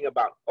talking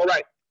about. All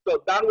right,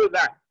 so done with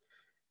that.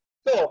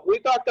 So we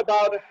talked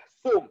about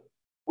Zoom.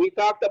 We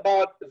talked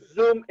about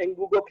Zoom and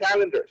Google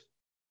Calendars.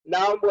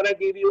 Now I'm going to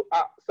give you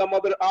some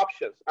other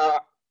options.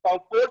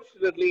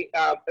 Unfortunately,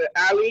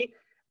 Ali,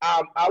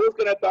 I was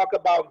going to talk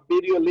about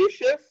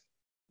Videolicious,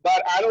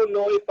 but I don't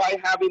know if I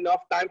have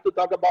enough time to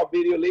talk about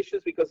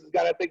Videolicious because it's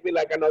going to take me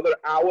like another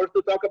hour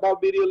to talk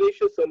about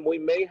Videolicious, so we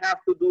may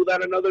have to do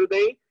that another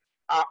day.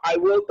 I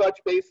will touch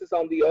bases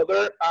on the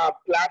other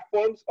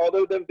platforms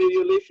other than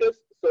Videolicious,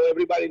 so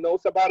everybody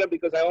knows about it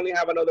because I only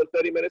have another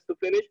 30 minutes to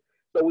finish.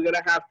 So we're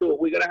gonna have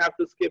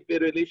to skip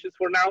Videolicious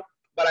for now.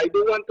 But I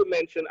do want to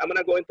mention, I'm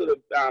gonna go into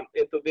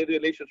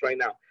Videolicious right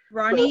now.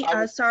 Ronnie,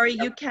 so, sorry,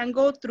 you can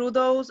go through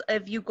those.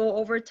 If you go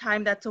over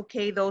time, that's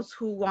okay. Those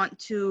who want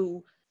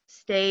to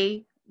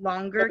stay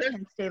longer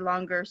can stay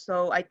longer.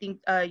 So I think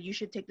you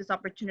should take this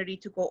opportunity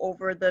to go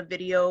over the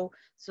video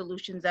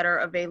solutions that are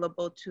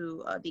available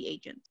to the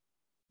agents.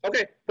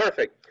 Okay,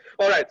 perfect.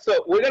 All right,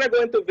 so we're gonna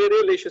go into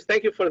Videolicious.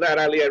 Thank you for that,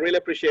 Ali. I really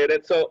appreciate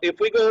it. So if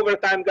we go over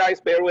time, guys,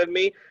 bear with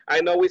me.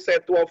 I know we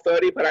said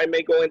 12:30, but I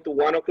may go into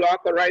 1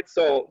 o'clock, all right?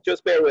 So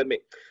just bear with me.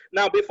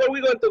 Now, before we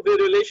go into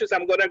Videolicious,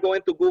 I'm gonna go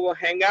into Google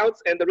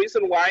Hangouts. And the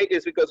reason why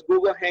is because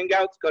Google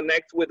Hangouts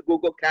connects with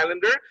Google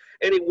Calendar,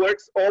 and it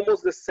works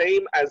almost the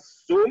same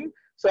as Zoom.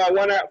 So I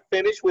wanna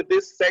finish with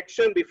this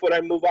section before I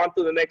move on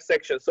to the next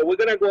section. So we're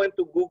gonna go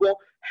into Google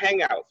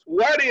Hangouts.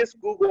 What is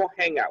Google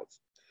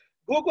Hangouts?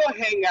 Google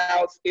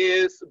Hangouts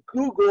is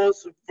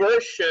Google's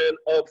version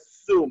of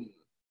Zoom.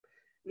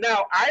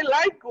 Now, I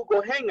like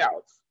Google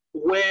Hangouts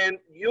when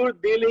you're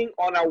dealing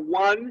on a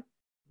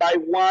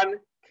one-by-one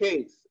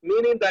case,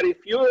 meaning that if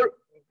you're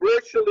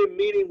virtually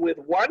meeting with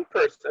one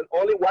person,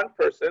 only one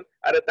person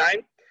at a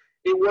time,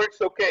 it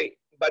works okay.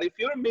 But if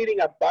you're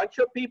meeting a bunch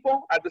of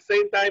people at the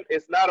same time,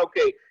 it's not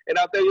okay. And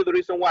I'll tell you the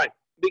reason why.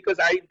 Because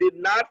I did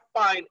not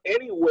find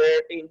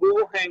anywhere in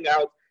Google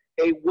Hangouts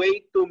a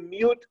way to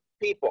mute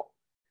people.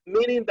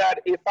 Meaning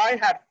that if I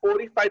had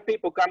 45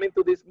 people coming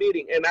to this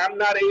meeting and I'm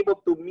not able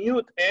to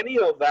mute any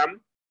of them,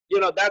 you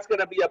know, that's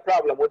going to be a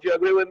problem. Would you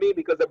agree with me?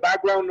 Because the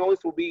background noise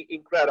will be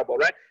incredible,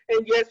 right?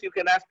 And yes, you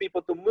can ask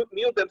people to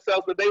mute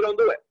themselves, but they don't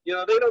do it. You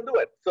know, they don't do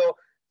it. So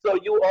So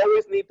you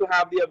always need to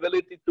have the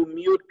ability to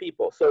mute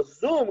people. So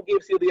Zoom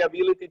gives you the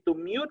ability to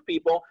mute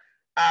people.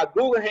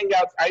 Google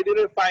Hangouts, I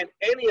didn't find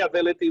any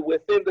ability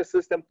within the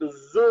system to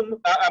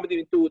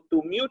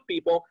to mute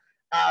people.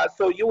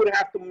 So you would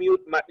have to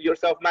mute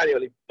yourself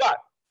manually.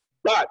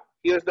 But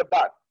here's the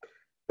but.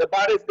 The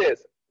but is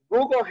this: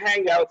 Google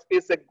Hangouts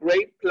is a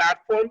great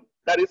platform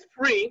that is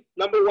free.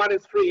 Number one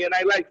is free, and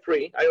I like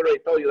free. I already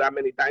told you that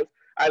many times.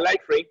 I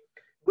like free.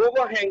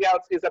 Google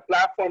Hangouts is a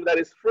platform that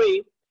is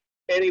free,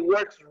 and it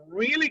works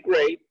really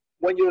great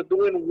when you're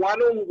doing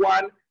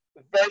one-on-one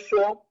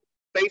virtual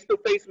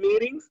face-to-face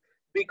meetings,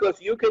 because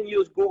you can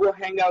use Google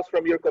Hangouts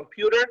from your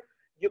computer,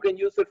 you can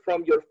use it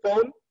from your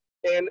phone,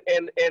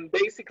 and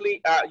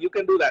basically you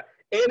can do that.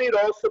 And it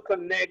also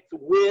connects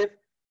with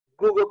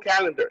Google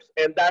Calendars,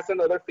 and that's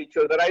another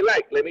feature that I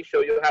like. Let me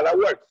show you how that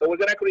works. So we're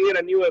gonna create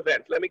a new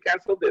event. Let me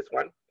cancel this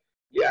one.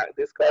 Yeah,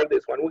 discard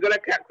this one. We're gonna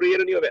create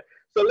a new event.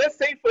 So let's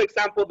say, for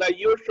example, that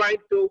you're trying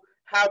to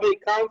have a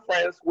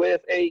conference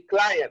with a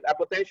client, a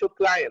potential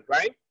client,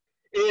 right?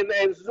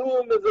 And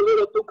Zoom is a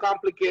little too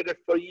complicated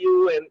for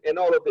you and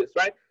all of this,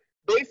 right?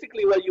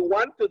 Basically, what you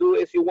want to do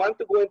is you want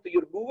to go into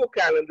your Google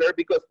Calendar,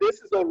 because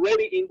this is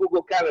already in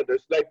Google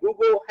Calendars. Like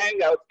Google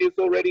Hangouts is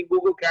already in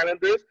Google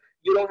Calendars.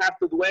 You don't have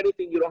to do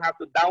anything. You don't have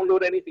to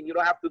download anything. You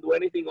don't have to do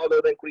anything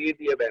other than create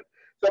the event.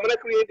 So I'm going to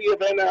create the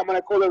event, and I'm going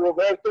to call it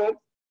Roberto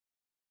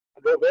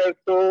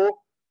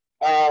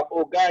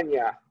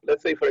Ogaña,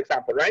 let's say, for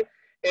example, right?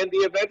 And the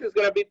event is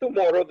going to be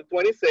tomorrow, the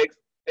 26th.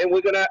 And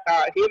we're going to,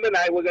 him and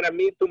I, we're going to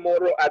meet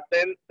tomorrow at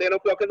 10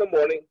 o'clock in the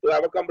morning to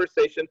have a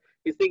conversation.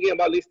 He's thinking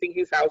about listing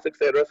his house,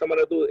 etc. So I'm going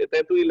to do it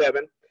 10 to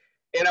 11.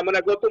 And I'm going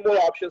to go to more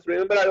options.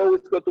 Remember, I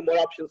always go to more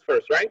options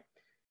first, right?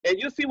 And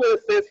you see what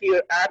it says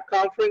here, add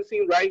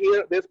conferencing right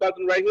here, this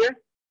button right here.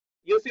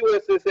 You see what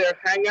it says there,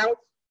 Hangouts.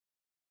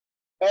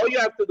 All you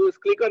have to do is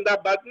click on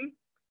that button,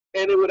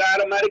 and it would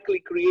automatically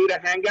create a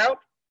Hangout.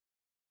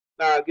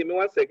 Give me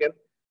 1 second.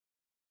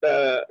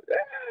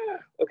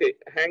 Okay,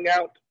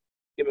 Hangout.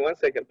 Give me 1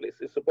 second, please.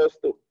 It's supposed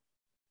to.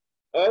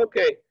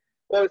 Okay.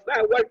 Well, it's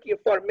not working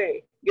for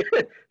me.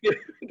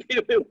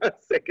 Give me 1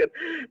 second.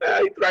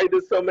 I tried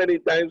this so many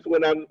times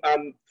when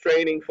I'm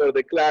training for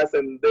the class,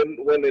 and then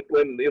when it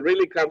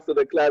really comes to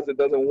the class, it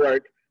doesn't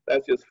work.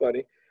 That's just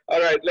funny.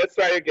 All right, let's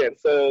try again.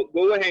 So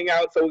Google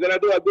Hangouts. So we're gonna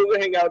do a Google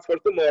Hangouts for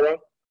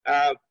tomorrow.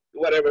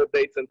 Whatever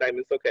dates and time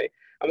is okay.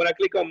 I'm gonna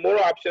click on more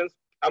options.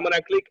 I'm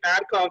gonna click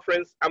Add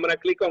Conference. I'm gonna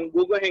click on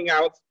Google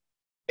Hangouts,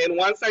 and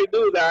once I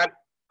do that,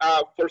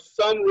 for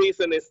some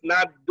reason it's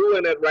not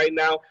doing it right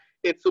now.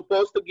 It's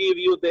supposed to give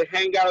you the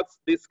Hangouts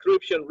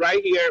description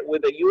right here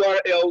with the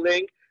URL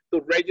link to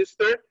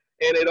register,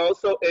 and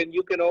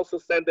you can also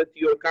send it to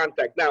your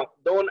contact. Now,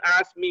 don't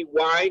ask me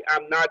why.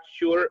 I'm not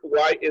sure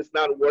why it's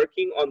not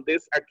working on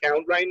this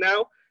account right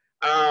now.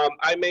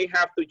 I may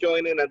have to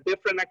join in a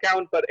different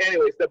account, but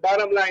anyways, the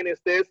bottom line is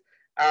this.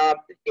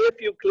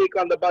 If you click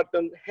on the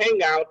button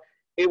Hangout,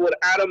 it would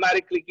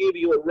automatically give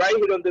you, right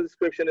here on the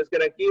description, it's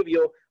gonna give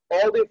you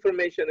all the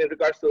information in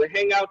regards to the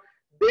Hangout.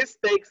 This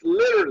takes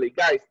literally,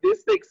 guys,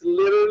 this takes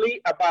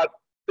literally about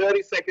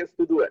 30 seconds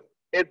to do it.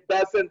 It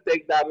doesn't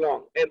take that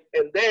long.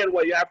 And then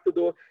what you have to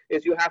do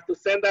is you have to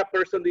send that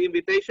person the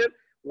invitation.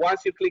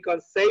 Once you click on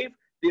save,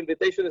 the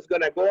invitation is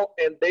gonna go,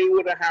 and they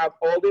would have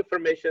all the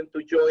information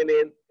to join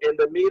in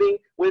the meeting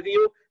with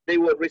you. They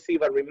will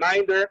receive a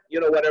reminder, you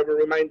know, whatever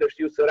reminders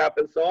you set up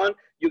and so on.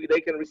 They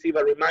can receive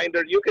a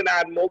reminder. You can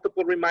add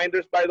multiple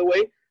reminders, by the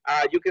way.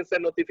 You can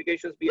send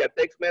notifications via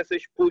text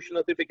message, push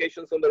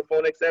notifications on their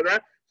phone,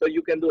 etc. So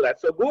you can do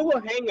that. So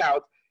Google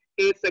Hangouts,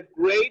 it's a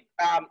great,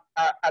 not,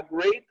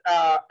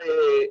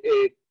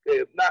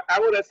 I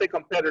wouldn't say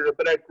competitor,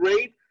 but a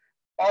great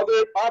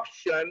other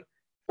option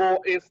for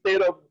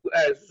instead of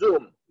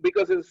Zoom.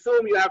 Because in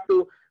Zoom, you have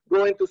to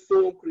go into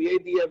Zoom,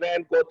 create the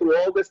event, go through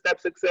all the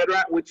steps,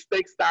 etc., which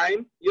takes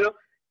time. You know,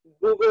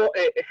 Google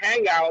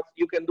Hangouts,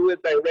 you can do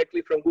it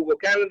directly from Google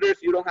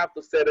Calendars. You don't have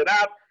to set it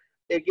up.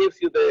 It gives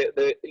you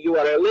the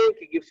URL link,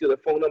 it gives you the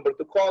phone number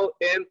to call,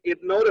 and it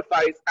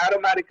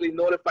automatically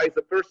notifies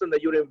the person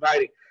that you're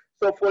inviting.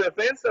 So for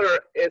events that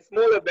are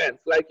small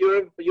events, like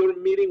you're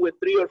meeting with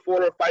 3 or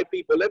 4 or 5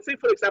 people. Let's say,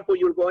 for example,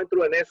 you're going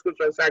through an escrow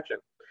transaction,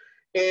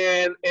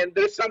 and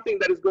there's something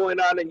that is going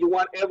on, and you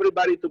want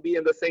everybody to be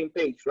on the same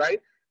page, right?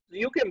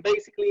 You can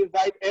basically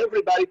invite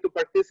everybody to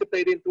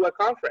participate into a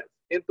conference,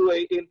 into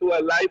a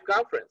live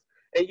conference.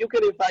 And you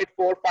can invite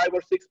 4, 5,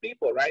 or 6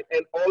 people, right?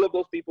 And all of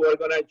those people are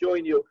gonna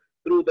join you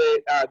through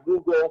the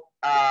Google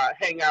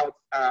Hangouts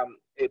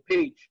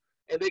page.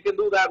 And they can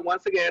do that,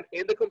 once again,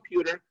 in the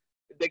computer.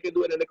 They can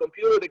do it in the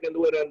computer, they can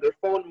do it on their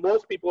phone.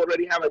 Most people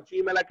already have a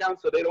Gmail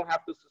account, so they don't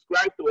have to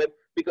subscribe to it,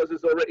 because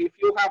it's already, if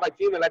you have a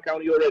Gmail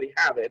account, you already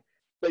have it.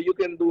 So you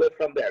can do it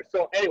from there.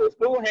 So anyways,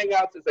 Google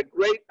Hangouts is a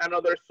great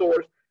another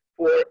source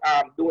for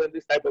doing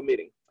this type of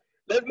meeting.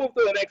 Let's move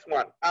to the next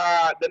one.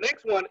 The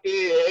next one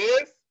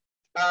is,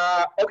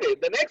 okay,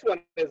 the next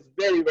one is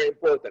very, very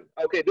important.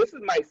 Okay, this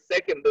is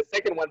the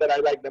second one that I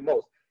like the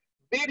most.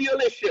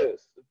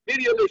 Videolicious.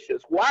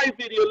 Why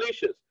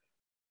Videolicious?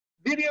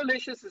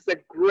 Videolicious is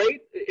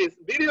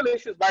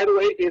Videolicious, by the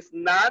way, is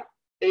not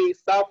a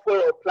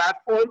software or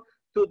platform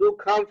to do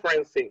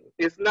conferencing.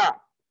 It's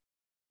not.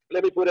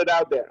 Let me put it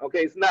out there.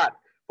 Okay, it's not.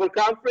 For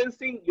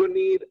conferencing, you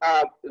need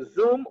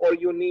Zoom or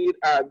you need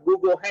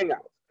Google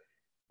Hangouts.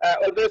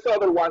 Or there's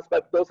other ones,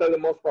 but those are the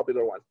most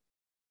popular ones.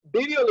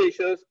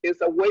 Videolicious is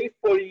a way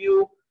for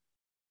you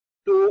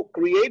to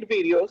create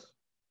videos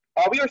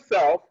of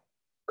yourself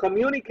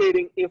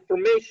communicating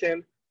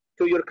information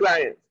to your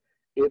clients.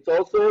 It's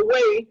also a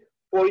way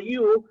for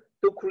you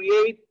to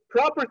create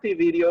property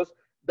videos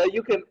that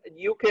you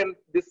can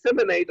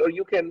disseminate or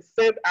you can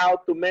send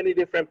out to many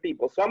different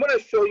people. So I'm going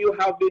to show you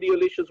how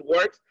Videolicious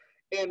works.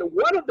 And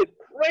one of the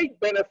great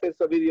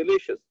benefits of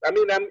Videolicious,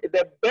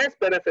 the best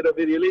benefit of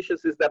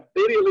Videolicious is that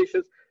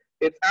Videolicious,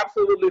 it's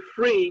absolutely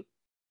free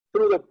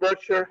through the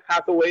Berkshire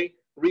Hathaway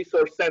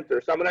Resource Center.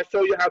 So I'm going to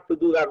show you how to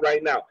do that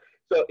right now.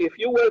 So if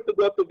you were to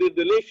go to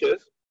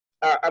Videolicious,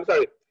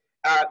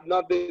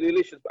 not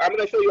Videolicious, but I'm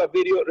going to show you a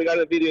video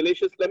regarding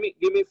Videolicious. Give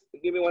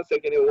me 1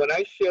 second here. When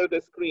I share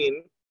the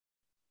screen,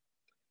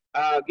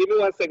 give me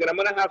 1 second. I'm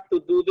going to have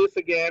to do this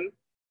again.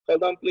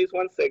 Hold on, please,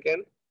 1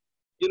 second.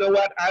 You know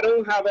what? I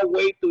don't have a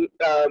way to,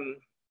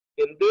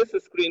 in this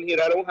screen here,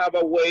 I don't have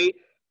a way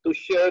to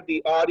share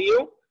the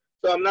audio.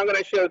 So I'm not going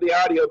to share the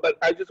audio, but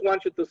I just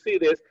want you to see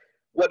this.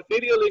 What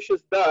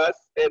Videolicious does,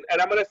 and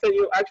I'm going to send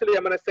you, actually,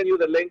 I'm going to send you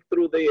the link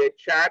through the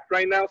chat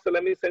right now. So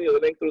let me send you the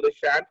link through the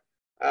chat.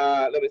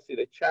 Let me see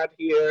the chat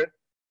here.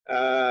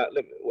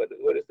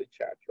 What is the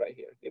chat right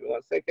here? Give me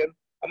 1 second.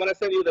 I'm going to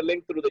send you the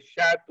link through the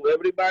chat to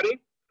everybody.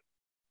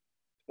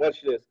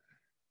 Watch this.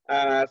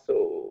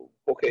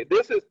 Okay,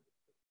 this is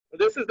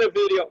the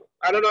video.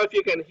 I don't know if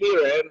you can hear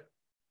it.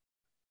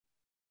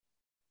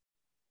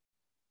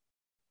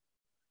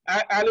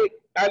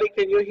 Ali,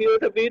 can you hear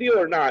the video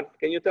or not?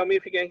 Can you tell me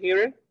if you can hear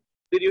it?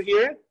 Did you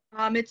hear it?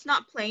 It's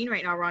not playing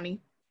right now, Ronnie.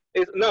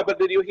 No, but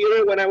did you hear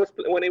it when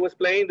it was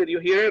playing? Did you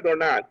hear it or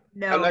not?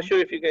 No. I'm not sure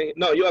if you can.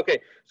 No, you okay?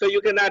 So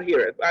you cannot hear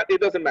it. It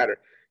doesn't matter.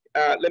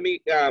 Let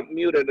me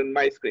mute it on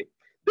my screen.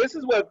 This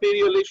is what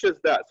Videolicious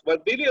does.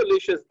 What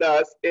Videolicious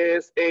does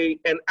is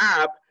an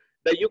app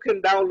that you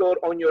can download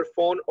on your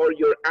phone or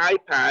your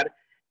iPad.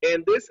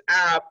 And this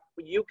app,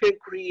 you can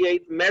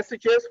create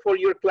messages for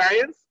your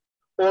clients,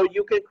 or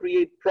you can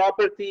create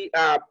property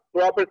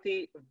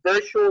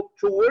virtual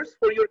tours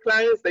for your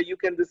clients that you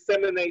can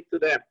disseminate to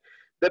them.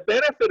 The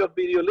benefit of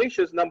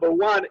Videolicious, number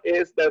one,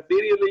 is that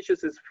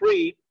Videolicious is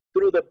free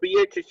through the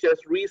BHHS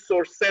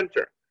Resource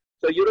Center.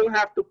 So you don't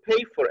have to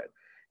pay for it.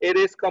 It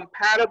is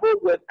compatible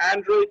with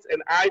Androids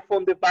and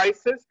iPhone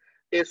devices.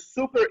 It's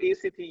super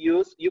easy to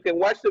use. You can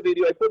watch the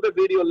video. I put the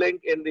video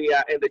link in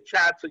the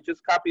chat, so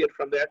just copy it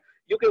from there.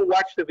 You can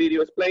watch the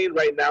video. It's playing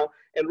right now.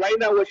 And right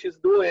now what she's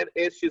doing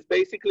is she's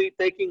basically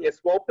taking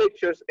small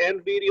pictures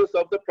and videos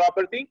of the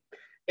property.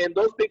 And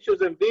those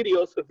pictures and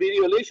videos,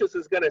 Videolicious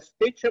is going to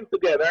stitch them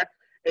together,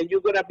 and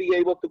you're going to be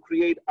able to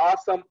create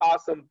awesome,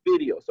 awesome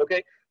videos,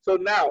 okay? So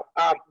now,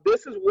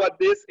 this is what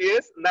this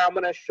is. Now I'm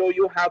going to show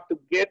you how to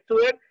get to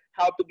it,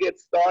 how to get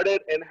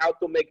started, and how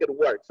to make it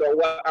work. So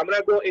I'm going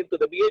to go into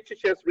the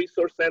BHHS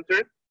Resource Center.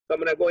 So I'm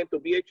going to go into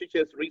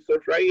BHHS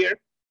Resource right here.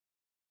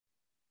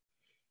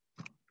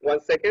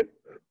 1 second.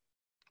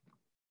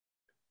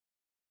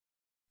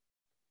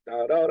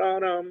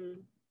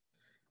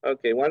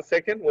 Okay, 1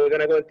 second. We're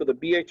going to go into the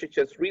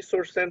BHHS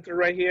Resource Center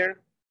right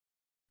here.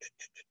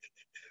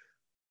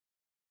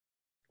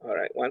 All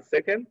right, 1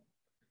 second.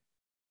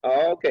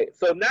 Okay,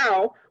 so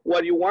now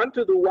what you want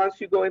to do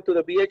once you go into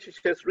the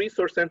BHHS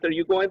Resource Center,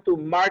 you go into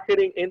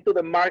marketing, into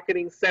the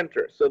marketing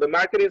center. So the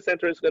marketing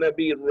center is going to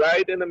be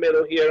right in the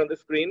middle here on the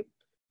screen.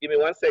 Give me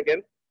 1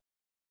 second.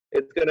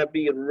 It's going to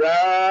be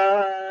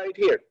right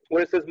here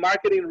where it says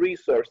marketing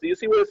resource. Do you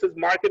see where it says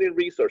marketing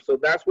resource? So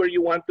that's where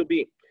you want to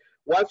be.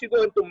 Once you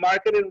go into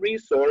marketing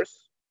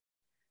resource,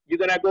 you're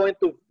going to go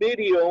into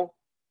video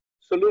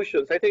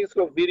solutions. I think it's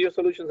called video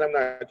solutions. I'm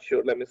not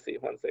sure. Let me see.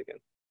 1 second.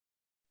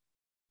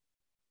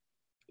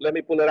 Let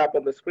me pull it up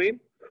on the screen.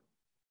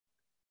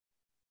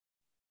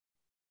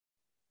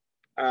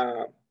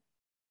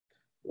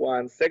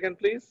 1 second,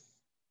 please.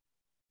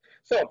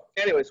 So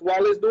anyways,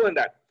 while it's doing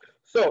that,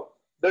 so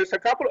there's a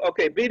couple,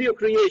 okay, video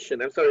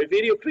creation. I'm sorry,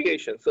 video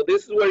creation. So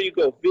this is where you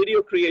go,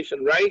 video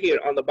creation right here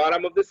on the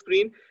bottom of the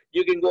screen.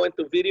 You can go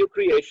into video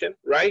creation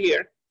right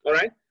here, all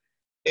right?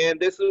 And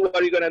this is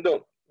what you're gonna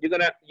do. You're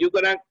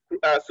gonna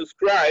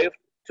subscribe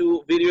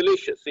to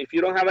Videolicious. So if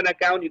you don't have an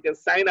account, you can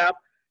sign up.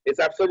 It's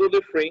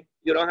absolutely free.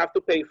 You don't have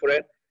to pay for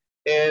it.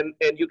 And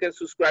you can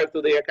subscribe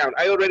to the account.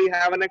 I already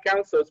have an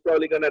account, so it's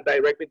probably gonna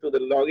direct me to the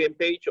login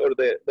page or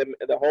the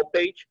home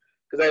page,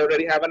 because I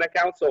already have an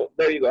account. So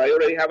there you go, I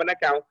already have an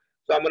account.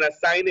 So I'm gonna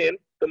sign in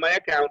to my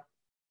account.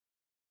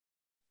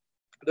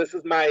 This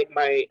is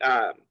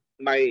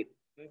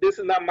this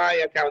is not my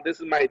account, this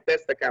is my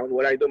test account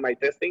where I do my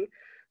testing.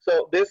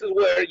 So this is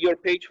where your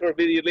page for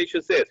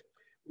Videolicious is.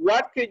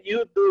 What can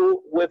you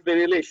do with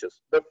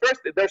Videolicious?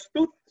 There's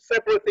two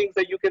separate things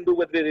that you can do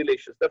with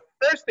Videolicious. The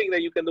first thing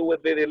that you can do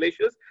with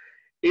Videolicious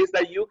is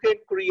that you can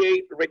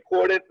create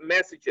recorded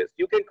messages.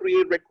 You can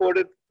create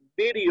recorded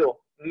video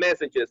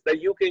messages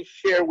that you can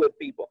share with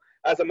people.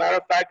 As a matter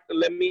of fact,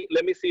 let me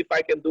see if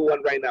I can do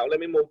one right now. Let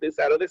me move this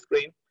out of the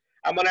screen.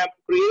 I'm gonna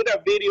create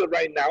a video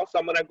right now. So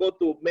I'm gonna go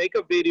to make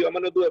a video. I'm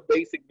gonna do a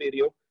basic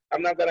video.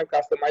 I'm not gonna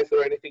customize it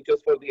or anything,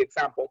 just for the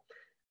example.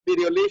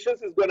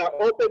 Videolicious is gonna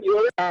open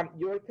your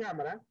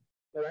camera.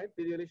 All right,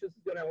 Videolicious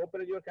is gonna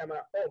open your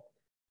camera.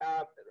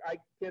 I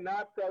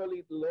cannot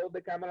probably load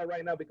the camera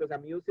right now because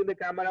I'm using the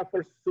camera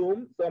for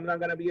Zoom, so I'm not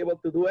gonna be able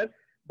to do it.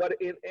 But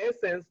in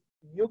essence,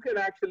 you can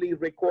actually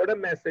record a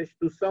message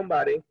to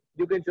somebody.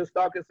 You can just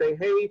talk and say,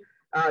 hey,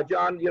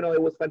 John, you know,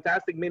 it was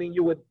fantastic meeting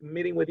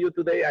with you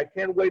today. I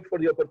can't wait for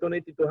the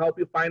opportunity to help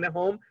you find a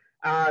home.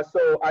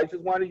 So I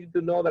just wanted you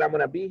to know that I'm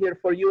gonna be here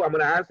for you. I'm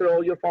gonna answer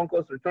all your phone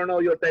calls, return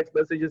all your text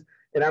messages,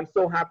 and I'm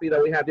so happy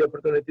that we had the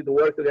opportunity to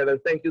work together.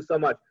 Thank you so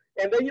much.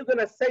 And then you're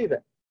gonna save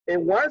it.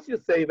 And once you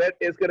save it,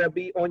 it's gonna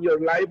be on your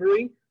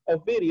library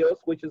of videos,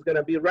 which is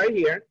gonna be right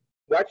here.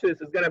 Watch this,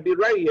 it's gonna be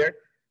right here.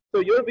 So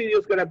your video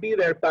is gonna be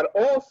there, but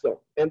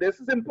also, and this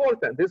is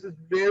important, this is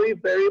very,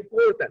 very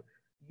important,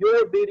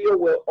 your video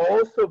will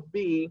also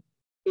be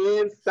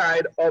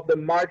inside of the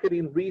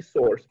marketing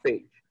resource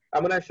page.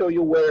 I'm gonna show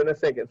you where in a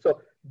second.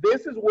 So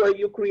this is where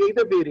you create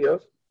the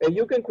videos, and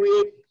you can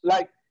create,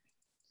 like,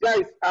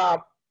 guys,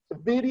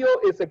 video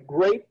is a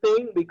great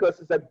thing because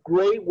it's a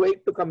great way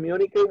to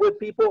communicate with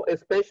people,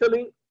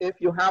 especially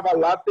if you have a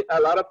lot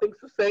of things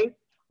to say.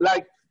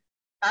 Like,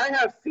 I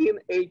have seen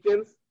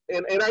agents,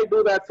 and I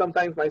do that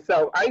sometimes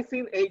myself. I've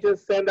seen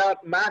agents send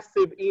out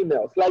massive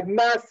emails, like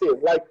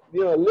massive, like,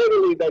 you know,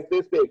 literally like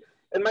this big.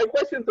 And my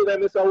question to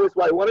them is always,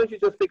 why don't you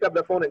just pick up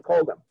the phone and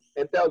call them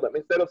and tell them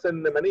instead of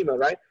sending them an email,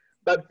 right?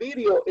 But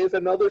video is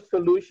another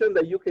solution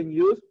that you can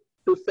use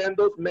to send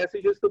those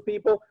messages to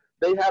people.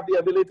 They have the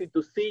ability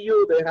to see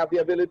you, they have the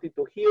ability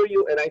to hear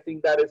you, and I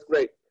think that is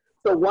great.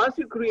 So once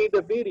you create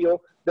the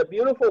video, the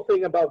beautiful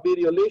thing about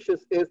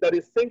Videolicious is that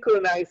it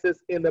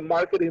synchronizes in the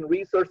Marketing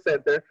Resource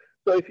Center.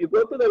 So if you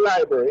go to the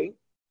library,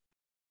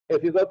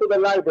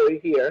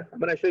 here, I'm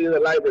gonna show you the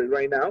library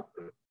right now.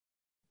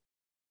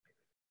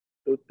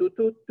 If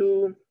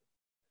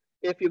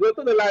you go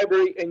to the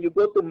library and you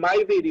go to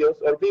My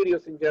Videos, or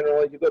videos in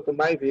general, you go to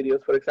My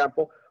Videos, for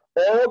example,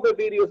 all the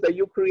videos that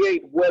you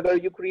create, whether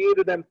you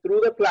created them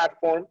through the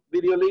platform,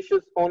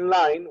 Videolicious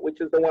Online, which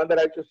is the one that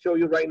I just showed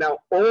you right now,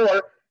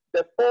 or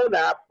the phone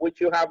app,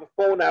 which you have a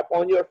phone app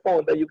on your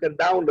phone that you can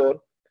download,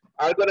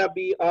 are gonna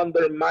be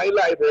under My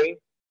Library,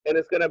 and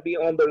it's gonna be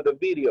under the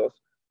videos.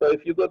 So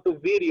if you go to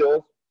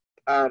videos,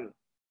 let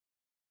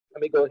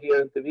me go here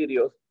into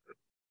videos,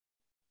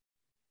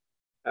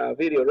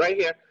 video right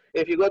here.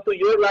 If you go to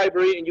your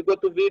library and you go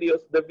to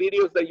videos, the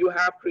videos that you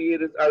have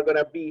created are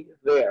gonna be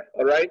there,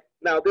 all right?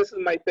 Now this is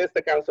my test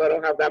account, so I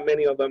don't have that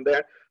many of them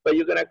there, but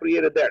you're gonna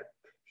create it there.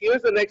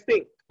 Here's the next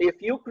thing.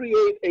 If you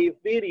create a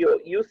video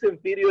using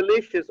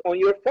Videolicious on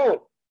your phone,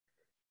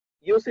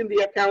 using the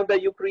account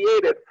that you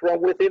created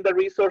from within the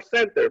Resource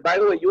Center. By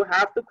the way, you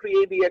have to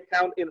create the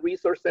account in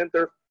Resource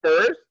Center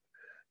first,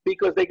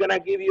 because they're gonna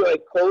give you a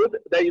code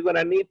that you're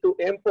gonna need to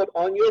input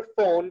on your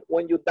phone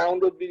when you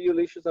download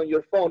Videolicious on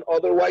your phone.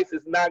 Otherwise,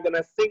 it's not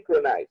gonna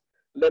synchronize.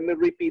 Let me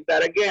repeat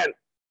that again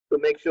to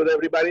make sure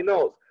everybody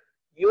knows.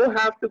 You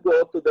have to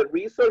go to the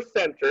Resource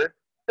Center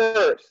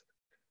first.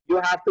 You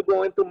have to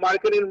go into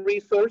Marketing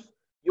Resource.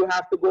 You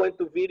have to go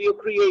into Video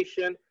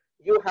Creation.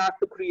 You have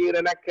to create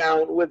an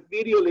account with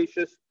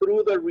Videolicious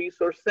through the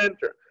Resource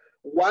Center.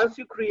 Once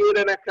you create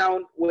an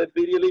account with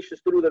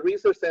Videolicious through the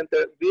Resource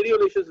Center,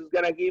 Videolicious is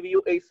gonna give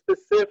you a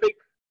specific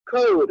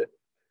code.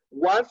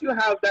 Once you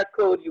have that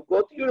code, you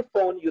go to your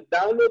phone, you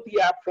download the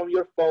app from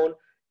your phone,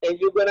 and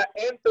you're gonna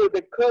enter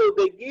the code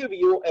they give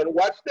you, and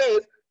watch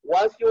this,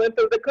 once you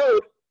enter the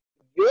code,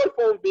 your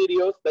phone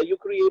videos that you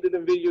created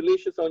in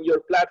Videolicious on your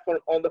platform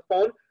on the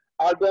phone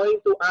are going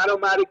to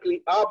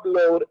automatically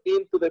upload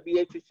into the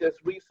VHHS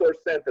Resource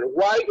Center.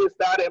 Why is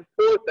that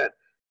important?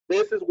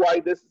 This is why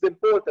this is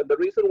important. The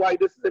reason why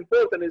this is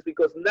important is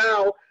because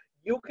now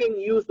you can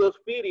use those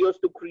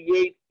videos to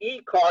create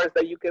e-cards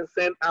that you can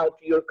send out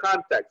to your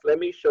contacts. Let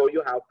me show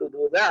you how to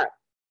do that.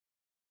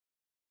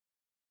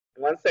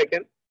 1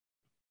 second.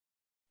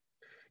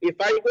 If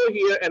I go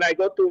here and I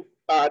go to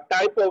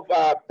type of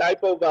what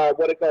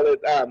I call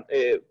it,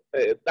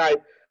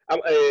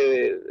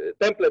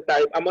 template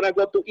type, I'm gonna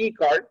go to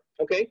e-card,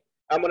 okay?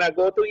 I'm gonna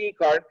go to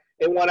e-card,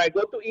 and when I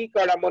go to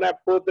e-card, I'm gonna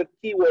put the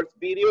keywords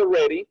video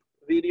ready.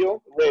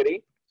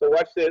 So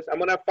watch this. I'm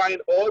gonna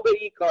find all the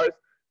e-cards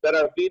that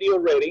are video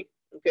ready,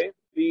 okay?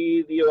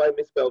 Video, I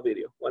misspelled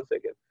video, 1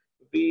 second.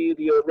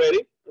 Video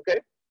ready, okay?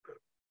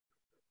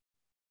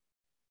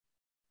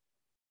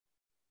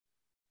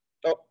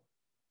 Oh,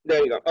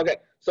 there you go, okay.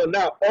 So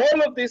now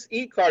all of these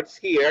e-cards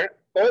here,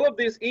 all of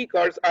these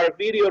e-cards are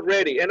video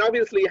ready. And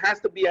obviously it has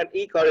to be an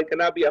e-card, it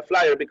cannot be a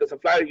flyer, because a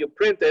flyer you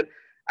printed,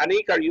 an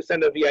e-card you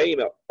send it via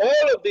email.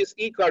 All of these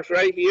e-cards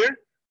right here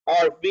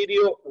are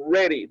video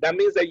ready. That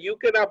means that you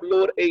can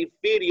upload a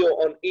video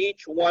on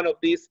each one of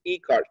these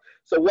e-cards.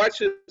 So watch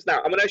this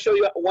now. I'm gonna show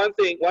you one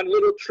thing, one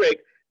little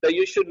trick that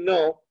you should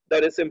know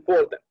that is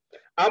important.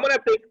 I'm gonna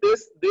pick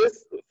this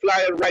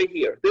flyer right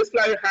here. This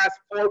flyer has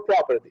 4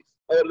 properties,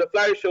 or the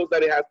flyer shows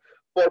that it has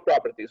 4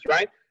 properties,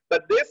 right?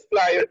 But this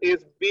flyer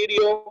is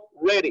video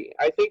ready.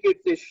 I think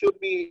it should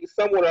be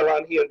somewhere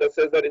around here that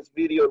says that it's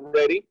video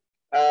ready.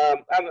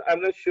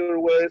 I'm not sure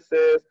where it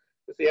says.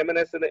 Let's see,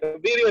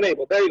 MNS video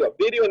enabled. There you go,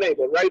 video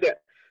enabled right there.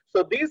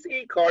 So this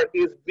e-card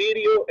is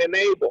video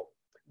enabled.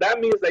 That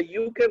means that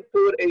you can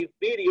put a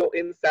video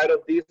inside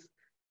of this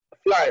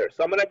flyer.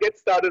 So I'm gonna get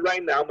started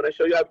right now. I'm gonna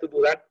show you how to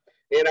do that,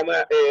 and I'm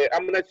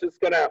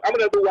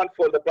gonna do one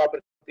for the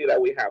property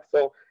that we have.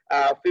 So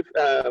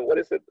what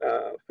is it?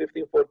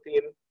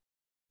 1514.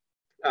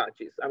 Ah,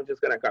 geez, I'm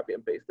just gonna copy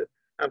and paste it.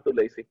 I'm too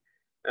lazy.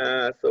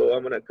 So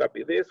I'm gonna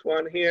copy this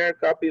one here,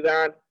 copy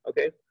that.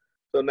 Okay.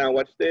 So now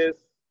watch this.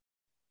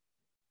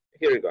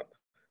 Here we go.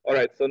 All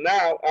right. So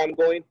now I'm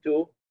going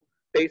to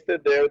paste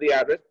it there, the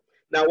address.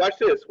 Now watch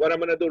this. What I'm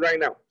gonna do right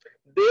now.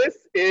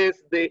 This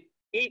is the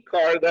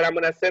e-card that I'm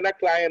gonna send a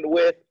client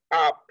with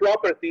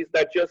properties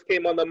that just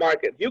came on the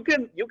market. You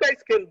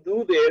guys can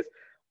do this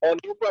on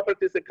new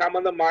properties that come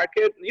on the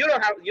market. You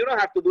don't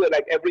have to do it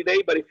like every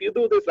day, but if you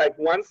do this like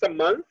once a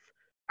month,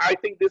 I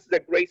think this is a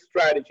great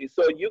strategy.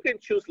 So you can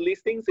choose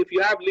listings. If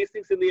you have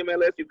listings in the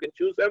MLS, you can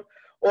choose them.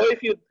 Or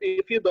if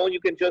you don't,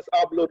 you can just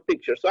upload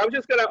pictures. So I'm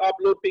just gonna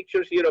upload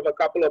pictures here of a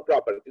couple of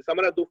properties. I'm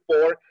gonna do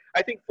 4.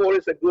 I think 4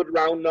 is a good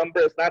round number.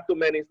 It's not too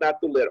many, it's not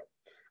too little.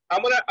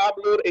 I'm gonna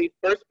upload a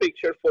first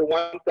picture for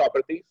one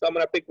property. So I'm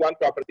gonna pick one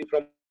property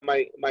from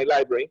my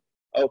library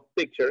of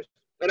pictures.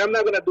 And I'm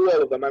not gonna do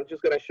all of them. I'm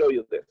just gonna show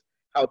you this,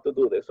 how to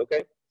do this,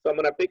 okay? So I'm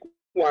gonna pick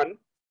one.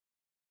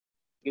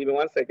 Give me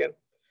 1 second.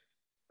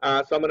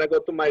 So I'm gonna go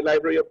to my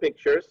library of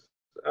pictures.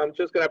 I'm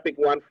just gonna pick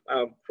one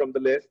from the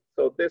list.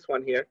 So this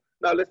one here.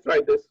 Now let's try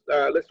this.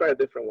 Let's try a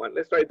different one.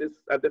 Let's try this,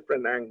 a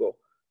different angle.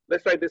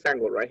 Let's try this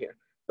angle right here.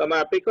 So I'm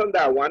gonna pick on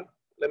that one.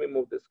 Let me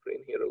move the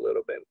screen here a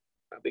little bit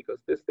because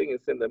this thing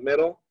is in the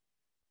middle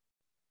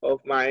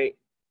of my,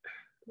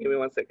 give me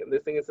 1 second.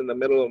 This thing is in the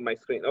middle of my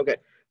screen. Okay,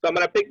 so I'm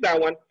gonna pick that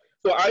one.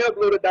 So I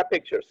uploaded that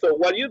picture. So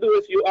what you do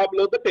is you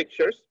upload the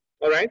pictures,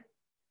 all right?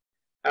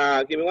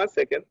 Give me 1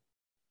 second.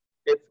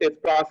 It's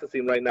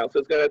processing right now, so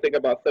it's gonna take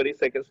about 30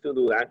 seconds to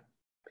do that.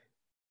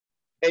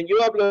 And you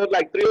upload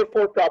like 3 or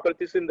 4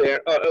 properties in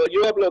there.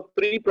 You upload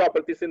 3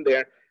 properties in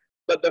there,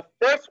 but the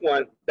first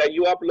one that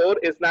you upload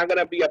is not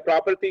gonna be a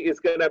property, it's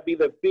gonna be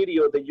the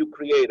video that you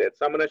created.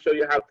 So I'm gonna show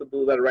you how to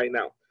do that right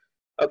now.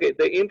 Okay,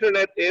 the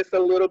internet is a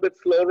little bit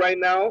slow right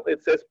now.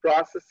 It says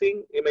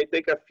processing. It may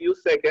take a few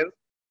seconds.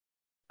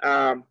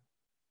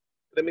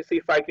 Let me see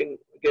if I can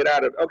get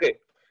out of it. Okay,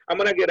 I'm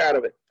gonna get out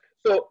of it.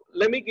 So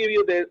let me give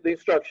you the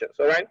instructions,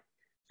 all right?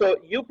 So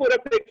you put a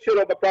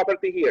picture of a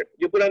property here.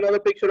 You put another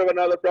picture of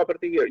another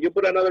property here. You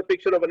put another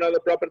picture of another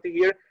property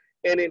here.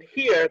 And in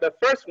here, the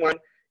first one,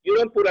 you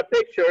don't put a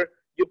picture,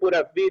 you put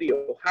a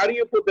video. How do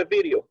you put the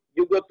video?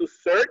 You go to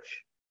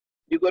search,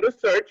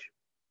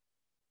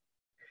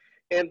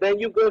 and then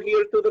you go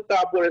here to the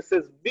top where it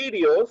says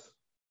videos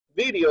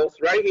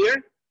right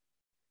here.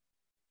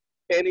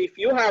 And if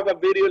you have a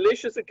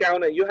Videolicious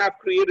account and you have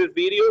created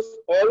videos,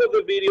 all of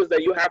the videos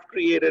that you have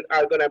created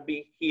are gonna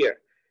be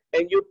here.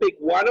 And you pick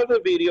one of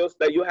the videos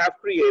that you have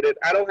created.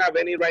 I don't have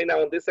any right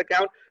now on this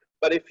account,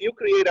 but if you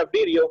create a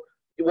video,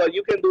 what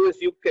you can do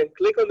is you can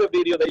click on the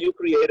video that you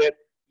created,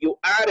 you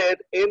add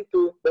it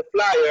into the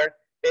flyer,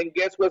 and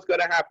guess what's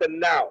gonna happen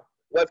now?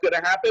 What's gonna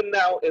happen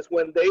now is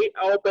when they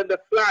open the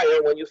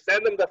flyer, when you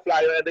send them the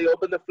flyer and they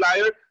open the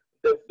flyer,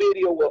 the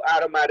video will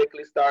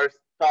automatically start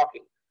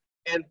talking.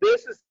 And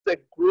this is a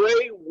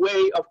great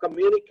way of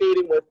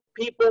communicating with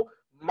people,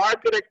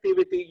 market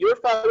activity. You're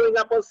following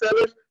up on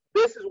sellers.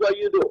 This is what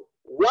you do.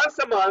 Once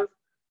a month,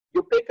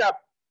 you pick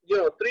up,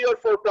 3 or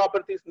 4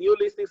 properties, new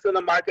listings in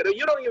the market, and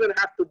you don't even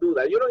have to do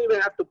that. You don't even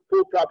have to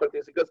pull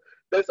properties because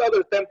there's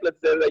other templates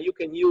there that you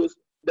can use.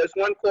 There's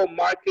one called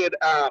market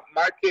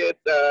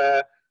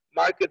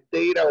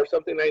data or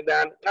something like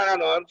that. I don't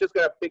know. I'm just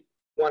gonna pick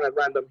one at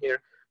random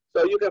here,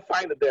 so you can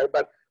find it there.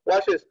 But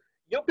watch this.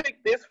 You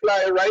pick this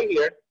flyer right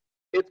here.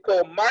 It's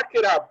called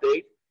Market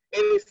Update.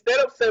 And instead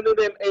of sending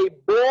them a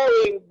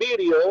boring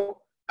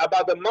video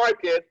about the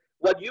market,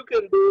 what you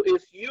can do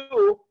is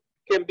you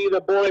can be the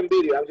boring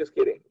video. I'm just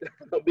kidding.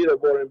 Don't be the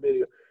boring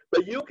video.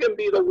 But you can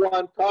be the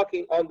one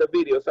talking on the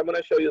video. So I'm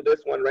going to show you this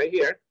one right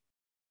here.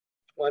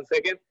 1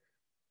 second.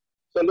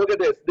 So look at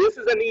this. This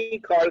is an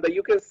e-card that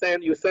you can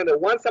send. You send it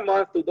once a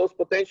month to those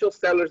potential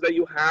sellers that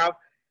you have,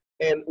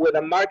 and with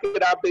a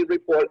market update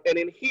report. And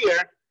in here,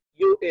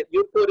 you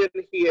put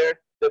in here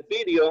the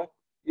video,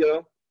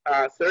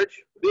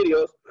 search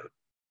videos,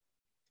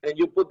 and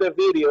you put the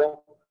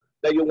video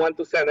that you want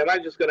to send. And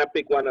I'm just gonna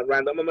pick one at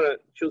random. I'm gonna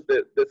choose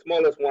the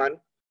smallest one,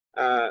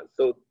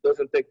 so it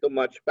doesn't take too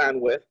much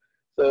bandwidth.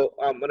 So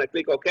I'm gonna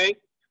click OK.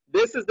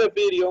 This is the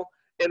video,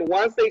 and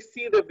once they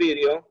see the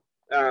video,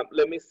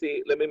 let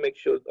me make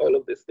sure all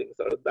of these things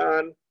are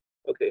done.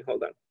 Okay,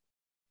 hold on.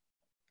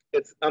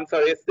 I'm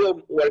sorry, it's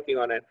still working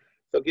on it.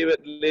 So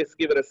let's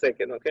give it a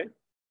second, okay?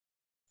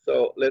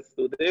 So let's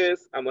do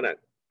this. I'm gonna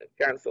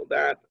cancel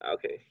that.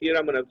 Okay, here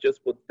I'm gonna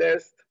just put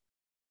test.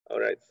 All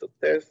right, so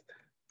test.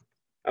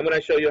 I'm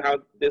gonna show you how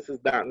this is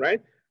done,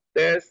 right?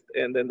 Test,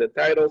 and then the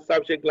title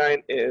subject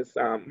line is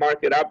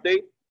market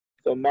update.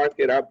 So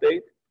market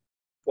update,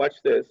 watch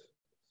this.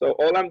 So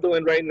all I'm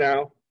doing right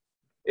now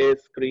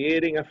is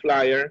creating a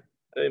flyer.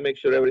 Let me make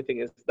sure everything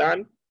is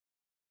done.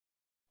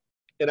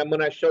 And I'm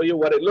gonna show you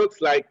what it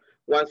looks like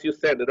once you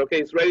send it. Okay,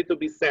 it's ready to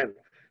be sent.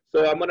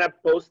 So I'm gonna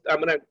post, I'm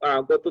gonna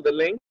go to the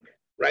link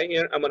right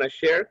here. I'm gonna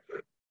share.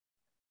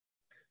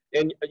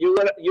 And you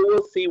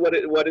will see what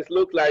it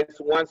looks like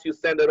once you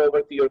send it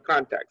over to your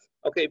contacts.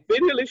 Okay,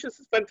 Videolicious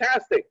is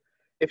fantastic.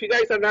 If you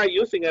guys are not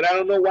using it, I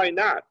don't know why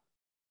not.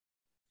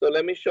 So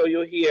let me show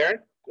you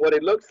here what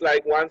it looks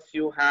like once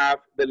you have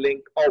the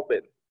link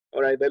open.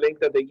 All right, the link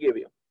that they give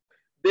you.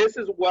 This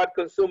is what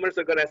consumers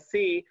are gonna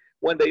see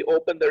when they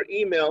open their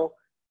email.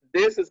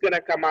 This is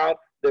gonna come out,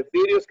 the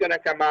video is gonna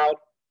come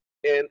out,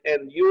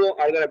 and you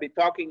are gonna be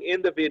talking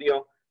in the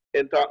video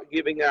and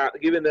giving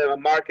them a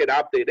market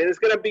update. And it's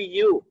gonna be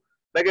you.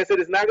 Like I said,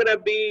 it's not gonna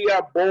be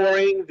a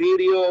boring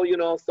video, you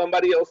know,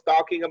 somebody else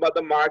talking about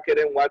the market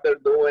and what they're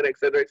doing, et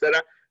cetera, et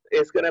cetera.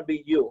 It's gonna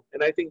be you.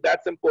 And I think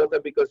that's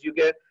important because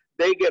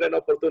they get an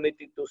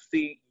opportunity to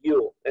see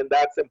you, and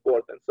that's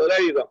important. So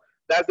there you go.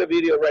 That's the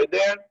video right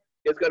there.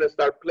 It's gonna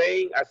start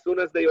playing. As soon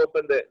as they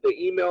open the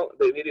email,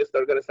 the video is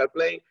gonna start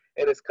playing,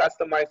 and it's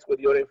customized with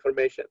your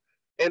information.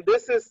 And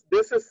this is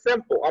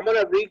simple. I'm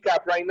gonna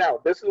recap right now.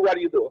 This is what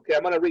you do, okay?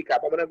 I'm gonna recap.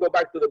 I'm gonna go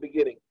back to the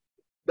beginning.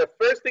 The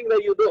first thing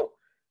that you do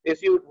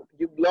is you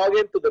log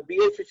into the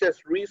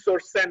BHHS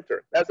Resource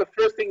Center. That's the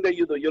first thing that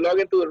you do. You log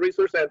into the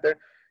Resource Center.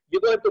 You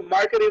go into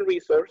Marketing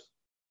Resource.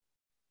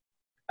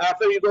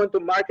 After you go into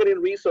Marketing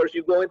Resource,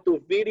 you go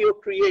into Video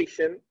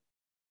Creation.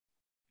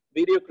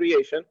 Video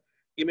Creation.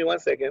 Give me 1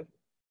 second.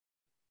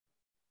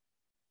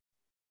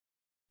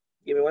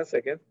 Give me 1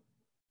 second.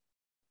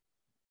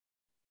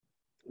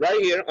 Right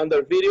here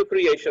under Video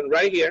Creation,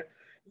 right here,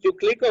 you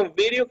click on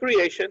Video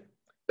Creation.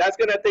 That's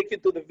gonna take you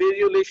to the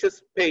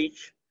Videolicious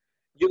page.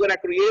 You're gonna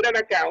create an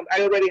account.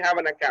 I already have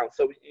an account,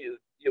 so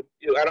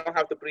I don't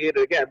have to create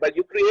it again, but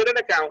you create an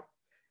account.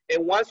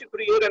 And once you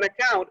create an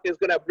account, it's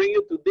gonna bring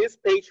you to this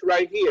page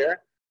right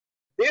here.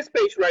 This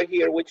page right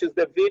here, which is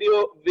the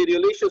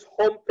Videolicious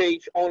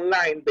homepage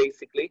online,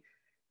 basically.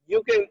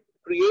 You can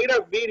create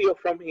a video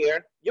from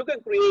here. You can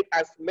create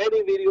as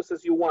many videos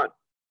as you want.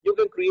 You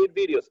can create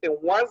videos. And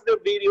once the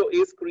video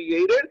is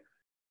created,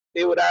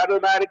 it would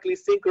automatically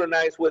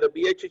synchronize with the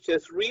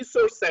BHHS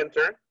Resource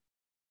Center.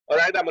 All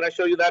right, I'm gonna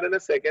show you that in a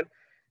second.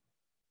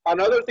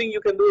 Another thing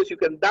you can do is you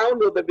can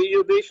download the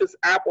Videolicious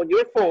app on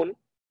your phone.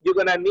 You're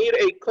gonna need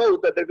a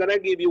code that they're gonna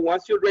give you.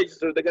 Once you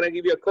register, they're gonna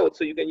give you a code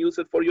so you can use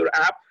it for your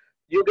app.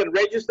 You can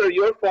register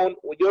your phone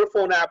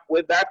app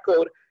with that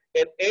code,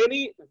 and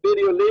any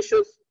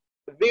Videolicious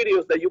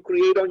videos that you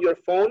create on your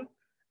phone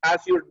as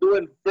you're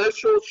doing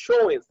virtual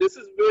showings. This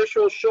is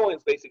virtual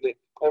showings basically,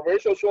 or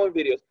virtual showing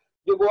videos.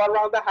 You go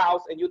around the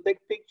house and you take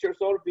pictures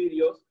or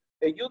videos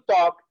and you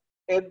talk,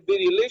 and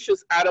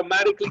Videolicious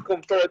automatically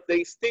convert,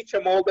 they stitch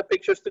them all the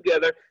pictures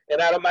together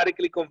and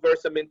automatically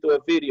converts them into a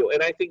video.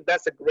 And I think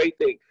that's a great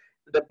thing.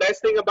 The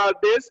best thing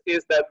about this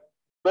is that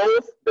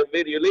both the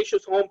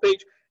Videolicious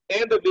homepage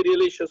and the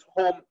Videolicious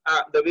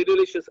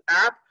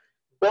app,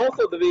 both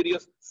of the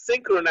videos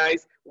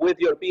synchronize with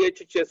your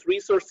BHHS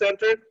Resource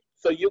Center,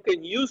 so you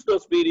can use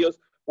those videos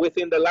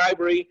within the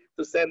library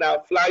to send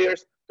out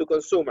flyers to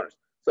consumers.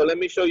 So let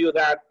me show you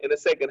that in a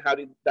second, how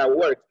that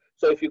works.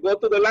 So if you go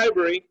to the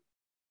library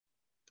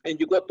and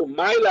you go to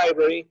My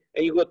Library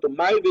and you go to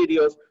My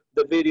Videos,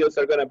 the videos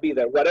are gonna be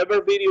there.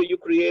 Whatever video you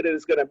created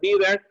is gonna be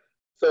there.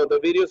 So the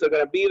videos are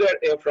gonna be there,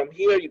 and from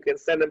here you can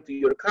send them to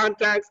your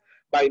contacts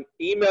by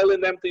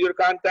emailing them to your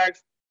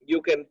contacts. You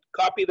can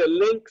copy the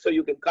link, so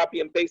you can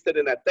copy and paste it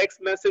in a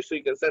text message, so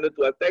you can send it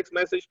to a text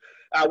message.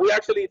 We're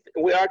actually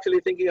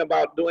thinking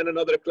about doing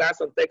another class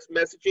on text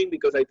messaging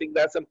because I think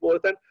that's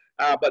important,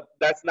 but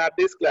that's not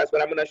this class, but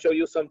I'm gonna show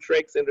you some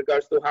tricks in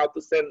regards to how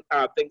to send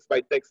things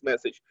by text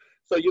message.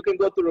 So you can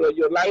go to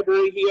your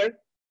library here.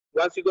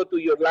 Once you go to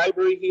your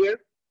library here,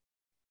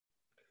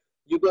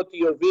 you go to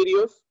your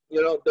videos,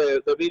 you know,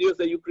 the videos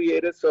that you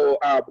created. So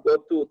go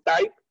to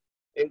type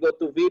and go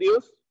to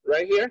videos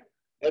right here.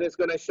 And it's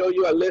gonna show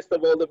you a list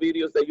of all the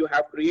videos that you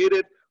have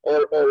created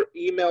or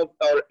email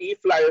or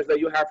e-flyers that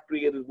you have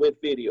created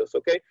with videos,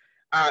 okay?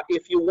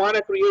 If you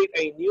wanna create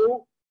a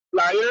new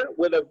flyer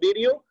with a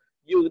video,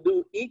 you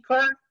do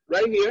e-card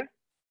right here.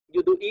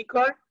 You do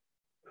e-card,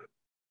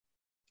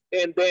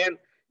 and then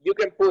you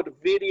can put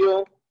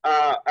video,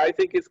 I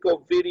think it's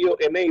called video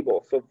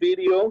enable. So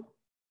video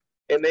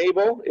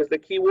enable is the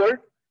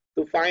keyword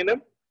to find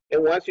them.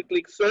 And once you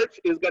click search,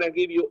 it's gonna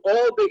give you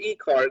all the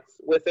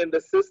e-cards within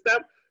the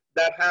system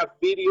that have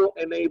video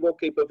enable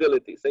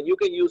capabilities. And you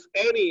can use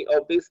any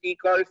of these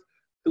e-cards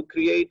to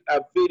create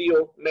a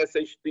video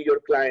message to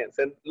your clients.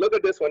 And look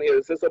at this one here,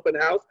 it says open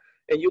house,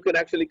 and you can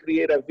actually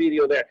create a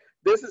video there.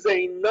 This is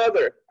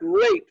another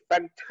great,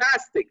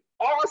 fantastic,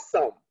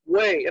 awesome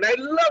way, and I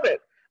love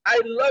it. I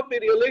love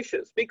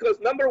Videolicious because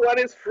number one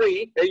is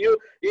free. And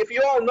if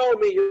you all know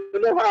me, you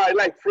know how I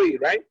like free,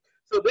 right?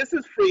 So this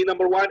is free,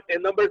 number one.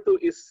 And number two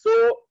is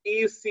so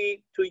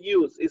easy to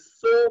use. It's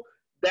so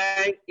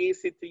dang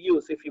easy to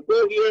use. If you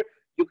go here,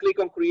 you click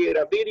on create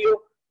a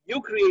video,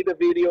 you create a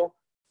video,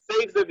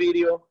 save the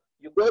video,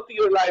 you go to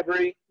your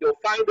library, you'll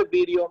find the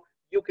video,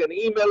 you can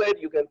email it,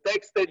 you can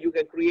text it, you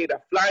can create a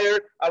flyer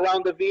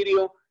around the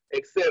video,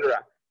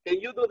 etc. Can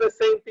you do the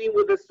same thing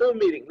with the Zoom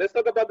meeting? Let's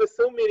talk about the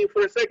Zoom meeting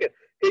for a second.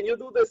 Can you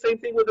do the same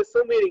thing with the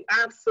Zoom meeting?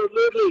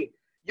 Absolutely.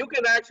 You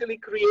can actually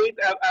create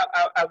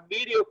a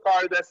video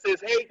card that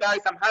says, hey guys,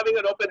 I'm having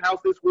an open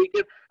house this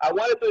weekend. I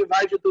wanted to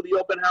invite you to the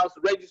open house,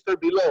 register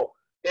below.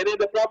 And in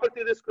the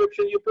property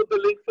description, you put the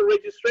link for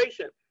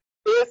registration.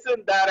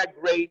 Isn't that a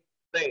great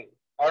thing?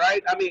 All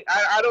right. I mean,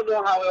 I don't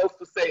know how else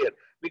to say it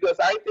because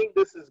I think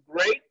this is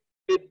great.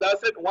 It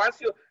doesn't,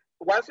 once you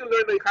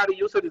learn how to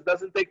use it, it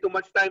doesn't take too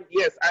much time.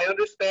 Yes, I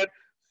understand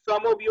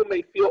some of you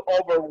may feel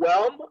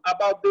overwhelmed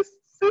about these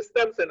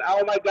systems and,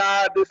 oh my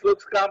God, this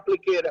looks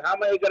complicated. How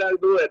am I gonna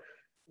do it?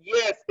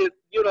 Yes,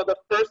 you know, the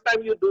first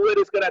time you do it,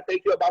 it's gonna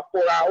take you about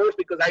 4 hours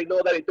because I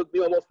know that it took me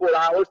almost 4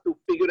 hours to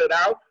figure it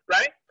out,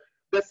 right?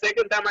 The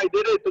second time I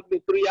did it, it took me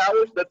 3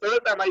 hours. The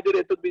third time I did it,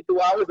 it took me 2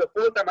 hours. The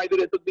fourth time I did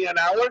it, it took me an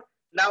hour.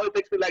 Now it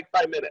takes me like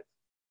 5 minutes.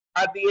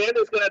 At the end,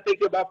 it's going to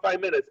take you about 5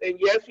 minutes. And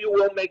yes, you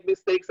will make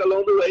mistakes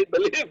along the way.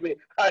 Believe me,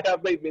 I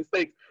have made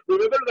mistakes.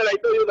 Remember that I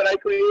told you that I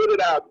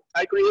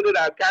created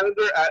a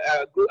calendar,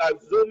 a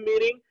Zoom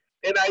meeting,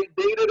 and I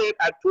dated it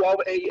at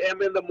 12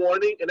 a.m. in the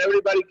morning, and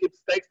everybody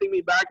keeps texting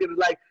me back and it's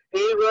like,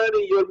 hey,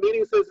 Ronnie, your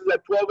meeting says it's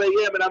at 12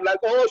 a.m. And I'm like,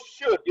 oh,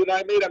 shoot, you know,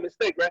 I made a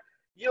mistake, right?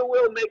 You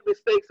will make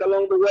mistakes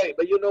along the way.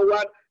 But you know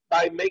what?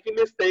 By making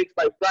mistakes,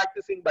 by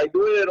practicing, by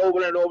doing it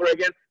over and over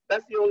again,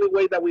 that's the only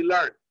way that we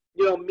learn.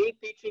 You know, me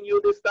teaching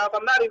you this stuff,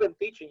 I'm not even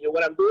teaching you.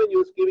 What I'm doing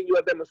is giving you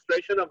a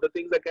demonstration of the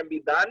things that can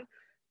be done.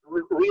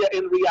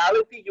 In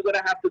reality, you're going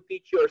to have to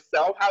teach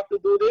yourself how to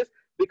do this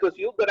because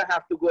you're going to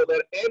have to go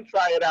there and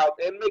try it out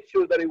and make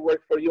sure that it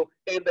works for you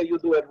and that you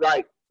do it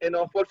right. And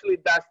unfortunately,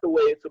 that's the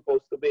way it's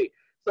supposed to be.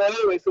 So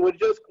anyway, so we're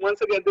just,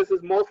 once again, this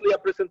is mostly a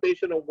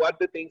presentation of what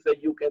the things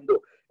that you can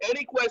do.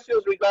 Any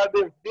questions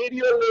regarding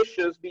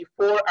Videolicious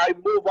before I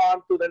move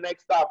on to the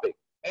next topic?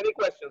 Any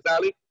questions,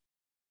 Ali?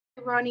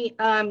 Ronnie,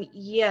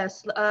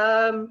 yes.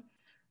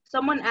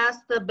 Someone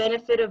asked the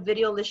benefit of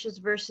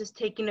Videolicious versus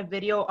taking a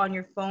video on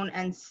your phone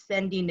and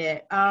sending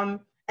it. And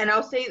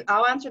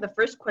I'll answer the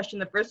first question.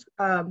 What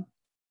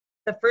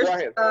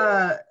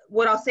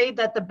I'll say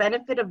that the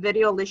benefit of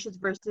Videolicious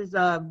versus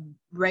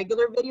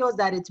regular video is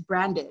that it's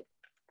branded.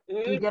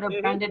 You get a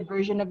branded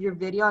version of your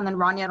video. And then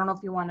Ronnie, I don't know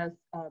if you want to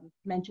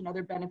mention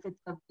other benefits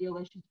of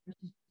Videolicious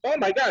versus. Oh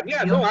my God,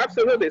 yeah, no,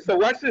 absolutely. So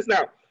watch this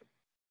now.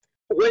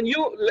 When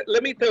you,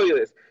 let me tell you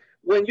this.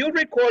 When you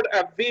record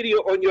a video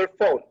on your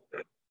phone,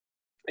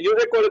 you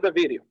recorded the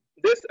video.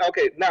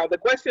 Okay, now the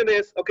question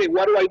is, okay,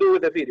 what do I do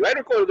with the video? I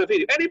recorded the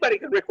video. Anybody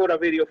can record a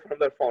video from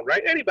their phone,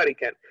 right? Anybody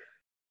can.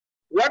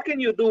 What can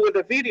you do with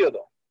the video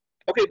though?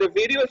 Okay, the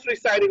video is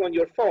residing on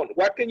your phone.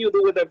 What can you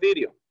do with the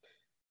video?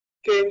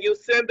 Can you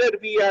send it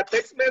via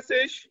text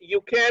message?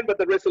 You can, but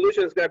the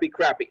resolution is gonna be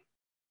crappy.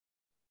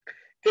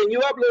 Can you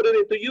upload it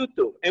into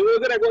YouTube? And we're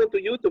gonna go into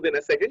YouTube in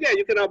a second. Yeah,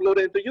 you can upload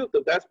it into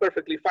YouTube. That's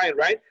perfectly fine,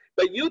 right?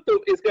 But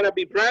YouTube is gonna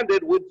be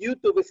branded with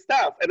YouTube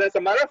stuff. And as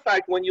a matter of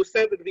fact, when you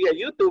send it via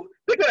YouTube,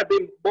 they're gonna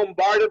be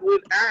bombarded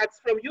with ads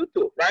from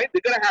YouTube, right?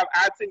 They're gonna have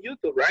ads in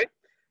YouTube, right?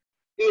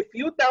 If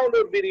you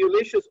download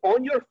Videolicious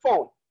on your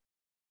phone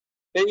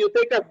and you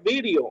take a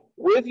video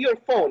with your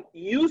phone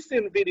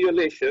using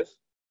Videolicious,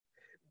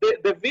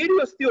 the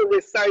video still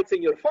resides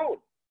in your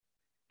phone.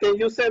 Can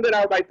you send it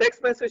out by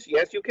text message?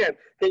 Yes, you can.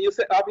 Can you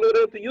upload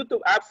it to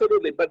YouTube?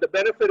 Absolutely. But the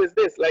benefit is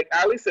this, like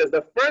Ali says,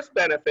 the first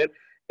benefit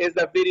is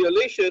that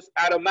Videolicious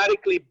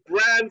automatically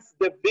brands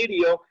the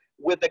video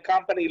with the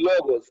company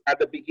logos at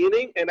the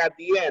beginning and at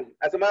the end.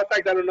 As a matter of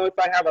fact, I don't know if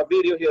I have a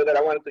video here that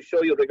I wanted to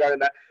show you regarding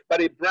that,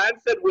 but it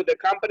brands it with the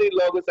company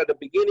logos at the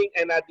beginning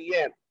and at the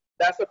end.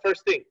 That's the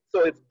first thing.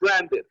 So it's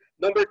branded.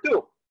 Number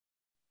two,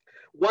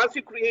 once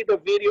you create a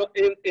video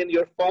in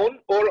your phone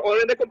or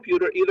in the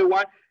computer, either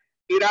one,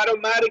 it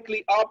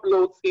automatically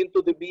uploads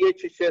into the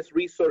BHHS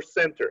Resource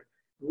Center.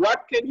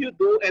 What can you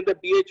do in the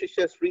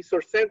BHHS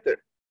Resource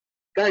Center?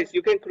 Guys,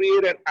 you can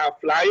create a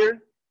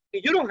flyer.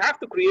 You don't have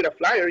to create a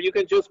flyer. You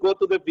can just go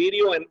to the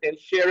video and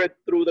share it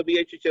through the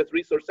BHHS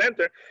Resource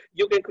Center.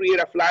 You can create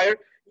a flyer.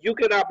 You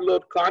can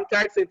upload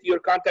contacts into your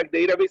contact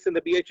database in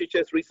the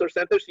BHHS Resource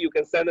Center, so you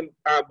can send them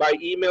by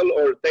email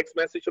or text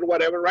message or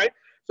whatever, right?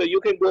 So you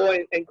can go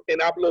and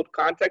upload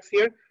contacts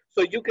here.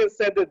 So you can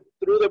send it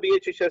through the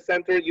BHHS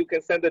Center. You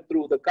can send it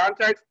through the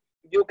contacts.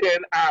 You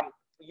can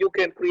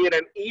create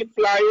an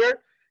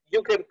e-flyer.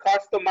 You can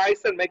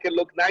customize and make it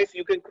look nice.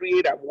 You can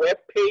create a web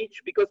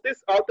page, because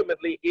this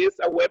ultimately is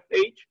a web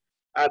page.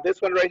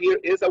 This one right here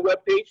is a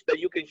web page that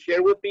you can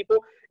share with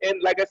people.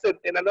 And like I said,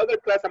 in another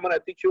class, I'm going to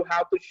teach you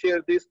how to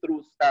share this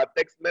through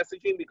text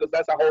messaging, because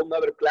that's a whole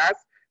nother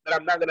class that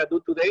I'm not going to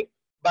do today.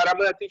 but I'm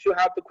gonna teach you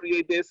how to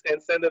create this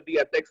and send it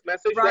via text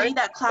message, Ronny, right?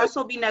 that class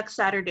will be next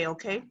Saturday,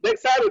 okay?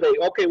 Next Saturday,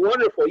 okay,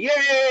 wonderful.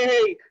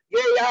 Yay,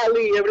 yay,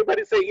 Ali.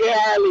 Everybody say,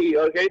 yeah, Ali,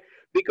 okay?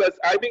 Because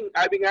I've been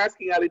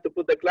asking Ali to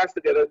put the class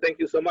together. Thank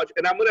you so much.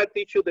 And I'm gonna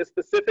teach you the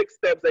specific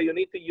steps that you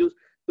need to use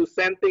to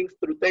send things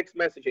through text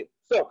messaging.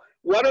 So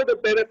what are the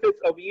benefits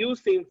of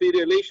using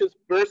video relations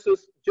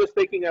versus just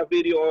taking a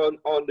video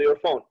on your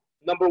phone?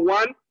 Number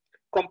one,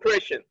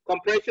 compression.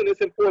 Compression is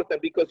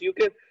important because you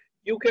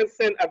can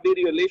send a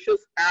video relations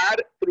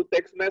ad through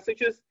text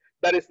messages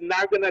that is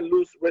not gonna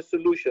lose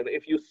resolution.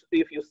 If you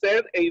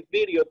send a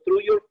video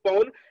through your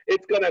phone,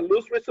 it's gonna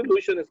lose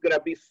resolution. It's gonna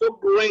be so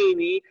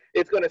grainy.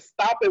 It's gonna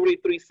stop every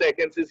 3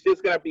 seconds. It's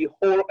just gonna be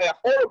a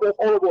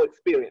horrible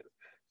experience.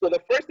 So the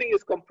first thing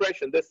is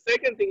compression. The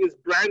second thing is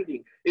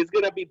branding. It's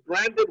gonna be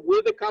branded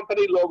with the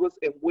company logos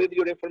and with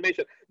your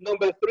information.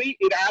 Number three,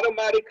 it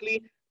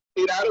automatically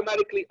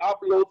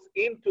uploads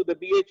into the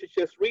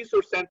BHHS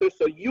Resource Center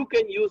so you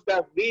can use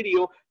that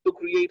video to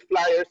create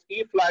flyers,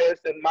 e-flyers,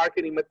 and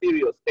marketing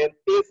materials. And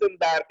isn't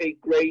that a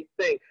great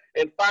thing?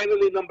 And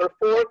finally, number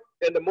four,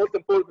 and the most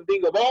important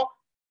thing of all,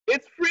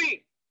 it's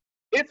free.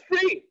 It's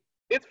free.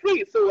 It's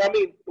free. So, I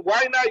mean,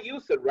 why not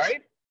use it,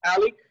 right?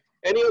 Ali,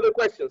 any other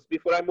questions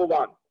before I move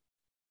on?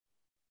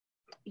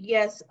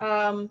 Yes.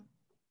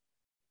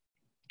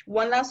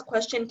 One last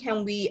question,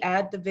 can we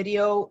add the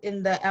video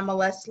in the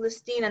MLS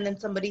listing? And then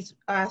somebody's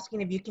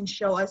asking if you can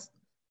show us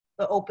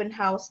the open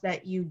house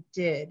that you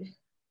did.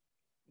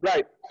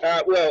 Right.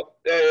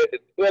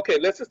 Okay,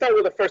 let's just start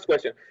with the first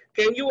question.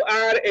 Can you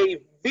add a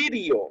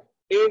video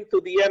into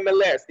the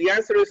MLS? The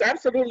answer is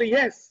absolutely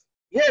yes.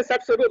 Yes,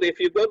 absolutely. If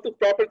you go to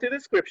property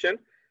description,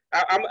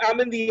 I'm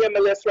in the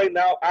MLS right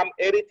now. I'm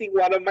editing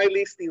one of my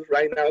listings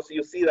right now, so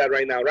you see that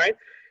right now, right?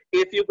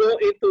 If you go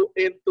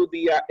into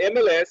the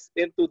MLS,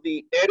 into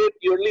the edit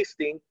your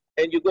listing,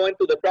 and you go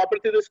into the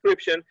property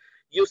description,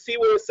 you see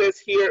where it says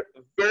here,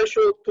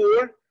 virtual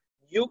tour.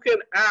 You can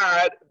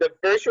add the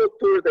virtual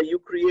tour that you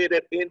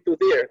created into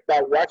there.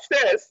 Now watch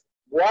this.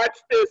 Watch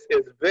this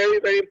is very,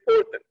 very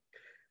important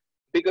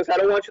because I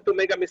don't want you to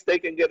make a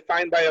mistake and get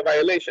fined by a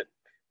violation.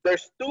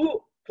 There's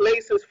two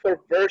places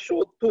for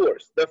virtual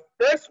tours. The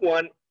first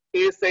one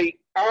is a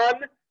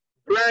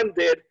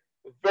unbranded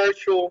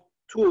virtual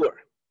tour.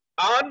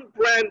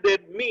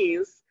 Unbranded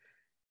means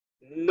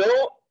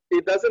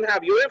it doesn't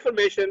have your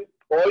information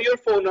or your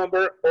phone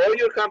number or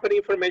your company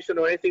information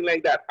or anything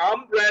like that.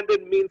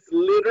 Unbranded means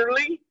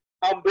literally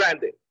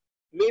unbranded,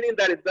 meaning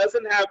that it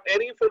doesn't have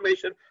any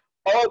information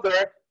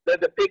other than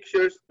the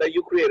pictures that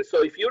you created.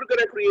 So if you're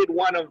gonna create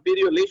one on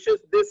Videolicious,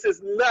 this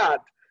is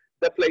not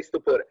the place to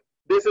put it.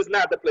 This is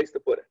not the place to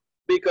put it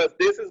because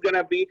this is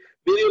gonna be,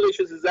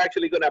 Videolicious is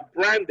actually gonna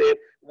brand it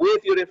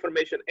with your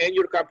information and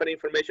your company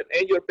information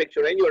and your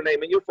picture and your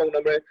name and your phone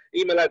number,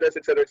 email address,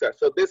 et cetera, et cetera.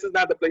 So this is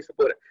not the place to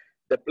put it.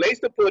 The place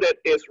to put it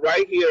is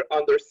right here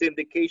under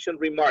syndication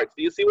remarks.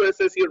 Do you see where it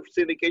says here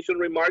syndication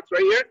remarks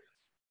right here?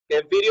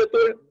 And video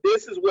tour,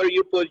 this is where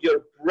you put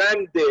your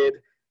branded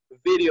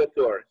video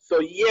tour.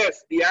 So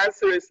yes, the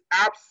answer is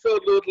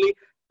absolutely,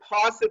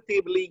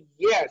 positively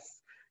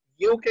yes.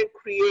 You can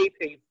create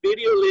a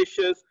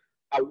Videolicious,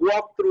 a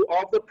walkthrough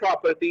of the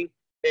property,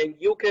 and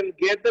you can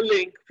get the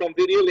link from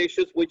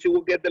Videolicious, which you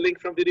will get the link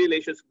from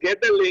Videolicious,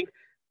 get the link,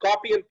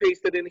 copy and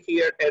paste it in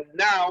here, and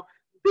now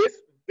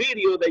this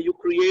video that you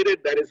created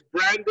that is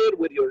branded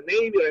with your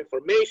name, your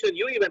information,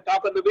 you even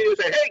talk on the video,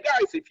 say, hey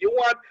guys, if you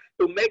want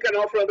to make an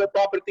offer on the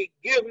property,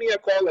 give me a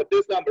call at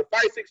this number,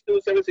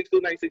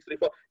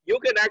 562-762-9634. You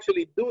can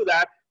actually do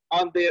that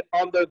under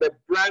the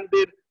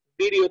branded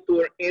video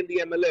tour in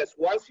the MLS.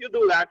 Once you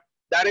do that,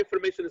 that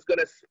information is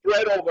gonna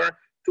spread over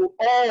to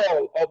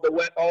all of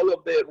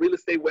the real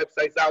estate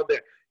websites out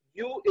there.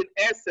 You, in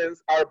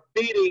essence, are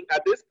bidding,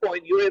 at this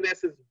point, you're in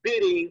essence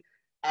bidding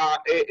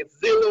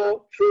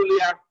Zillow,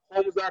 Trulia,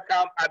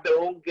 Homes.com at their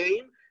own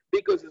game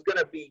because it's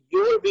gonna be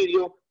your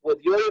video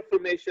with your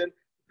information,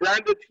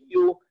 branded to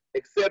you,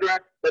 etc.,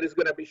 that is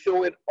gonna be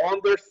showing on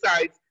their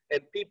sites,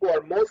 and people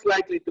are most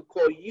likely to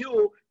call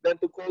you than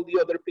to call the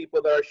other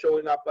people that are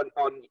showing up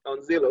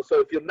on Zillow.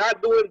 So if you're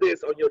not doing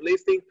this on your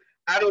listing,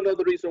 I don't know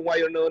the reason why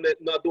you're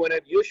not doing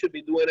it. You should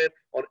be doing it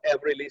on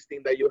every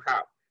listing that you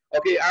have.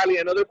 Okay, Ali,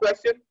 another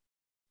question?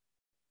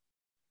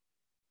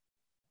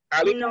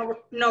 Ali? No,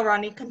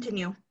 Ronnie,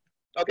 continue.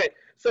 Okay,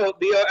 so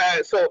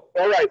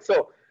all right,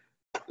 so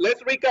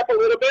let's recap a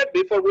little bit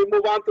before we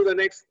move on to the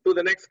next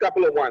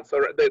couple of ones,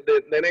 or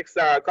the next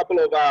couple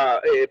of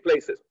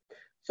places.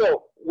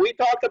 So we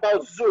talked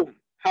about Zoom,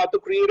 how to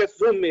create a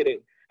Zoom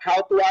meeting,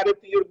 how to add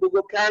it to your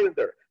Google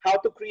Calendar, how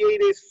to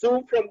create a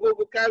Zoom from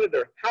Google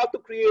Calendar, how to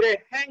create a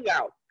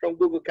Hangout from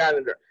Google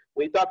Calendar.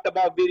 We talked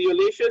about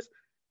Videolicious.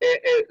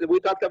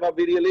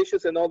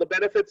 And all the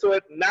benefits of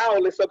it. Now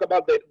let's talk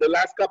about the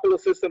last couple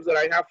of systems that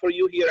I have for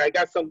you here. I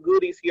got some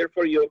goodies here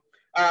for you.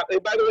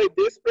 And by the way,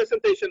 this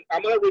presentation,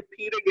 I'm gonna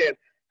repeat again.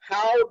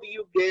 How do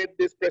you get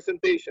this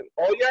presentation?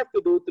 All you have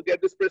to do to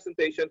get this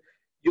presentation,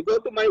 you go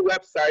to my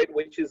website,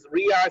 which is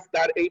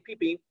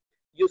riaz.app.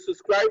 You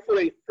subscribe for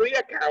a free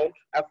account,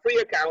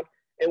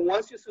 And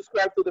once you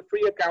subscribe to the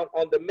free account,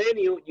 on the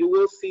menu, you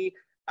will see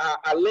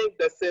a link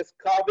that says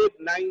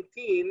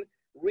COVID-19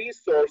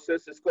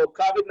 resources. It's called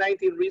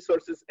COVID-19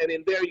 resources. And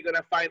in there, you're going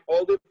to find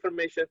all the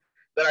information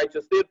that I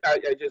just did.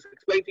 I just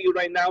explained to you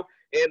right now.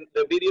 And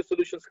the video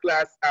solutions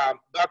class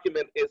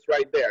document is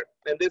right there.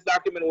 And this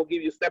document will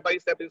give you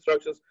step-by-step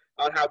instructions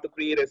on how to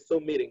create a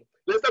Zoom meeting.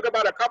 Let's talk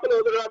about a couple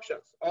of other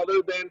options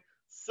other than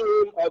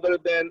Zoom, other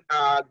than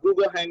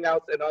Google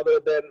Hangouts, and other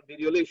than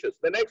Videolicious.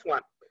 The next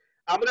one,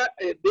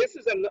 this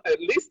is a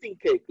Listing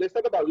Cake. Let's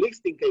talk about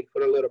Listing Cake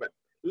for a little bit.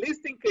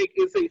 Listing Cake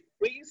is a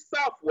free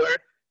software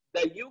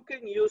that you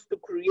can use to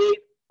create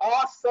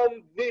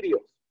awesome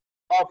videos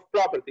of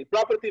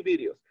property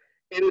videos.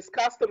 It is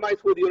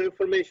customized with your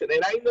information.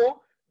 And I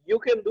know you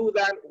can do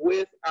that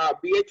with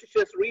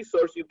BHHS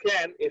resource. You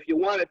can if you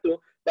wanted to,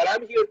 but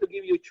I'm here to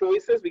give you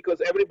choices because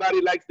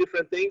everybody likes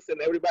different things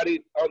and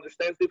everybody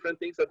understands different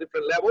things at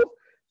different levels.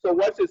 So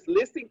what's this?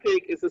 Listing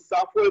Cake is a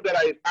software that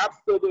I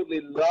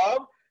absolutely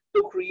love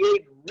to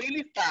create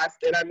really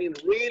fast, and I mean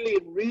really,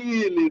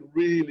 really,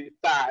 really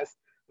fast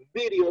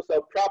videos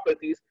of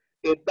properties.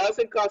 It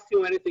doesn't cost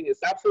you anything.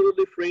 It's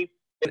absolutely free.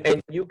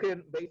 And you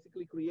can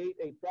basically create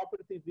a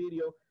property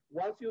video.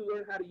 Once you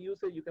learn how to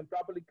use it, you can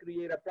properly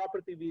create a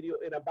property video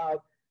in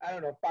about, I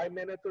don't know, 5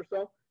 minutes or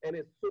so. And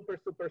it's super,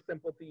 super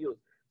simple to use.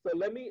 So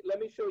let me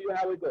show you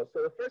how it goes.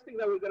 So the first thing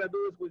that we're going to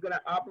do is we're going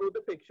to upload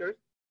the pictures.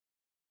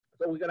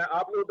 So we're going to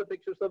upload the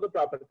pictures of the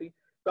property.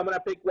 So I'm going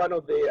to pick one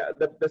of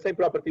the same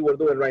property we're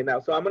doing right now.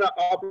 So I'm going to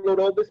upload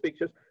all these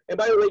pictures. And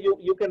by the way,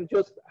 you can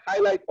just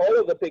highlight all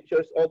of the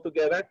pictures all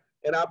together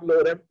and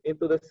upload them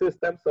into the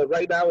system. So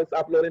right now it's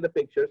uploading the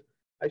pictures.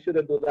 I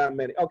shouldn't do that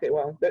many. Okay,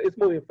 well, it's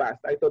moving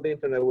fast. I thought the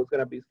internet was going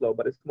to be slow,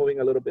 but it's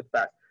moving a little bit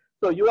fast.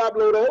 So you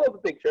upload all of the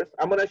pictures.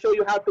 I'm going to show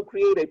you how to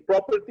create a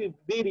property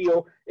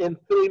video in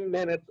 3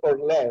 minutes or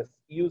less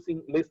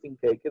using Listing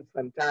Cake. It's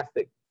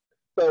fantastic.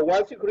 So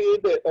once you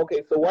create the,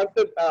 okay, so once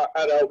they are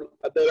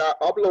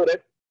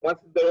uploaded,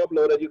 once they're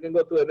uploaded, you can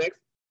go to the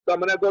next. So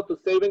I'm going to go to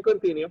Save and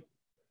Continue.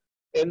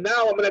 And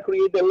now I'm going to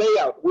create the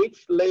layout.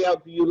 Which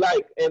layout do you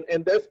like?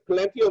 And there's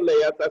plenty of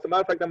layouts. As a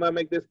matter of fact, I'm going to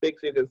make this big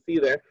so you can see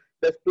there.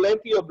 There's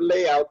plenty of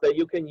layout that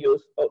you can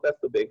use. Oh, that's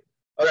too big.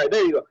 All right,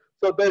 there you go.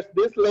 So there's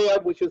this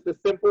layout, which is the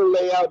simple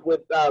layout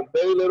with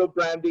very little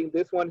branding.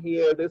 This one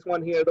here, this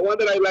one here. The one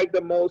that I like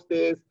the most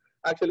is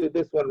actually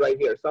this one right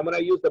here. So I'm going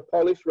to use the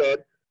polished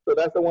red. So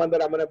that's the one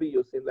that I'm going to be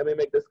using. Let me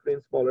make the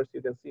screen smaller so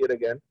you can see it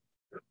again.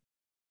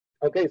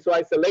 Okay, so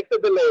I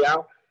selected the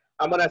layout.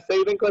 I'm going to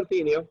save and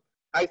continue.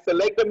 I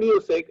select the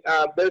music.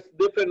 There's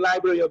different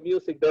library of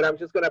music that I'm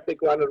just going to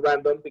pick one at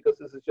random because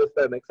this is just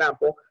an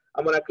example.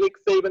 I'm going to click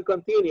Save and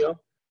Continue.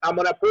 I'm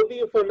going to put the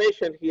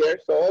information here.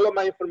 So all of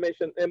my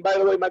information, and by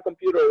the way, my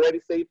computer already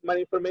saved my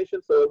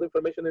information. So all the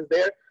information is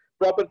there.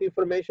 Property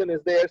information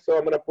is there. So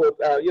I'm going to put,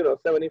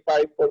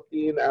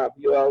 7514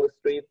 UL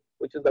Street,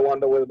 which is the one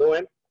that we're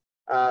doing.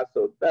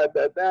 So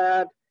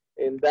that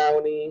in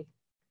Downey,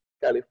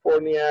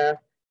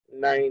 California,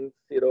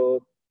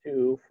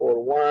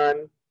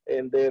 90241.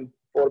 And then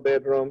 4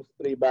 bedrooms,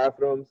 3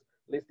 bathrooms,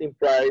 listing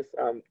price,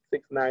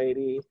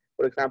 $690,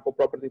 for example,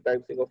 property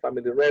type, single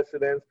family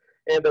residence,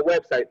 and the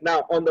website.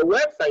 Now on the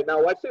website,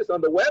 now watch this,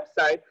 on the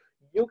website,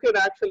 you can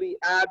actually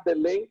add the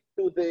link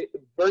to the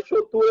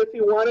virtual tour if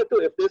you wanted to.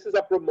 If this is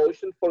a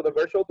promotion for the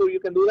virtual tour, you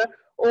can do that.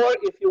 Or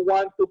if you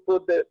want to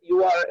put the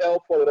URL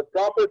for the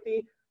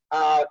property,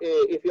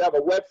 if you have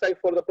a website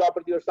for the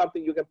property or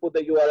something, you can put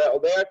the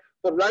URL there.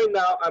 But right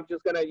now, I'm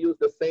just gonna use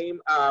the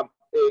same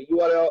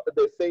URL,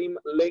 the same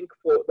link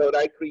that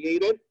I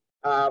created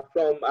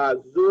from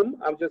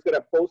Zoom. I'm just gonna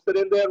post it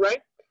in there,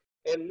 right?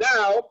 And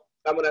now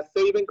I'm gonna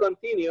save and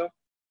continue,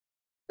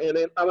 and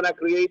then I'm gonna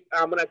click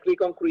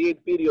on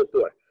Create Video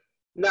Tour.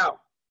 Now,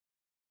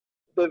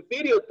 the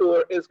video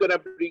tour is gonna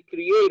be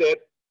created.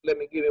 Let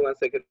me give you 1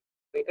 second.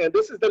 And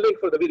this is the link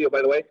for the video,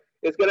 by the way.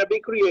 It's gonna be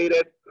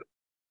created.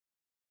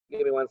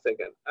 Give me 1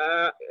 second.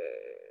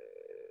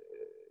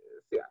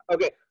 Yeah.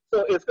 Okay.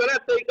 So it's gonna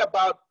take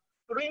about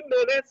 3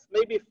 minutes,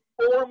 maybe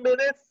 4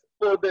 minutes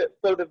for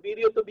the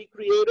video to be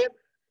created.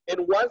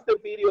 And once the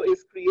video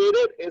is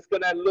created, it's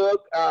gonna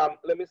look,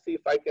 let me see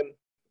if I can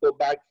go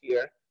back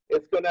here.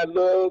 It's gonna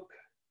look,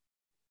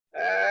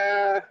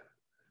 let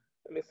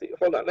me see,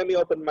 hold on. Let me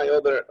open my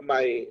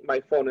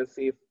phone and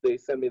see if they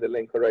send me the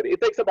link already. It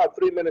takes about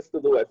 3 minutes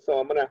to do it. So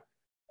I'm gonna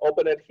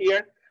open it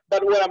here.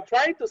 But what I'm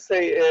trying to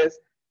say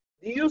is,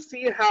 do you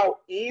see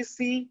how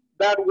easy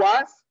that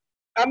was?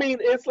 I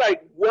mean, it's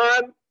like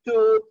 1,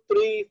 2,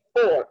 3,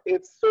 4.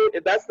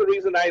 That's the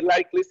reason I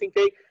like Listing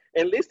Cake.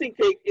 And Listing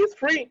Cake is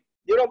free.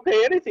 You don't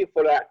pay anything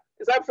for that.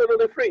 It's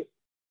absolutely free.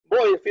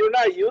 Boy, if you're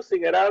not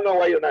using it, I don't know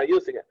why you're not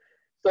using it.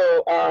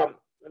 So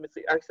let me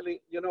see.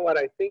 Actually, you know what?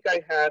 I think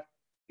I had,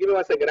 give me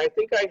 1 second. I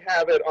think I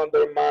have it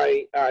under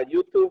my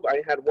YouTube.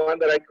 I had one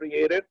that I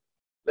created.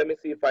 Let me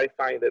see if I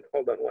find it.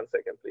 Hold on 1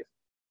 second, please.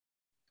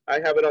 I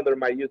have it under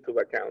my YouTube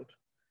account.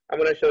 I'm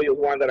going to show you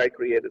one that I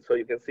created so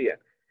you can see it.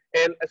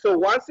 And so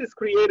once it's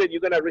created,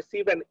 you're going to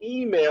receive an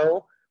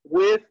email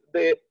with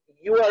the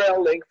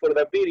URL link for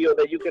the video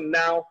that you can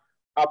now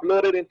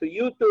upload it into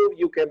YouTube.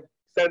 You can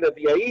send it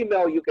via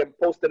email. You can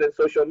post it in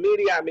social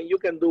media. I mean, you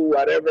can do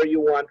whatever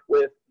you want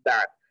with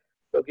that.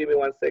 So give me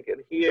 1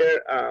 second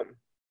here.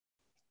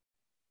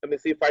 Let me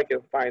see if I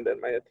can find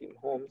it, Maya Team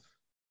Homes.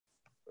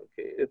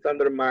 Okay, it's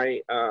under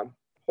my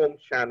home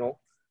channel.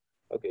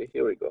 Okay,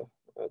 here we go.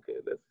 Okay,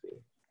 let's see.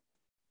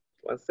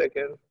 1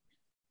 second.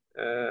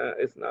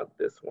 It's not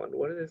this one.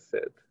 What is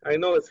it? I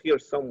know it's here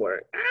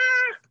somewhere.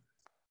 Ah!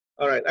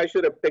 All right, I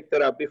should have picked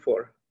it up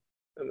before.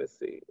 Let me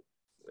see.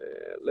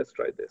 Let's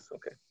try this.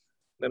 Okay,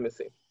 let me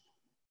see.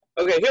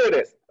 Okay, here it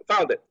is.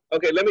 Found it.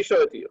 Okay, let me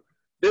show it to you.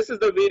 This is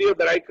the video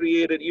that I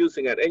created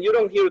using it. And you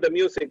don't hear the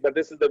music, but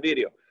this is the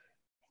video.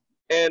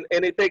 And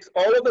it takes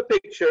all of the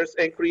pictures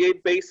and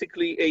create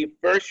basically a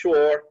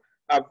virtual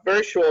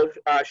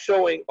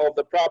showing of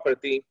the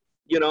property,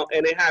 you know,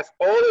 and it has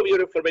all of your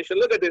information.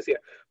 Look at this here.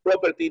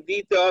 Property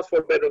details,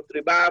 4-bedroom,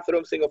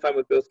 3-bathroom, single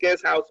family bills,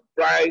 guest house,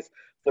 price,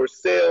 for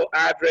sale,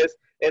 address,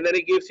 and then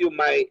it gives you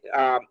my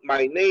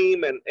my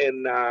name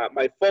and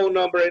my phone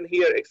number in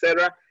here,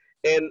 etc.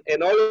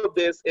 And all of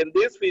this in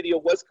this video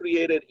was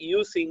created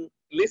using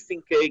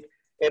Listing Cake,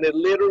 and it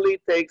literally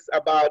takes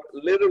about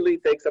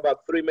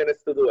 3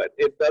 minutes to do it.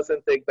 It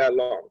doesn't take that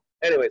long.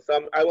 Anyway,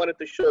 so I wanted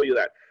to show you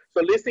that.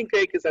 So Listing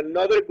Cake is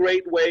another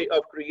great way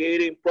of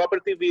creating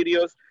property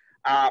videos,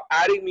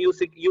 adding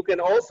music. You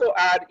can also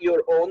add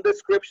your own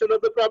description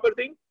of the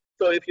property.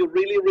 So if you're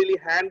really, really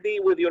handy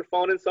with your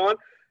phone and so on,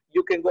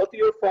 you can go to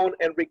your phone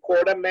and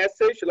record a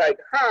message like,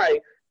 hi,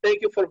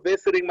 thank you for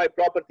visiting my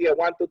property at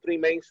 123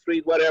 Main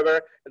Street,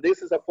 whatever. And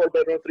this is a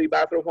 4-bedroom,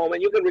 3-bathroom home.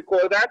 And you can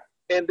record that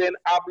and then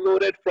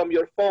upload it from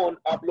your phone,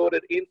 upload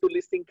it into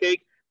Listing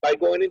Cake by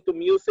going into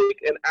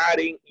music and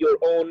adding your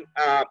own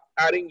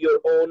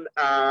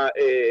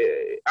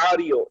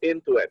audio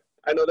into it.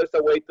 I know there's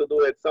a way to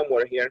do it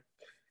somewhere here.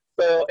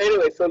 So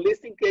anyway, so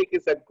Listing Cake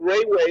is a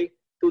great way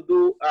to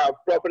do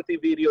property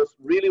videos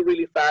really,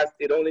 really fast.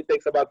 It only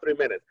takes about 3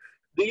 minutes.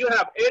 Do you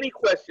have any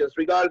questions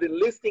regarding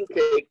Listing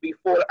Cake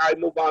before I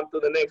move on to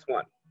the next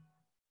one?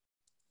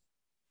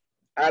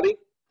 Ali?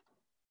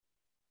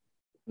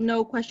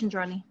 No questions,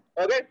 Ronnie.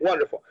 Okay,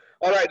 wonderful.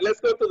 All right, let's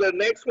go to the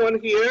next one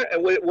here,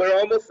 and we're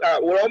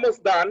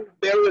almost done.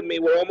 Bear with me,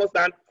 we're almost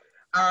done.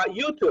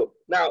 YouTube.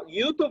 Now,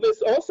 YouTube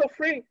is also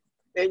free,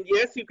 and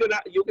yes, you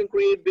can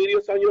create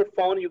videos on your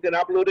phone. You can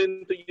upload it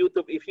into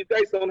YouTube. If you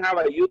guys don't have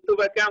a YouTube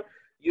account,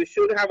 you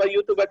should have a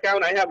YouTube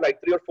account. I have like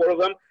 3 or 4 of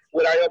them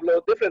where I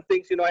upload different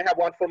things. You know, I have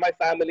one for my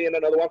family and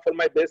another one for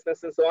my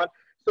business and so on.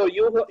 So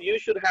you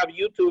should have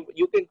YouTube.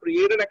 You can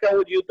create an account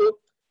with YouTube.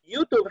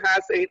 YouTube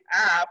has an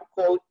app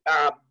called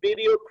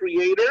Video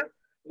Creator,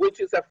 which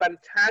is a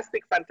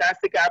fantastic,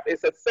 fantastic app.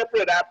 It's a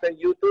separate app than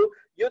YouTube.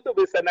 YouTube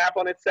is an app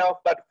on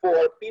itself, but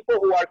for people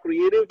who are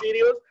creating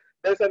videos,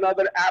 there's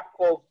another app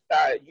called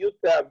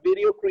YouTube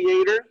Video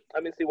Creator.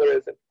 Let me see, where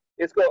is it?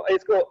 It's called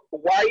it's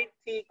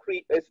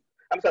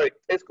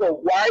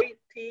called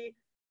YT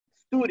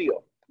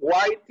Studio.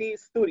 YT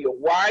Studio.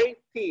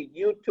 YT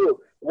YouTube.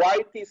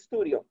 YT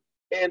Studio.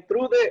 And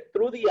through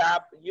the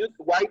app,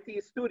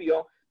 YT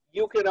Studio,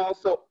 you can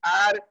also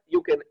add,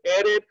 you can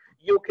edit,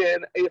 you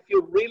can, if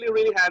you're really,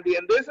 really handy,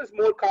 and this is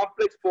more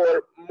complex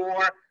for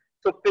more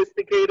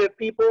sophisticated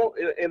people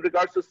in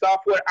regards to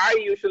software.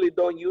 I usually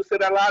don't use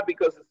it a lot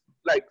because it's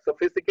like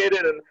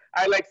sophisticated, and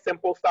I like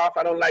simple stuff.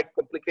 I don't like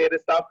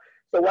complicated stuff.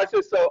 So watch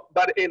this. So,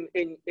 but in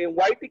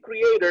YT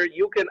Creator,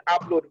 you can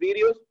upload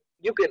videos,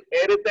 you can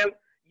edit them,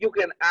 you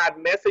can add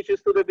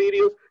messages to the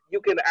videos, you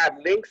can add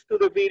links to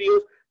the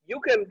videos. You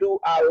can do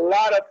a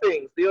lot of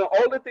things, you know,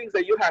 all the things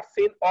that you have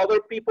seen other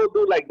people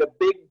do, like the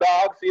big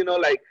dogs, you know,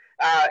 like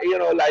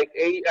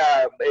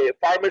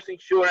farmers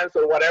insurance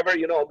or whatever,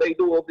 you know, they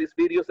do all these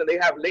videos and they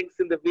have links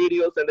in the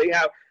videos and they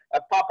have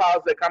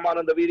pop-outs that come out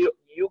on the video.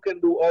 You can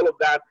do all of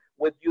that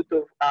with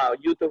YouTube,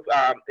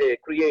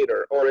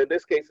 Creator, or in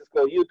this case, it's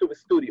called YouTube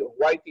Studio,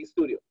 YT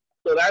Studio.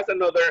 So that's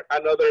another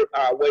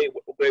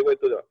great way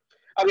to do it.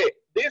 Okay,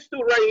 these two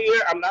right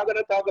here, I'm not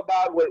gonna talk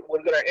about, we're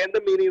gonna end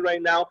the meeting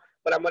right now,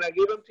 but I'm gonna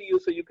give them to you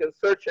so you can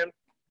search them.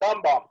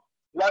 BombBomb.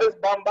 What is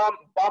BombBomb?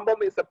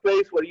 BombBomb is a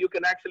place where you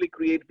can actually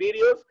create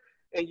videos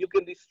and you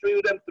can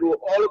distribute them through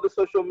all of the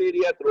social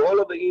media, through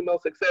all of the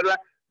emails, etc.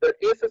 There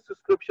is a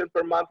subscription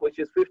per month, which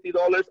is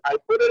 $50. I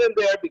put it in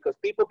there because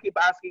people keep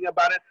asking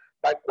about it.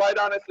 But quite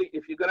honestly,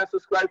 if you're gonna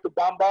subscribe to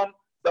BombBomb,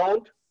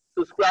 don't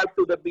subscribe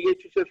to the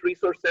BHHS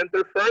Resource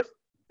Center first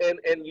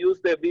and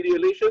use the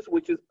Videolicious,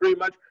 which is pretty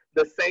much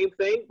the same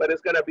thing, but it's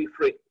gonna be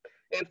free.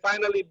 And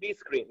finally,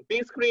 B-Screen.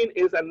 B-Screen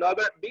is a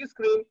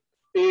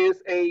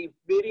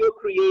video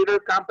creator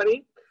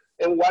company,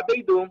 and what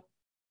they do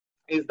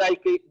is they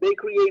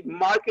create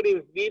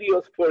marketing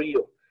videos for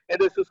you. And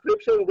the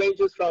subscription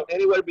ranges from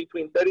anywhere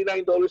between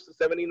 $39 to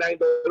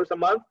 $79 a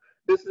month.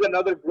 This is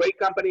another great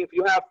company. If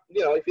you have,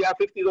 if you have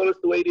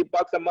 $50 to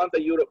 $80 a month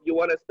that you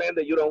want to spend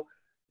that you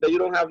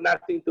don't have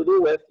nothing to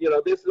do with,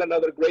 this is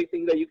another great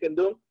thing that you can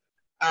do.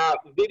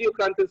 Video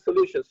content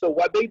solutions. So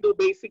what they do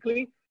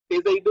basically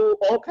is they do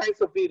all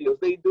kinds of videos.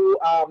 They do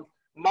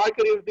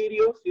marketing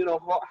videos,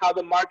 how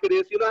the market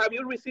is. Have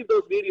you received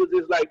those videos?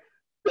 It's like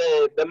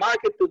the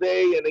market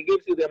today, and it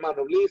gives you the amount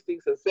of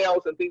listings and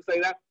sales and things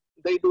like that.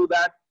 They do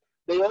that.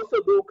 They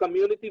also do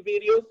community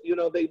videos. You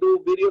know, they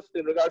do videos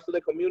in regards to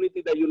the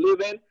community that you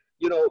live in,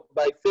 you know,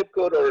 by zip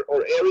code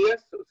or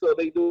areas. So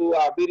they do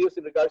videos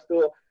in regards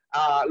to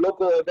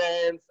local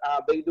events.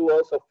 They do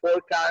also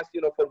forecasts,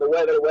 you know, for the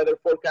weather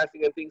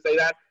forecasting and things like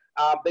that.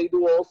 They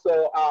do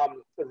also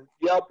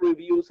Yelp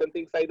reviews and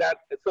things like that.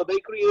 So they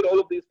create all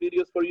of these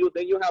videos for you.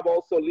 Then you have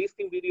also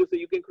listing videos that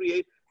you can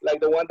create,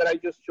 like the one that I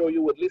just showed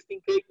you with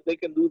Listing Cake. They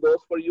can do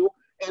those for you.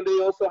 And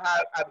they also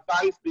have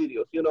advice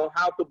videos, you know,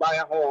 how to buy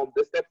a home,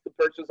 the steps to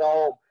purchase a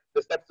home,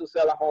 the steps to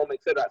sell a home,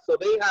 etc. So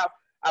they have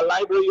a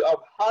library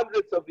of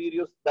hundreds of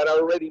videos that are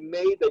already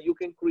made that you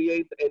can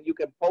create and you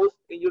can post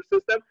in your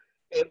system.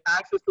 And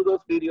access to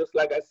those videos,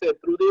 like I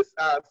said, through this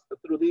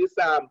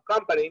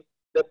company,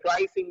 the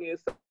pricing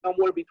is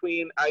somewhere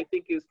between, I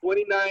think is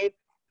 29,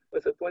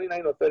 was it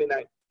 29 or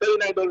 39?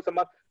 $39 a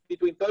month,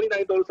 between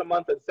 $39 a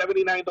month and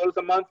 $79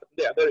 a month.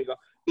 Yeah, there you go.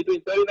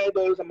 Between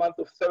 $39 a month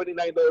to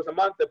 $79 a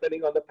month,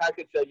 depending on the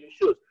package that you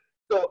choose.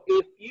 So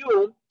if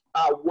you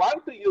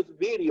want to use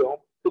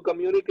video to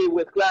communicate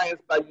with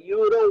clients, but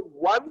you don't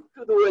want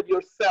to do it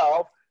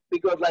yourself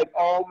because like,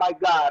 oh my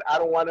God, I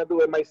don't want to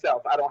do it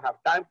myself. I don't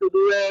have time to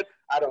do it.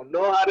 I don't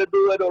know how to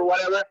do it or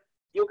whatever.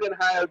 You can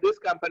hire this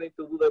company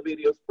to do the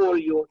videos for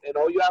you, and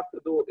all you have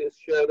to do is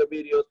share the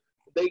videos.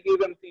 They give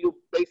them to you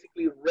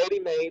basically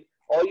ready-made.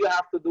 All you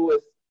have to do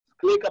is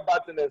click a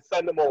button and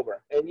send them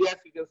over. And yes,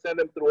 you can send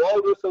them through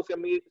all your social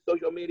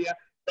media,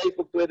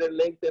 Facebook, Twitter,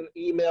 LinkedIn,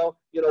 email,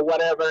 you know,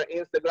 whatever,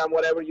 Instagram,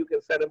 whatever. You can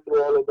send them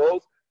through all of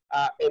those.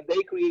 And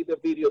they create the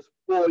videos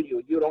for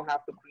you. You don't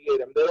have to create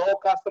them. They're all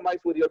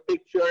customized with your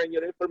picture and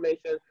your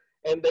information.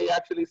 And they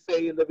actually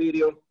say in the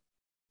video,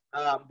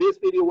 this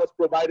video was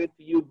provided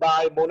to you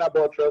by Mona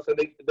Botros, and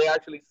they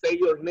actually say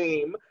your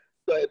name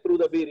through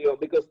the video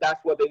because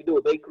that's what they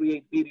do. They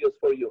create videos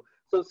for you.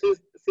 So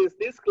since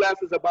this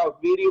class is about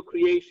video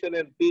creation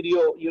and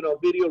video, you know,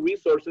 video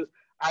resources,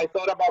 I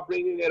thought about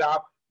bringing it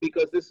up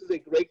because this is a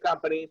great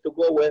company to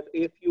go with.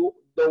 If you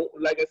don't,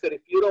 like I said,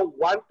 if you don't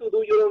want to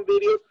do your own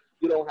videos,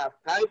 you don't have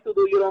time to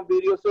do your own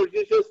videos, or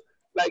you just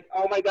like,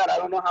 oh my God, I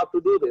don't know how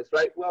to do this,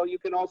 right? Well, you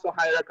can also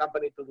hire a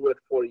company to do it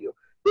for you.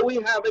 Do we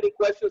have any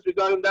questions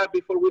regarding that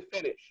before we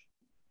finish?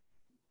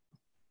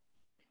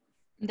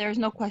 There's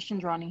no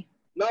questions, Ronnie.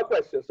 No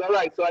questions. All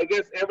right. So I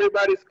guess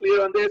everybody's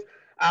clear on this.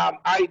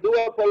 I do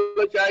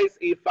apologize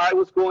if I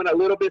was going a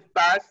little bit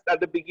fast at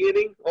the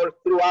beginning or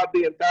throughout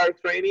the entire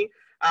training.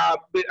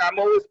 But I'm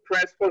always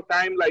pressed for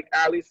time. Like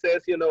Ali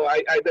says, you know,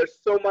 there's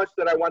so much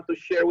that I want to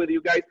share with you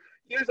guys.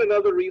 Here's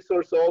another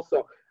resource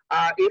also.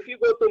 If you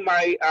go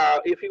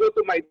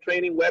to my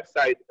training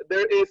website,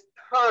 there is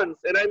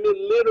tons, and I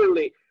mean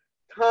literally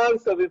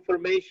tons of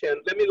information.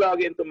 Let me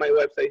log into my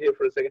website here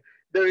for a second.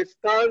 There is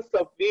tons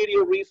of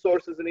video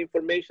resources and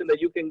information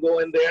that you can go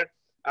in there.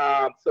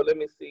 So let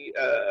me see.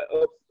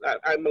 Oops,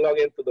 I'm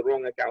logging into the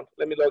wrong account.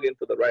 Let me log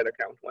into the right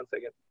account. One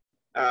second.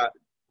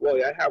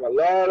 Boy, I have a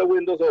lot of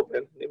windows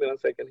open. Give me 1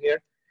 second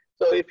here.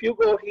 So if you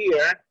go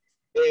here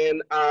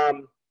and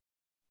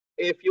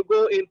if you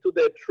go into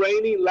the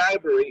training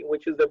library,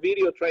 which is the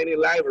video training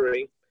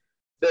library,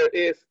 there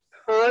is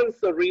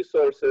tons of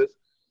resources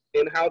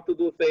in how to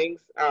do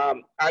things.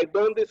 I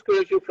don't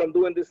discourage you from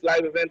doing these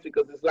live events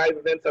because these live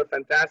events are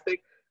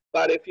fantastic.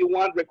 But if you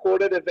want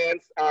recorded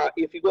events,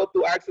 if you go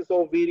to Access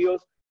All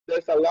Videos,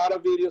 there's a lot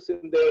of videos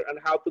in there on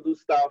how to do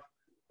stuff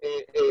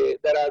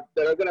that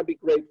are going to be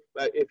great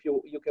if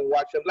you can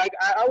watch them. Like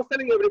I was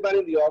telling everybody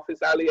in the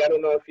office, Ali, I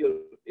don't know if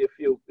you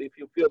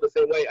feel the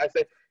same way. I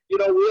said, you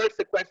know, we are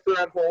sequestered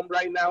at home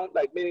right now,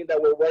 like meaning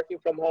that we're working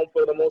from home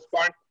for the most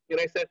part. And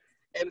I said,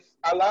 and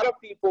a lot of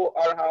people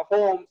are at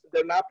home,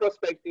 they're not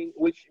prospecting,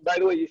 which by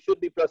the way, you should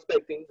be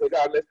prospecting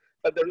regardless,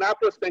 but they're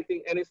not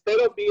prospecting. And instead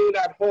of being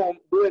at home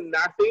doing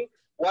nothing,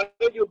 why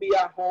don't you be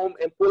at home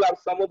and pull out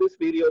some of these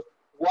videos,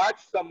 watch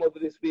some of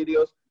these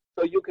videos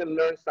so you can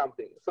learn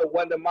something. So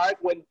when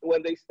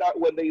when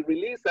they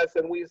release us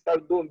and we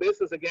start doing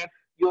business again,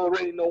 you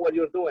already know what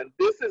you're doing.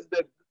 This is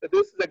a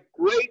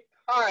great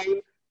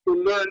time to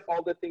learn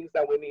all the things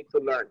that we need to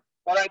learn.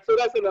 All right, so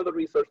that's another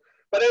resource.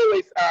 But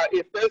anyways,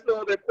 if there's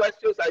no other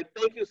questions, I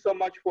thank you so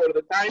much for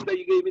the time that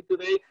you gave me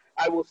today.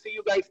 I will see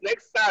you guys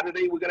next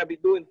Saturday. We're going to be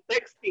doing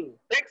texting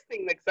next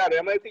Saturday.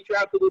 I'm going to teach you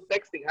how to do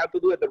texting, how to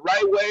do it the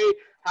right way,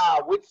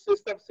 which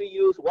systems to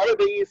use, what are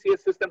the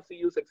easiest systems to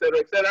use, et cetera,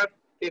 et cetera.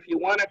 If you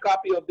want a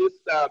copy of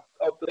this,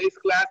 of today's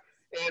class,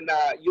 and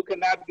you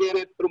cannot get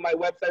it through my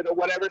website or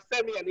whatever,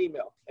 send me an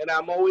email, and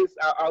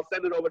I'll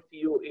send it over to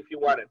you if you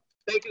want it.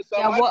 Thank you so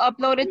much. Yeah, we'll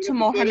upload it to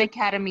Mohan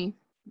Academy,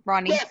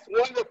 Ronnie. Yes,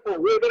 wonderful.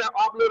 We're going to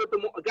upload it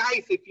to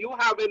guys, if you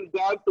haven't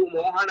gone to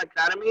Mohan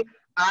Academy,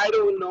 I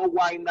don't know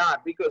why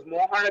not, because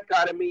Mohan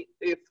Academy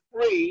is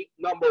free,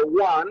 number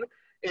one,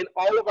 and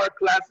all of our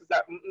classes,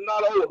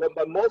 not all of them,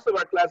 but most of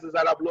our classes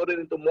are uploaded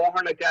into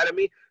Mohan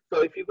Academy. So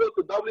if you go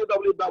to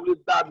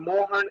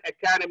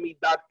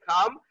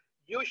www.mohanacademy.com,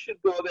 you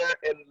should go there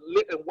and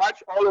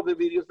watch all of the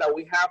videos that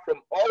we have from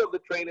all of the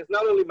trainers,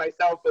 not only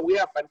myself, but we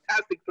have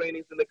fantastic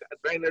trainers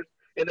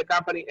in the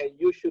company, and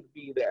you should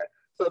be there.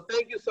 So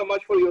thank you so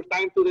much for your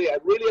time today. I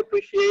really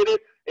appreciate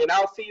it, and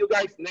I'll see you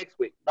guys next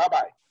week.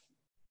 Bye-bye.